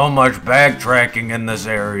 So much backtracking in this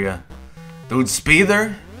area. Dude,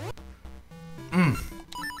 Speeder?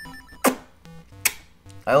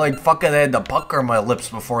 I like fucking had to pucker my lips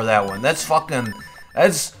before that one. That's fucking...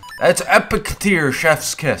 That's epic tier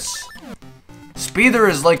chef's kiss. Speeder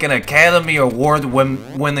is like an Academy Award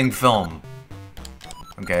winning film.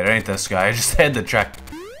 Okay, it ain't this guy. I just had to check.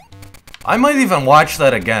 I might even watch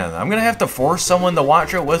that again. I'm gonna have to force someone to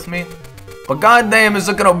watch it with me. But goddamn, is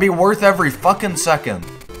it gonna be worth every fucking second.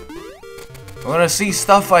 I'm gonna see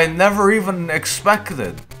stuff I never even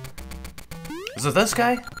expected. Is it this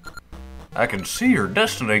guy? I can see your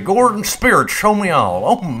destiny. Gordon Spirit, show me all.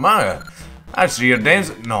 Oh my. I see you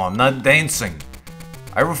dancing. No, I'm not dancing.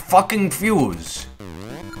 I fucking fuse.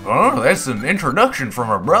 Oh, that's an introduction from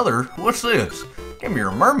a brother. What's this? Give me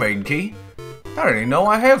your mermaid key. I didn't even know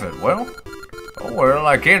I have it. Well,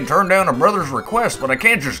 I can't turn down a brother's request, but I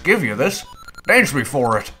can't just give you this. Dance me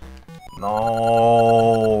for it.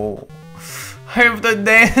 No. I have to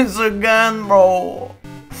dance again, bro.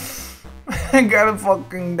 I gotta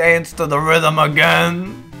fucking dance to the rhythm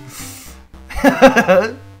again.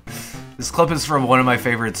 This clip is from one of my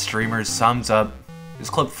favorite streamers, sums up... This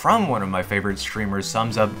clip from one of my favorite streamers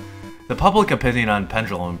sums up the public opinion on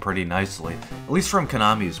Pendulum pretty nicely. At least from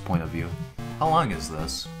Konami's point of view. How long is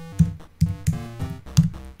this?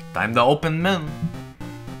 Time to open Min.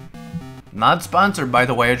 Not sponsored, by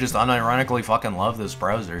the way, I just unironically fucking love this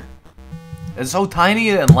browser. It's so tiny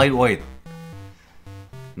and lightweight.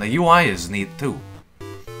 The UI is neat, too. The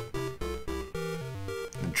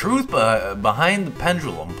truth behind the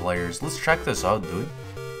Pendulum players. Let's check this out, dude.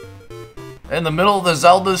 In the middle of the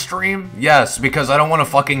Zelda stream? Yes, because I don't want to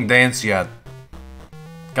fucking dance yet.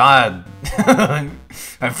 God. I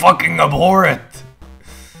fucking abhor it.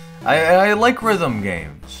 I like rhythm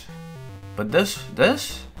games. But this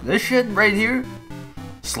shit right here?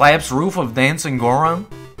 Slaps roof of dancing Goron?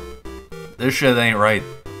 This shit ain't right.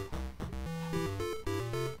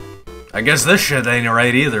 I guess this shit ain't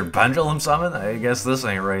right either. Pendulum Summon? I guess this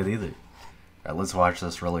ain't right either. Alright, let's watch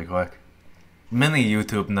this really quick. Mini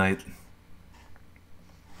YouTube night.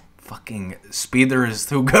 Fucking Speeder is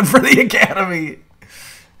too good for the Academy.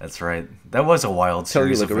 That's right. That was a wild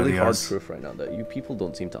series of videos. Tell you like a really hard truth right now that you people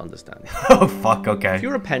don't seem to understand. Oh fuck, okay. If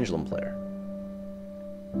you're a Pendulum player,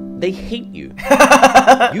 they hate you.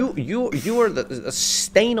 you are a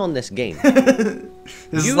stain on this game.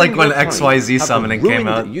 This is like when XYZ summoning came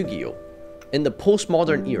out. Yu-Gi-Oh! In the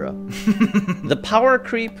postmodern era. The power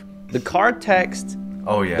creep, the card text,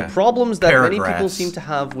 oh yeah, the problems that many people seem to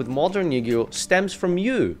have with modern Yu-Gi-Oh! Stems from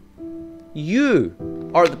you. You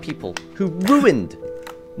are the people who ruined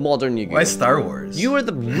modern Yu-Gi-Oh! Why Star Wars? You are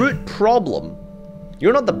the root problem.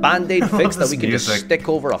 You're not the band-aid fix that we can just stick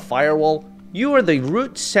over a firewall. You are the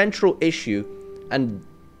root central issue and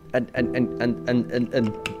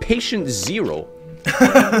patient zero.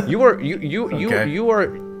 You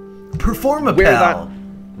are Perform a where that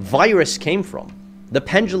virus came from. The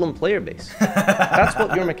Pendulum player base. That's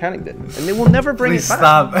what your mechanic did. And they will never bring it back.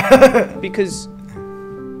 Stop. Because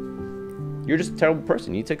you're just a terrible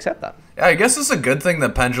person. You need to accept that. Yeah, I guess it's a good thing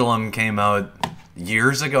that Pendulum came out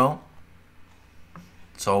years ago.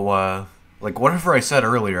 So, like, whatever I said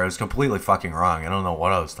earlier, I was completely fucking wrong. I don't know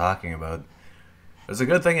what I was talking about. It's a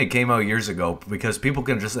good thing it came out years ago, because people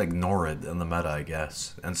can just ignore it in the meta, I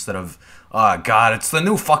guess. Instead of, oh god, it's the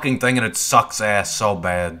new fucking thing and it sucks ass so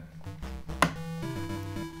bad.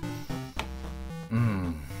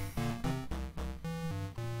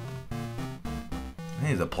 I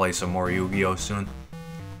need to play some more Yu-Gi-Oh! Soon.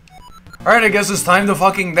 Alright, I guess it's time to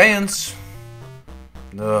fucking dance.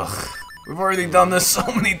 Ugh. We've already done this so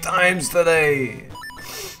many times today.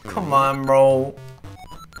 Come on, bro.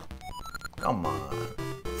 Come on.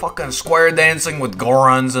 Fucking square dancing with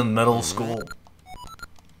Gorons in middle school.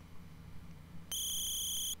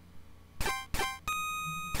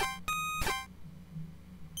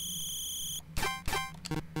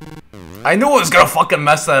 I knew I was gonna fucking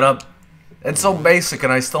mess that up. It's so basic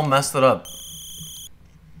and I still messed it up.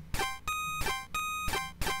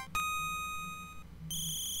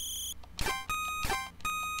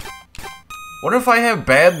 What if I have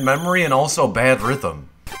bad memory and also bad rhythm?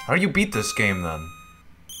 How do you beat this game then?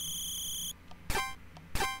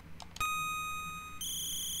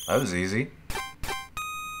 That was easy.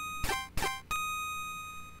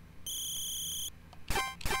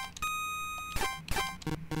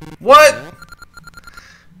 What?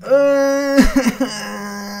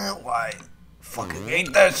 Why? Fucking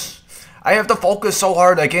hate this. I have to focus so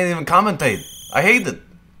hard I can't even commentate. I hate it.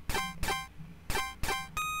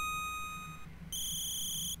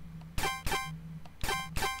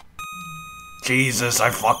 Jesus,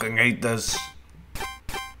 I fucking hate this.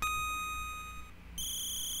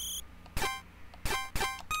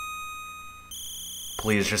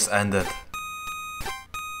 Please just end it.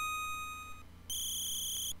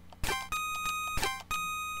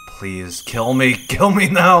 Please, kill me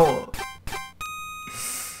now.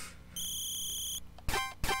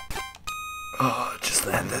 Oh, just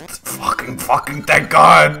end it. Fucking, thank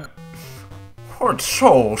God. What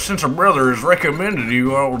so, since a brother has recommended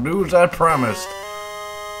you, I will do as I promised.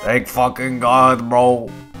 Thank fucking God, bro.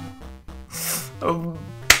 I'm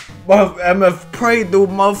MF Pray, dude,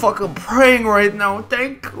 motherfucker praying right now,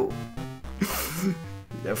 thank you.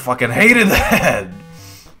 I fucking hated that.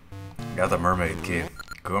 Got the mermaid key.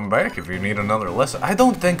 Come back if you need another lesson. I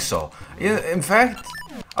don't think so. In fact,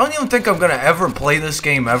 I don't even think I'm gonna ever play this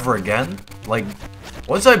game ever again. Like,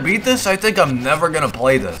 once I beat this, I think I'm never gonna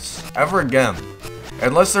play this ever again.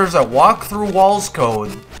 Unless there's a walkthrough walls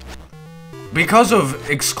code. Because of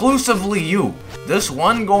exclusively you. This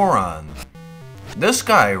one Goron. This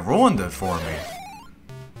guy ruined it for me.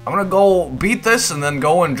 I'm gonna go beat this and then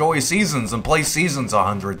go enjoy Seasons and play Seasons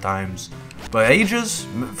 100 times. But Ages?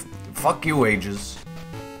 Fuck you, Ages.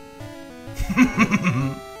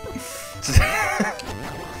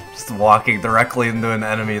 Just walking directly into an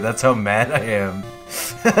enemy, that's how mad I am.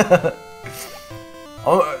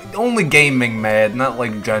 Only gaming mad, not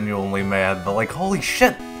like genuinely mad, but like, holy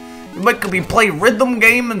shit! You make me play rhythm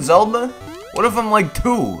game in Zelda? What if I'm like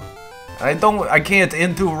 2? I can't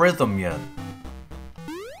into rhythm yet.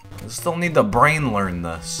 I still need to brain learn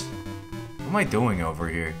this. What am I doing over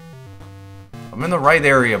here? I'm in the right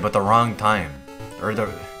area, but the wrong time. Or the...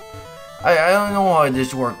 I don't know how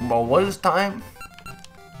this works, but what is time?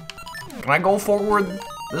 Can I go forward?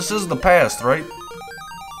 This is the past, right?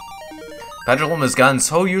 Pendulum has gotten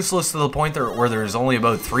so useless to the point where there's only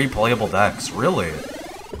about 3 playable decks. Really?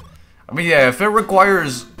 I mean, yeah, if it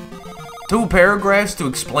requires 2 paragraphs to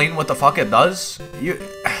explain what the fuck it does, you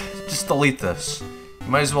just delete this. You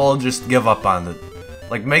might as well just give up on it.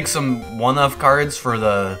 Like, make some one-off cards for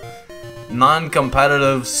the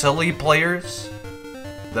non-competitive, silly players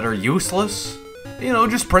that are useless. You know,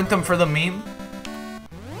 just print them for the meme.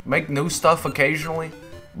 Make new stuff occasionally,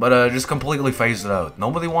 but just completely phase it out.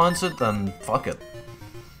 Nobody wants it, then fuck it.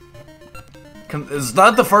 It's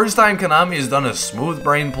not the first time Konami has done a smooth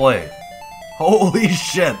brain play. Holy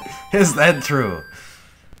shit, is that true?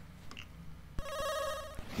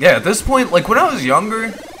 Yeah, at this point, like when I was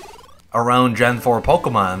younger, around Gen 4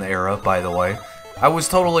 Pokemon era, by the way, I was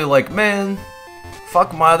totally like, man,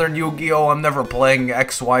 fuck modern Yu-Gi-Oh! I'm never playing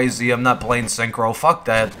XYZ, I'm not playing Synchro, fuck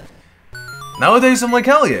that. Nowadays, I'm like,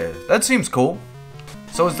 hell yeah, that seems cool.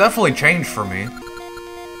 So it's definitely changed for me.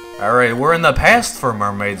 Alright, we're in the past for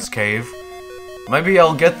Mermaid's Cave. Maybe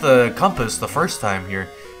I'll get the compass the first time here.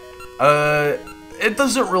 It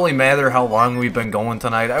doesn't really matter how long we've been going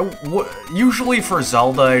tonight. Usually for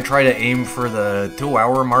Zelda, I try to aim for the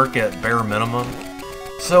 2-hour mark at bare minimum.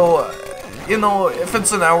 So, you know, if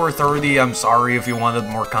it's an hour 30, I'm sorry if you wanted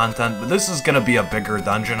more content, but this is gonna be a bigger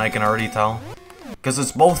dungeon, I can already tell. Because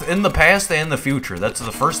it's both in the past and the future. That's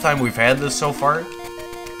the first time we've had this so far.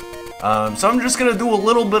 So I'm just gonna do a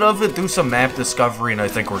little bit of it, do some map discovery, and I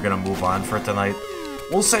think we're gonna move on for tonight.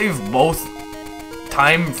 We'll save both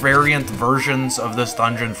time variant versions of this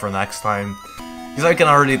dungeon for next time. Because I can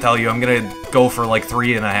already tell you, I'm gonna go for like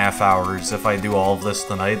 3.5 hours if I do all of this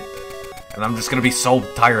tonight. And I'm just gonna be so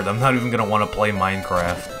tired, I'm not even gonna want to play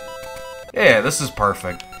Minecraft. Yeah, this is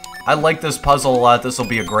perfect. I like this puzzle a lot, this will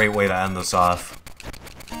be a great way to end this off.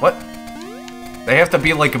 What? They have to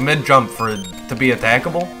be like mid-jump to be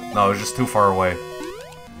attackable? No, it's just too far away.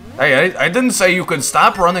 Hey, I didn't say you could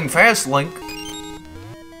stop running fast, Link.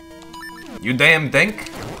 You damn dink.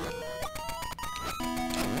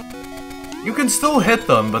 You can still hit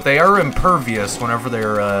them, but they are impervious whenever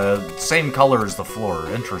they're same color as the floor.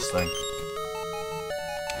 Interesting.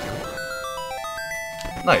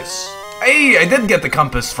 Nice. Hey, I did get the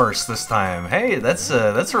compass first this time. Hey, that's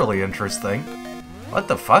really interesting. What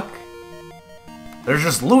the fuck? There's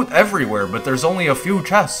just loot everywhere, but there's only a few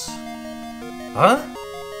chests. Huh?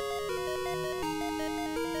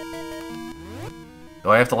 Do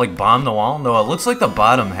I have to, like, bomb the wall? No, it looks like the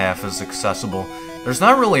bottom half is accessible. There's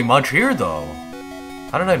not really much here, though.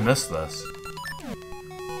 How did I miss this?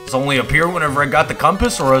 Does it only appear whenever I got the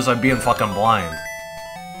compass, or was I being fucking blind?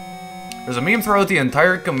 There's a meme throughout the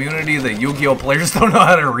entire community that Yu-Gi-Oh! Players don't know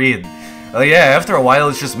how to read. Yeah, after a while,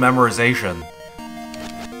 it's just memorization.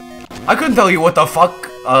 I couldn't tell you what the fuck,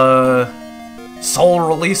 Soul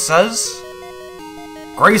Release says.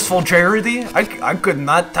 Graceful Charity? I could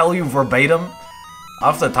not tell you verbatim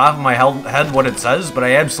off the top of my head what it says, but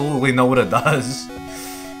I absolutely know what it does.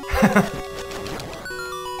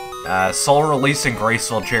 Soul Release and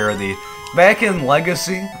Graceful Charity. Back in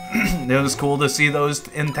Legacy, it was cool to see those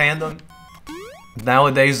in tandem.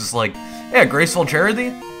 Nowadays, it's like, yeah, Graceful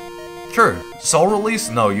Charity? Sure. Soul Release?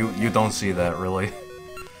 No, you don't see that, really.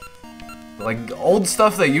 Like, old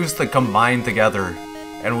stuff that used to combine together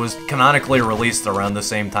and was canonically released around the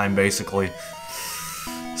same time, basically.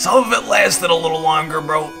 Some of it lasted a little longer,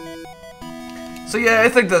 bro. So yeah, I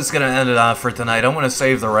think that's gonna end it off for tonight. I'm gonna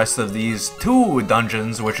save the rest of these 2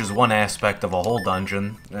 dungeons, which is one aspect of a whole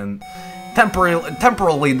dungeon, and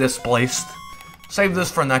temporarily displaced. Save this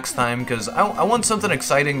for next time, because I want something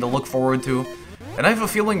exciting to look forward to. And I have a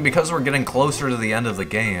feeling because we're getting closer to the end of the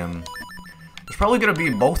game, there's probably going to be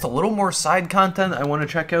both a little more side content I want to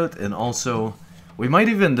check out, and also, we might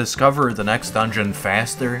even discover the next dungeon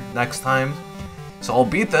faster next time. So I'll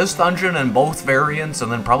beat this dungeon in both variants, and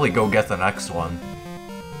then probably go get the next one.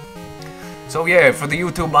 So yeah, for the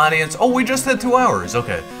YouTube audience, oh, we just hit 2 hours,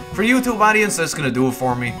 okay. For YouTube audience, that's going to do it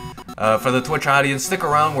for me. For the Twitch audience, stick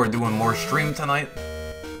around, we're doing more stream tonight.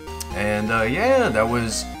 And yeah, that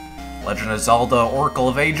was Legend of Zelda Oracle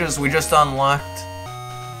of Ages. We just unlocked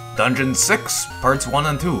Dungeon 6, Parts 1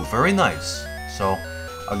 and 2. Very nice. So,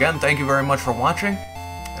 again, thank you very much for watching,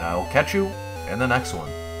 and I will catch you in the next one.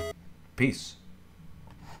 Peace.